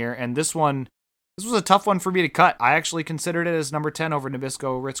on here, and this was a tough one for me to cut. I actually considered it as number 10 over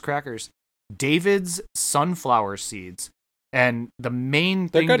Nabisco Ritz crackers. David's sunflower seeds. And the main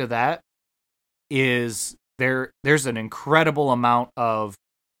thing to that is there's an incredible amount of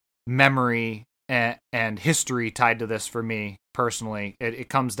memory and history tied to this for me personally. It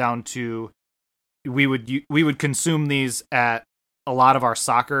comes down to we would consume these at a lot of our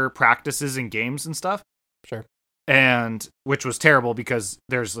soccer practices and games and stuff. Sure. And which was terrible because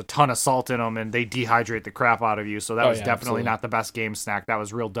there's a ton of salt in them and they dehydrate the crap out of you. So that was definitely not the best game snack. That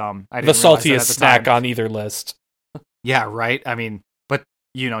was real dumb. The saltiest snack on either list. Yeah, right. I mean, but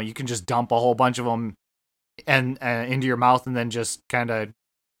you can just dump a whole bunch of them and into your mouth and then just kind of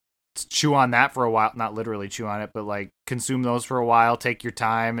chew on that for a while. Not literally chew on it, but like consume those for a while. Take your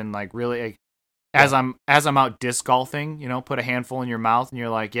time and like really. As I'm out disc golfing, put a handful in your mouth and you're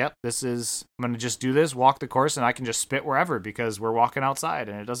like, yep, I'm going to just do this, walk the course, and I can just spit wherever because we're walking outside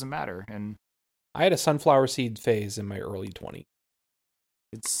and it doesn't matter. And I had a sunflower seed phase in my early 20s.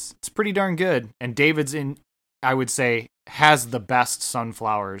 It's pretty darn good. And David's I would say, has the best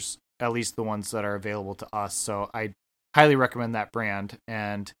sunflowers, at least the ones that are available to us. So I highly recommend that brand.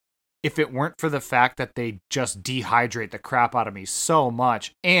 And if it weren't for the fact that they just dehydrate the crap out of me so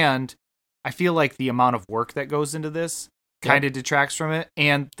much, and I feel like the amount of work that goes into this kind of detracts from it,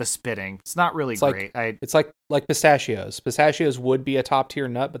 and the spitting. It's not really great. It's like pistachios. Pistachios would be a top tier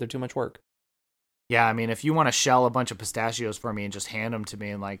nut, but they're too much work. Yeah, I mean, if you want to shell a bunch of pistachios for me and just hand them to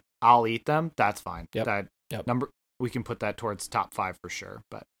me and like I'll eat them, that's fine. Yep. We can put that towards top 5 for sure.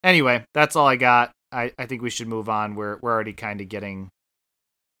 But anyway, that's all I got. I think we should move on. We're already kind of getting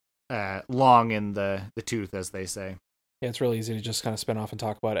long in the tooth, as they say. Yeah, it's really easy to just kind of spin off and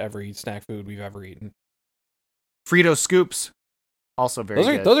talk about every snack food we've ever eaten. Frito Scoops, also very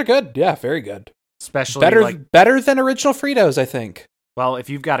good. Those are good. Yeah, very good. Especially better than original Fritos, I think. Well,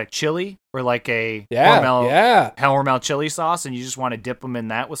 if you've got a chili or like a Hormel chili sauce and you just want to dip them in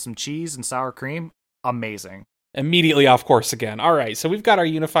that with some cheese and sour cream, amazing. Immediately off course again. All right, so we've got our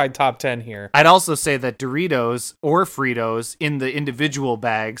unified top 10 here. I'd also say that Doritos or Fritos in the individual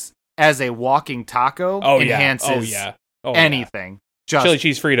bags as a walking taco enhances anything. Just chili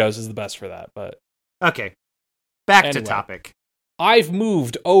cheese Fritos is the best for that. But okay, back to topic. I've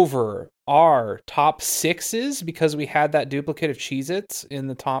moved over our top 6s because we had that duplicate of Cheez-Its in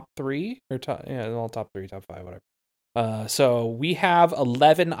the top 3 or top 3, top 5, whatever. So we have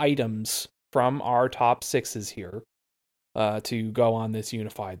 11 items from our top 6s here to go on this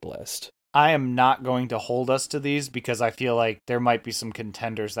unified list. I am not going to hold us to these because I feel like there might be some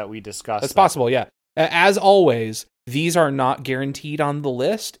contenders that we discussed. That's possible, yeah. As always, these are not guaranteed on the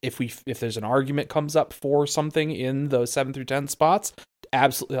list. If there's an argument comes up for something in those 7 through 10 spots,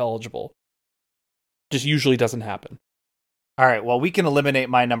 absolutely eligible. Just usually doesn't happen. All right, well, we can eliminate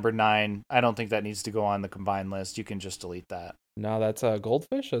my number 9. I don't think that needs to go on the combined list. You can just delete that. No, that's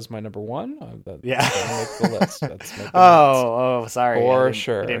Goldfish as my number 1. Yeah. Make the list. That's sorry.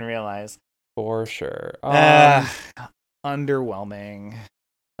 Sure. I didn't realize. For sure. Underwhelming.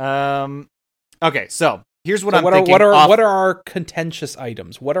 Okay, so here's what I'm thinking. What are our contentious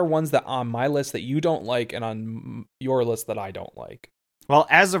items? What are ones that on my list that you don't like and on your list that I don't like? Well,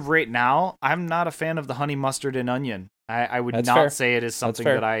 as of right now, I'm not a fan of the honey mustard and onion. I would That's not fair. say it is something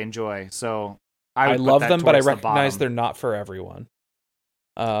that I enjoy. So I love them, but I recognize the they're not for everyone.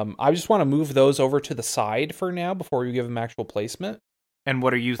 I just want to move those over to the side for now before we give them actual placement. And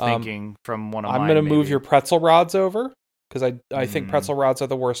what are you thinking from one of mine? I'm going to move your pretzel rods over because I think pretzel rods are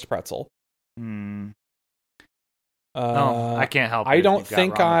the worst pretzel. No, I can't help. I don't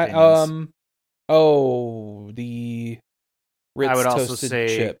think the Ritz I would toasted also say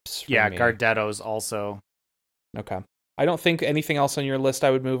chips. Yeah, me. Gardetto's also. Okay. I don't think anything else on your list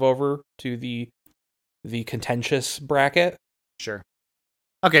I would move over to the contentious bracket. Sure.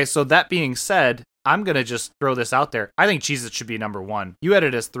 Okay, so that being said, I'm going to just throw this out there. I think Cheez-It should be number 1. You had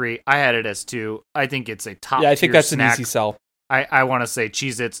it as 3. I had it as 2. I think it's a top tier snack. Yeah, I think that's an easy sell. I want to say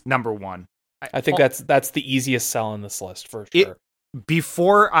Cheez-It's number 1. I think that's the easiest sell in this list for sure.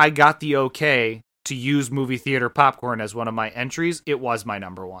 Before I got the okay to use movie theater popcorn as one of my entries, it was my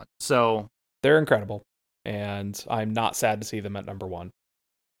number 1. So they're incredible, and I'm not sad to see them at number 1.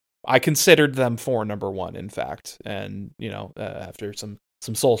 I considered them for number 1, in fact. And, after some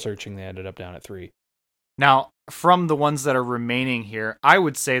soul searching, they ended up down at 3. Now, from the ones that are remaining here, I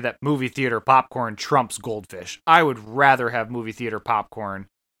would say that movie theater popcorn trumps Goldfish. I would rather have movie theater popcorn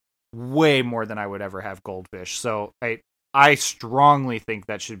way more than I would ever have Goldfish. So I strongly think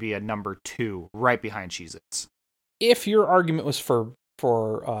that should be a number 2, right behind Cheez-Its. If your argument was for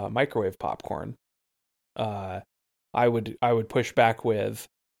microwave popcorn, I would push back with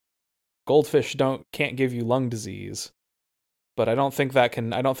Goldfish can't give you lung disease. But I don't think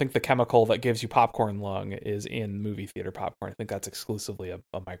the chemical that gives you popcorn lung is in movie theater popcorn. I think that's exclusively a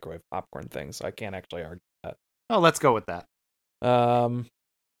microwave popcorn thing, so I can't actually argue that. Oh, let's go with that.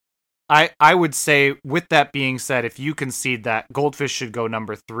 I would say, with that being said, if you concede that, Goldfish should go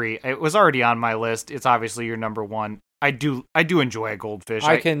number 3. It was already on my list. It's obviously your number 1. I do enjoy a Goldfish.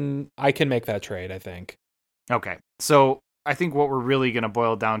 I can make that trade, I think. Okay. So I think what we're really going to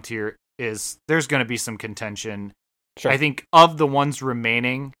boil down to here is there's going to be some contention. Sure. I think of the ones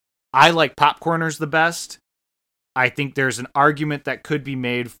remaining, I like Popcorners the best. I think there's an argument that could be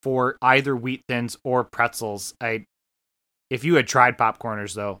made for either Wheat Thins or pretzels. If you had tried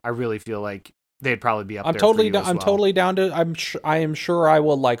Popcorners, though, I really feel like they'd probably be up there. I'm totally down to. I am sure I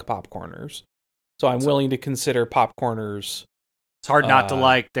will like Popcorners, so I'm willing to consider Popcorners. It's hard not to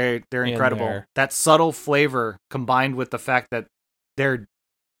like. They're incredible. That subtle flavor combined with the fact that they're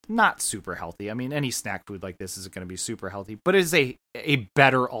not super healthy. I mean, any snack food like this isn't going to be super healthy, but it is a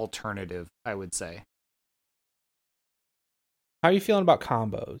better alternative, I would say. How are you feeling about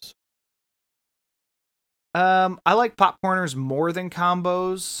combos? I like Popcorners more than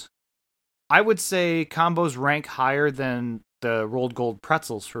combos. I would say combos rank higher than the rolled gold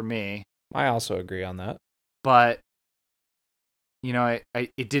pretzels for me. I also agree on that. But,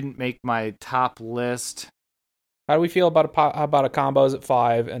 it didn't make my top list. How do we feel about a combos at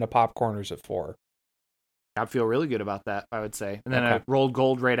 5 and a Popcorners at 4? I feel really good about that, I would say. And then a rolled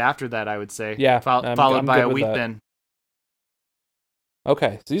gold right after that, I would say. Yeah. Followed by a Wheat Thin.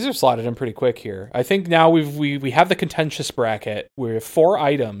 Okay, so these are slotted in pretty quick here. I think now we have the contentious bracket. We have 4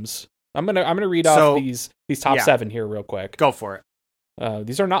 items. I'm gonna read off these top 7 here real quick. Go for it.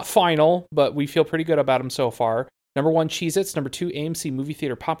 These are not final, but we feel pretty good about them so far. Number 1, Cheez-Its. Number 2, AMC Movie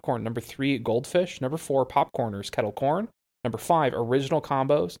Theater Popcorn. Number 3, Goldfish. Number 4, Popcorners Kettle Corn. Number 5, Original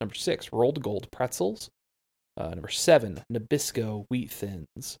Combos. Number 6, Rolled Gold Pretzels. Number 7, Nabisco Wheat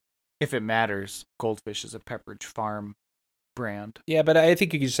Thins. If it matters, Goldfish is a Pepperidge Farm brand. Yeah, but I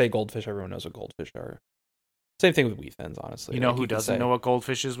think you could just say Goldfish. Everyone knows what Goldfish are. Same thing with Wheat Thins, honestly. You know who doesn't know what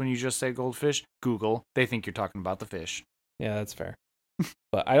Goldfish is when you just say Goldfish? Google. They think you're talking about the fish. Yeah, that's fair.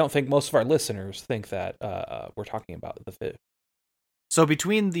 But I don't think most of our listeners think that we're talking about the fish. So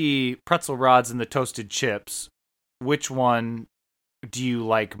between the pretzel rods and the toasted chips, which one do you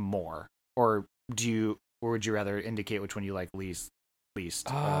like more? Or would you rather indicate which one you like least?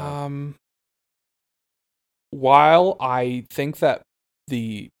 While I think that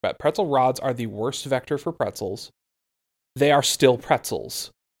the pretzel rods are the worst vector for pretzels, they are still pretzels.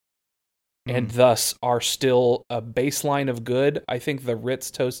 And thus are still a baseline of good. I think the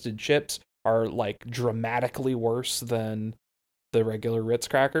Ritz toasted chips are like dramatically worse than the regular Ritz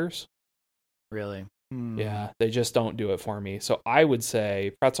crackers. Really? Yeah, they just don't do it for me. So I would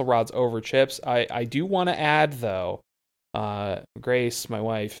say pretzel rods over chips. I do want to add, though, Grace, my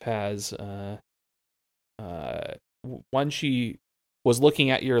wife, has when she was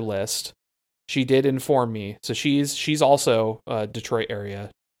looking at your list, she did inform me. So she's also a Detroit area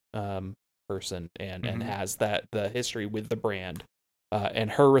person and has the history with the brand.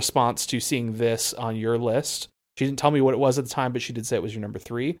 And her response to seeing this on your list, she didn't tell me what it was at the time, but she did say it was your number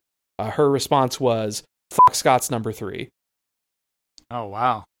 3. Her response was, "Fuck Scott's number 3." Oh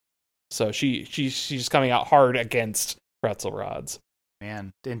wow! So she's coming out hard against pretzel rods.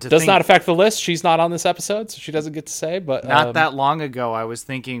 Man, does not affect the list. She's not on this episode, so she doesn't get to say. But not that long ago, I was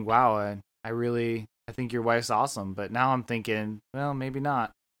thinking, wow, I think your wife's awesome. But now I'm thinking, well, maybe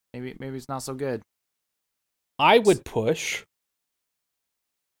not. Maybe it's not so good. I would push.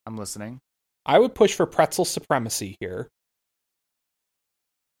 I'm listening. I would push for pretzel supremacy here.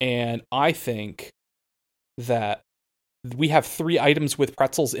 And I think that we have 3 items with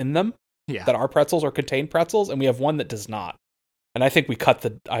pretzels in them that are pretzels or contain pretzels, and we have one that does not. And I think we cut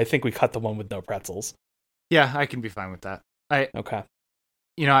the one with no pretzels. Yeah, I can be fine with that. Okay.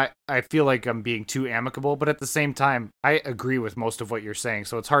 I feel like I'm being too amicable, but at the same time, I agree with most of what you're saying,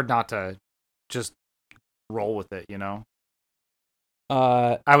 so it's hard not to just roll with it,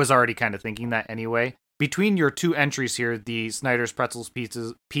 I was already kind of thinking that anyway. Between your 2 entries here, the Snyder's Pretzels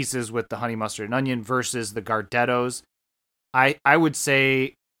pieces with the honey mustard and onion versus the Gardettos, I would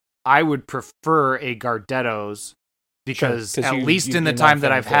say I would prefer a Gardetto's because Sure, 'cause at least in the you're not time that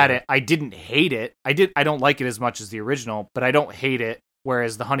fan I've had flavor. it, I didn't hate it. I don't like it as much as the original, but I don't hate it.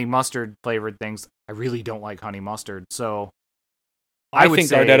 Whereas the honey mustard flavored things, I really don't like honey mustard. So I would think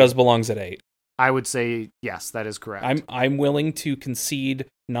say- Gardetto's belongs at 8. I would say yes, that is correct. I'm willing to concede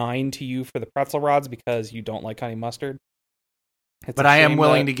 9 to you for the pretzel rods because you don't like honey mustard. But I am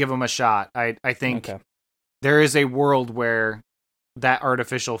willing to give them a shot. I think Okay. there is a world where that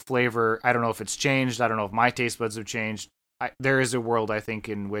artificial flavor, I don't know if it's changed. I don't know if my taste buds have changed. There is a world, I think,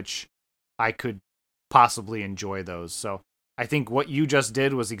 in which I could possibly enjoy those. So I think what you just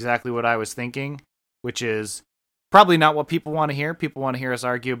did was exactly what I was thinking, which is probably not what people want to hear. People want to hear us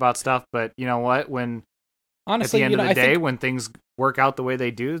argue about stuff, but you know what? When Honestly, at the end of the I day, think, when things work out the way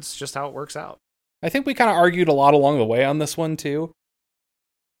they do, it's just how it works out. I think we kind of argued a lot along the way on this one too.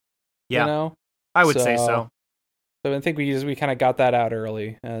 Yeah, You know? I would say so. So I think we kind of got that out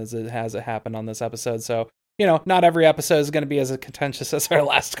early as it happened on this episode. So, not every episode is going to be as contentious as our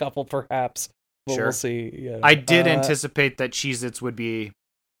last couple, perhaps. But Sure. We'll see. Yeah. I did anticipate that Cheez-Its would be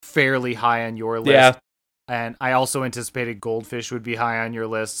fairly high on your list. Yeah. And I also anticipated Goldfish would be high on your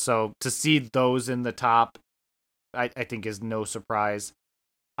list. So to see those in the top, I think is no surprise.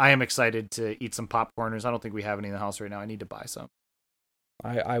 I am excited to eat some popcorners. I don't think we have any in the house right now. I need to buy some.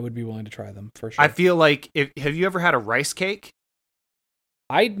 I would be willing to try them for sure. I feel like, have you ever had a rice cake?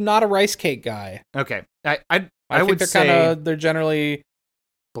 I'm not a rice cake guy. Okay. I think would they're say they're generally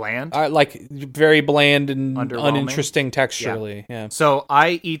bland. like very bland and Underwhelming? uninteresting texturally. Yeah. So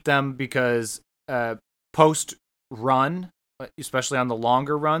I eat them because post run, especially on the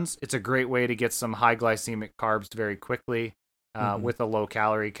longer runs, it's a great way to get some high glycemic carbs very quickly with a low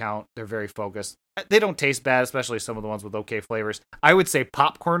calorie count. They're very focused. They don't taste bad, especially some of the ones with okay flavors. I would say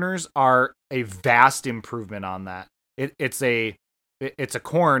popcorners are a vast improvement on that. It's a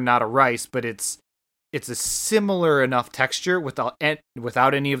corn, not a rice, but it's a similar enough texture without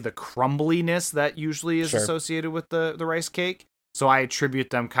any of the crumbliness that usually is Sure. associated with the rice cake. So I attribute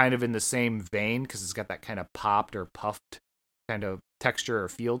them kind of in the same vein because it's got that kind of popped or puffed kind of texture or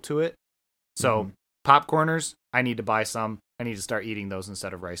feel to it. So popcorners, I need to buy some. I need to start eating those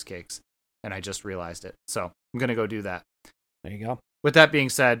instead of rice cakes. And I just realized it. So I'm going to go do that. There you go. With that being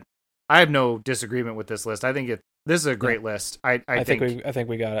said, I have no disagreement with this list. I think this is a great list. I think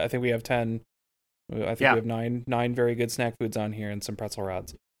we got it. I think we have 10. I think we have nine very good snack foods on here and some pretzel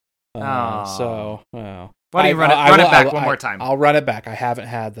rods. Why don't you run it back one more time? I'll run it back. I haven't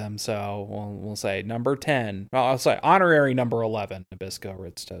had them, so we'll say number 10. Well, I'll say honorary number 11, Nabisco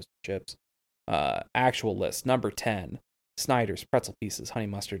Ritz Toast Chips. Actual list, number 10, Snyder's Pretzel Pieces, Honey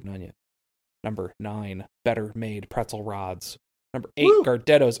Mustard and Onion. Number 9, Better Made Pretzel Rods. Number 8, Woo!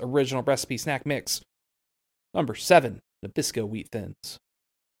 Gardetto's Original Recipe Snack Mix. Number 7, Nabisco Wheat Thins.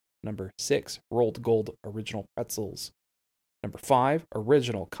 Number 6, Rolled Gold Original Pretzels. Number 5,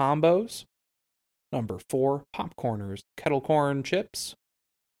 Original Combos. Number 4, Popcorners Kettle Corn Chips.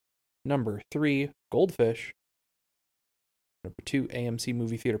 Number 3, Goldfish. Number 2, AMC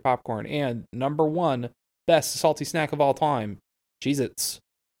Movie Theater Popcorn. And number 1, best salty snack of all time, Cheez-Its.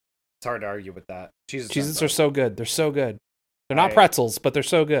 It's hard to argue with that. Cheez-Its are so good. They're so good. They're not pretzels, but they're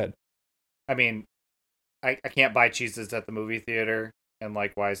so good. I mean, I can't buy Cheez-Its at the movie theater, and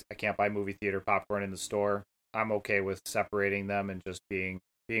likewise, I can't buy movie theater popcorn in the store. I'm okay with separating them and just being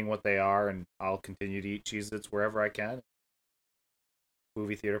what they are, and I'll continue to eat Cheez-Its wherever I can.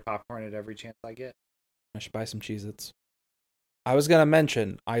 Movie theater popcorn at every chance I get. I should buy some Cheez-Its. I was going to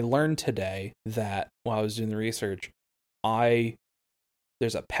mention, I learned today that while I was doing the research,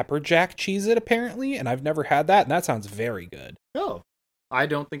 there's a pepper jack Cheez-It apparently, and I've never had that, and that sounds very good. Oh, I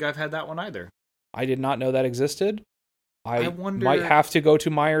don't think I've had that one either. I did not know that existed. I wonder... might have to go to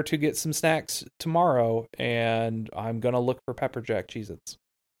Meijer to get some snacks tomorrow, and I'm going to look for pepper jack Cheez-Its.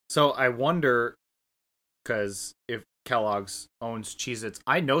 So I wonder, because if Kellogg's owns Cheez-Its,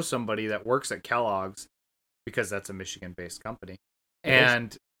 I know somebody that works at Kellogg's because that's a Michigan-based company.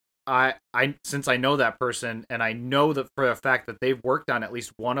 And I since I know that person, and I know that for a fact that they've worked on at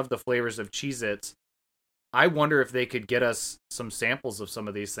least one of the flavors of Cheez-Its, I wonder if they could get us some samples of some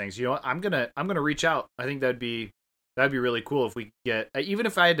of these things. You know what? I'm gonna reach out. I think that'd be really cool if we could get, even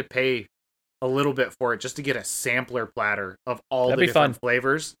if I had to pay a little bit for it just to get a sampler platter of all the different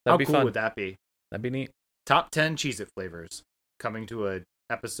flavors. How cool would that be? That'd be neat. Top 10 Cheez-It flavors coming to a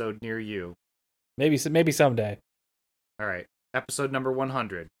episode near you. Maybe someday. All right. Episode number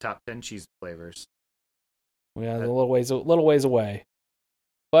 100, top 10 Cheez-It flavors. Yeah, a little ways away.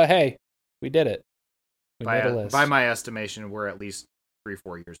 But hey, we did it. We made a list. By my estimation, we're at least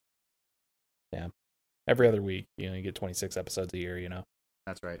 3-4 years. Yeah. Every other week, you get 26 episodes a year,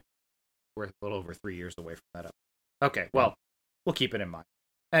 That's right. we're a little over 3 years away from that. Okay, well, we'll keep it in mind.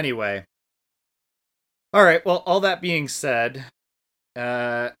 Anyway. All right, well, all that being said,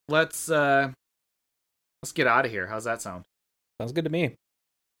 let's get out of here. How's that sound? Sounds good to me.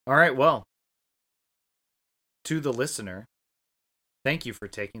 All right, well, to the listener, thank you for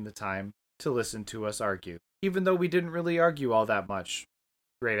taking the time to listen to us argue, even though we didn't really argue all that much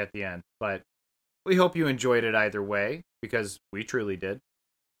right at the end. But we hope you enjoyed it either way, because we truly did.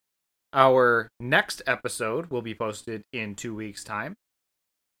 Our next episode will be posted in 2 weeks' time,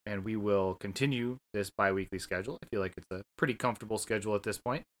 and we will continue this bi-weekly schedule. I feel like it's a pretty comfortable schedule at this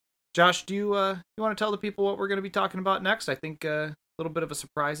point. Josh, do you want to tell the people what we're going to be talking about next? I think a little bit of a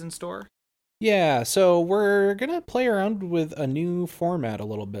surprise in store. Yeah, so we're going to play around with a new format a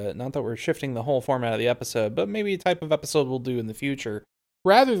little bit. Not that we're shifting the whole format of the episode, but maybe a type of episode we'll do in the future.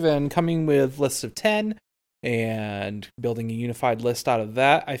 Rather than coming with lists of 10 and building a unified list out of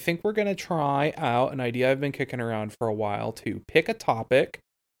that, I think we're going to try out an idea I've been kicking around for a while to pick a topic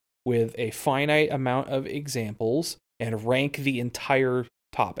with a finite amount of examples and rank the entire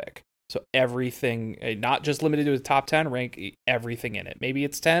topic. So everything, not just limited to the top 10, rank everything in it. Maybe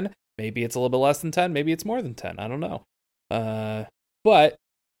it's 10, maybe it's a little bit less than 10, maybe it's more than 10. I don't know. But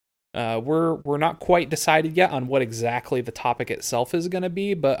we're not quite decided yet on what exactly the topic itself is going to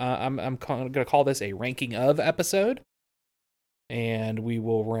be, but I'm going to call this a ranking of episode. And we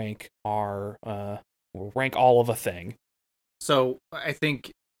will rank all of a thing. So I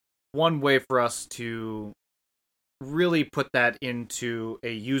think one way for us to really put that into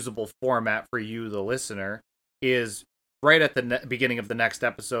a usable format for you, the listener, is right at the beginning of the next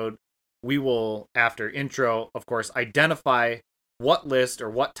episode, we will, after intro, of course, identify what list or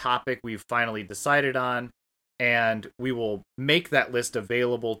what topic we've finally decided on, and we will make that list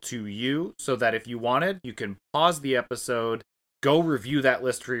available to you so that if you wanted, you can pause the episode, go review that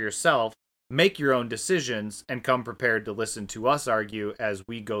list for yourself, make your own decisions, and come prepared to listen to us argue as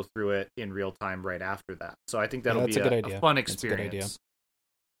we go through it in real time right after that. So I think that'll be a fun experience. That's a good idea.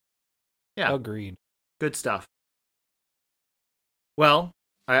 Yeah. Agreed. Good stuff. Well,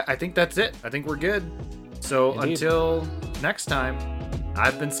 I think that's it. I think we're good. So Indeed. Until next time,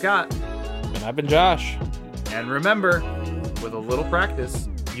 I've been Scott. And I've been Josh. And remember, with a little practice,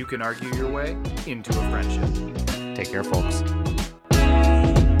 you can argue your way into a friendship. Take care, folks.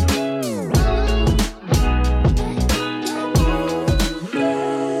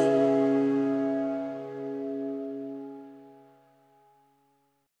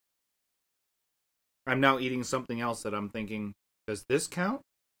 I'm now eating something else that I'm thinking, does this count?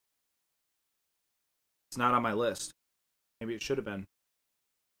 It's not on my list. Maybe it should have been.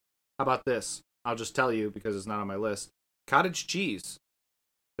 How about this? I'll just tell you because it's not on my list. Cottage cheese.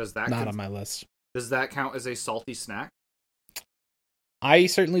 Does that not on my list? Does that count as a salty snack? I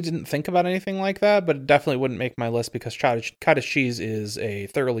certainly didn't think about anything like that, but it definitely wouldn't make my list because cottage cheese is a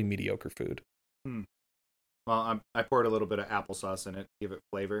thoroughly mediocre food. Well, I poured a little bit of applesauce in it to give it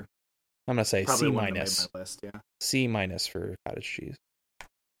flavor. I'm going to say Probably C-. wouldn't have made my list, yeah. C- for cottage cheese.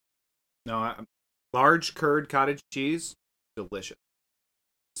 No, large curd cottage cheese, delicious.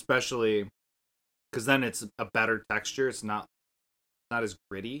 Especially because then it's a better texture. It's not as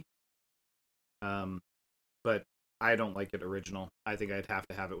gritty. But I don't like it original. I think I'd have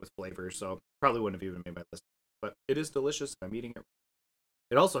to have it with flavor, so probably wouldn't have even made my list. But it is delicious. I'm eating it.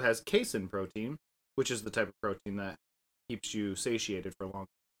 It also has casein protein, which is the type of protein that keeps you satiated for long.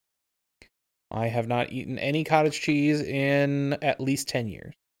 I have not eaten any cottage cheese in at least 10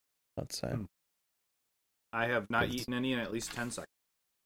 years. Let's say. I have not eaten any in at least 10 seconds.